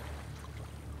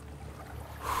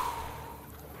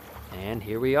 And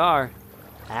here we are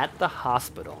at the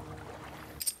hospital.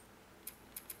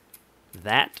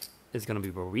 That is going to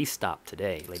be where we stop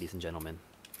today, ladies and gentlemen.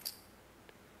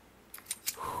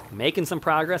 Making some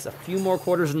progress, a few more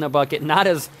quarters in the bucket, not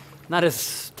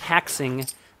as taxing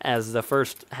as the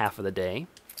first half of the day.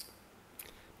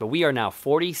 But we are now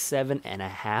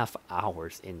 47.5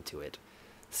 hours into it.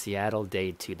 Seattle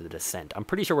Day 2, the descent. I'm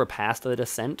pretty sure we're past the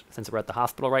descent since we're at the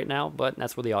hospital right now, but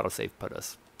that's where the autosave put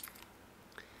us.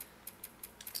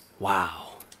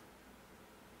 Wow.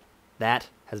 That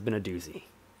has been a doozy.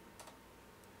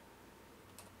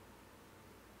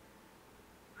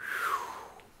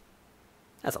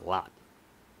 That's a lot.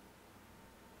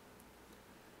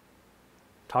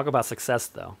 Talk about success,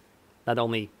 though. Not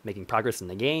only making progress in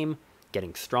the game,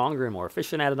 getting stronger and more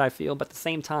efficient at it, I feel, but at the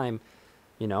same time,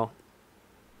 you know,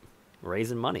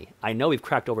 raising money. I know we've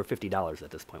cracked over $50 at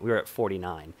this point. We were at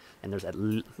 49, and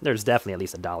there's definitely at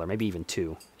least $1, maybe even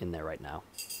 2 in there right now.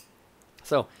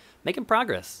 So, making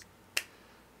progress.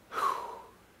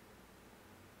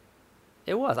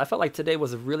 It was. I felt like today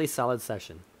was a really solid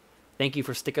session. Thank you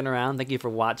for sticking around. Thank you for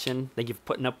watching. Thank you for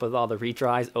putting up with all the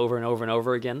retries over and over and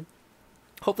over again.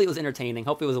 Hopefully it was entertaining.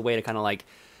 Hopefully it was a way to kind of like,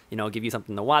 you know, give you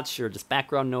something to watch or just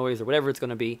background noise or whatever it's going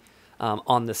to be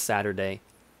on this Saturday.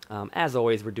 As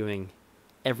always, we're doing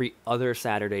every other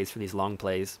Saturdays for these long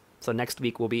plays. So next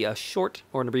week will be a short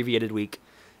or an abbreviated week,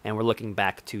 and we're looking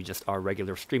back to just our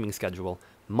regular streaming schedule,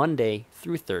 Monday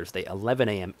through Thursday, 11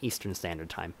 a.m. Eastern Standard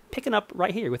Time, picking up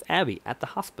right here with Abby at the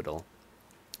hospital,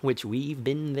 which we've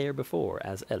been there before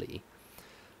as Ellie.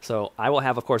 So I will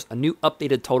have, of course, a new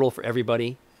updated total for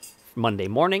everybody Monday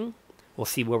morning. We'll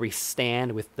see where we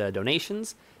stand with the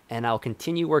donations, and I'll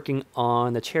continue working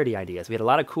on the charity ideas. We had a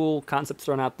lot of cool concepts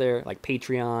thrown out there, like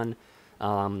Patreon,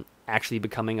 actually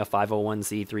becoming a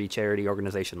 501c3 charity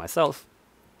organization myself.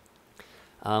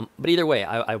 But either way,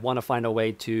 I want to find a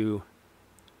way to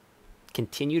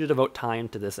continue to devote time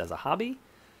to this as a hobby,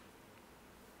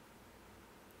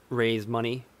 raise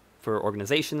money for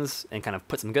organizations, and kind of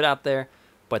put some good out there,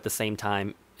 but at the same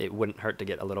time, it wouldn't hurt to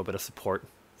get a little bit of support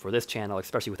for this channel,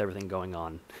 especially with everything going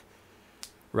on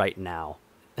right now.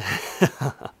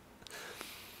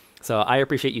 So I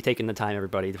appreciate you taking the time,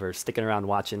 everybody, for sticking around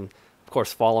watching, of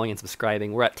course, following and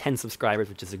subscribing. We're at 10 subscribers,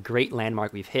 which is a great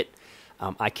landmark we've hit.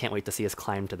 I can't wait to see us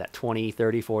climb to that 20,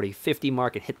 30, 40, 50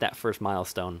 mark and hit that first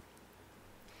milestone.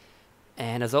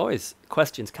 And as always,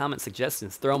 questions, comments,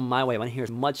 suggestions, throw them my way. I want to hear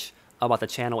as much about the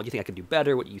channel, what you think I could do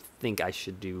better, what you think I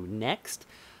should do next.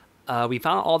 We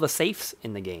found all the safes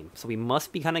in the game, so we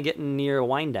must be kind of getting near a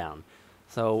wind down.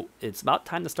 So it's about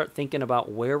time to start thinking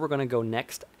about where we're going to go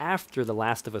next after The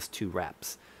Last of Us 2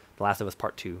 wraps. The Last of Us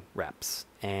Part 2 wraps.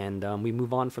 And we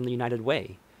move on from the United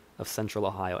Way of Central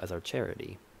Ohio as our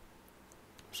charity.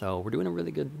 So we're doing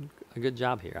a good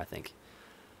job here, I think.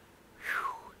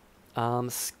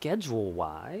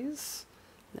 Schedule-wise,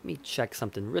 let me check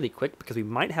something really quick because we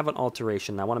might have an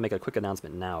alteration. I want to make a quick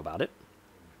announcement now about it.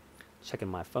 Checking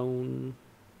my phone.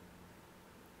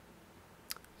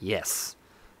 Yes.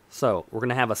 So we're going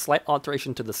to have a slight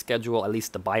alteration to the schedule, at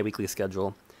least the bi-weekly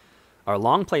schedule. Our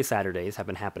long play Saturdays have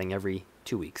been happening every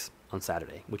 2 weeks on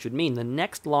Saturday, which would mean the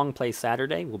next long play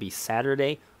Saturday will be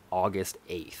Saturday, August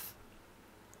 8th.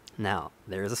 Now,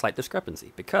 there is a slight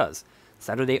discrepancy because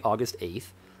Saturday, August 8th,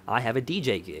 I have a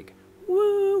DJ gig.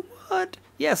 Woo, what?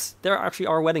 Yes, there actually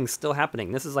are weddings still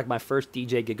happening. This is like my first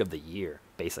DJ gig of the year,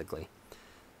 basically.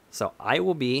 So I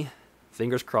will be,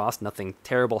 fingers crossed, nothing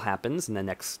terrible happens in the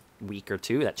next week or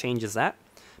two that changes that.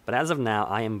 But as of now,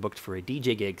 I am booked for a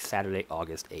DJ gig Saturday,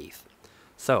 August 8th.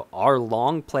 So our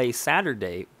long play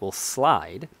Saturday will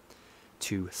slide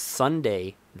to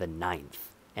Sunday the 9th.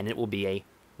 And it will be a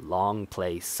long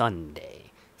play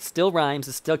Sunday. Still rhymes,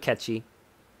 it's still catchy.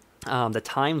 The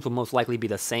times will most likely be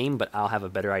the same, but I'll have a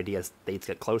better idea as dates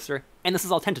get closer. And this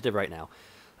is all tentative right now.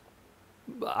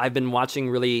 I've been watching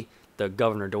really the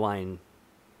Governor DeWine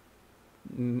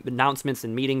announcements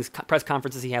and meetings, press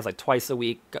conferences he has like twice a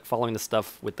week, following the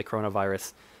stuff with the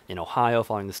coronavirus in Ohio,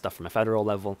 following the stuff from a federal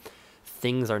level.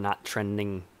 Things are not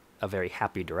trending a very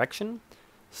happy direction.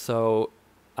 So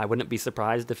I wouldn't be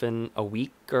surprised if in a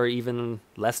week or even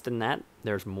less than that,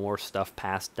 there's more stuff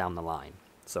passed down the line.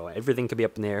 So everything could be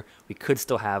up in the air. We could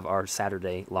still have our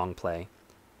Saturday long play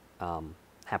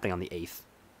happening on the 8th.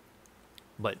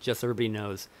 But just so everybody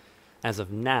knows, as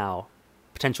of now,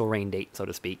 potential rain date, so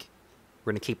to speak,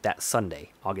 we're going to keep that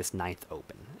Sunday, August 9th,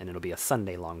 open. And it'll be a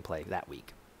Sunday long play that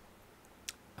week.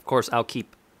 Of course, I'll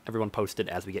keep everyone posted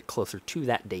as we get closer to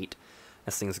that date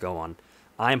as things go on.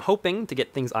 I'm hoping to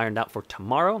get things ironed out for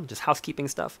tomorrow, just housekeeping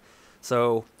stuff.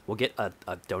 So we'll get a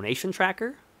donation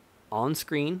tracker on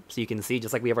screen so you can see,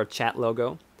 just like we have our chat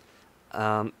logo.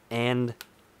 And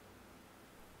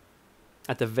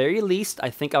at the very least, I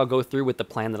think I'll go through with the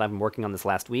plan that I've been working on this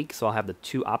last week. So I'll have the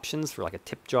two options for like a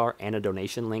tip jar and a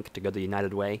donation link to go to the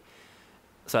United Way.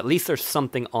 So at least there's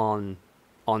something on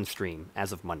stream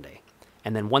as of Monday.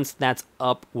 And then once that's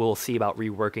up, we'll see about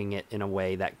reworking it in a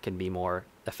way that can be more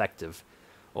effective,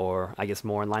 or I guess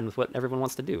more in line with what everyone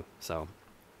wants to do. So,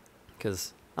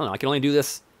 because, I don't know, I can only do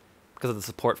this because of the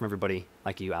support from everybody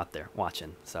like you out there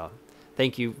watching. So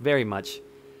thank you very much.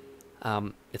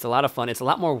 It's a lot of fun. It's a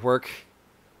lot more work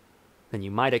than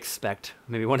you might expect.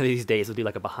 Maybe one of these days we'll do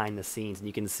like a behind the scenes and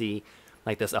you can see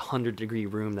like this 100-degree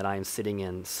room that I am sitting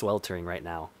in sweltering right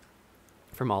now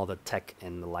from all the tech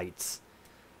and the lights.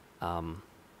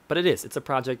 But it's a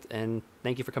project, and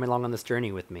thank you for coming along on this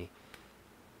journey with me.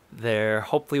 There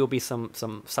hopefully will be some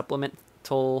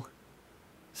supplemental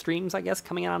streams, I guess,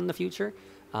 coming out in the future.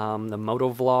 The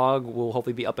moto vlog will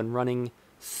hopefully be up and running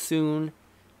soon.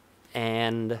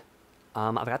 And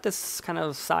I've got this kind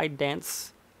of side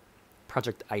dance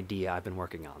project idea I've been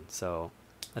working on. So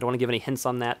I don't want to give any hints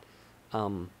on that.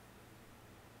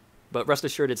 But rest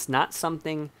assured, it's not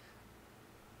something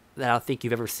that I think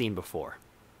you've ever seen before.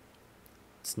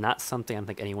 It's not something I don't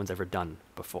think anyone's ever done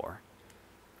before.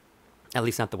 At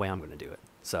least not the way I'm going to do it.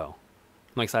 So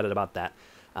I'm excited about that.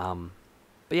 But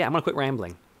yeah, I'm going to quit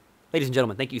rambling. Ladies and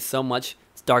gentlemen, thank you so much.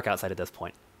 It's dark outside at this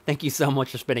point. Thank you so much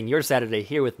for spending your Saturday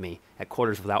here with me at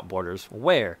Quarters Without Borders,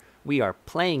 where we are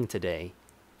playing today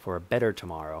for a better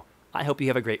tomorrow. I hope you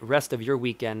have a great rest of your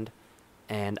weekend,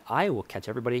 and I will catch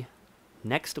everybody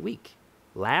next week,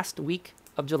 last week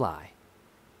of July.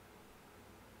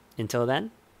 Until then,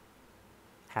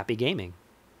 happy gaming.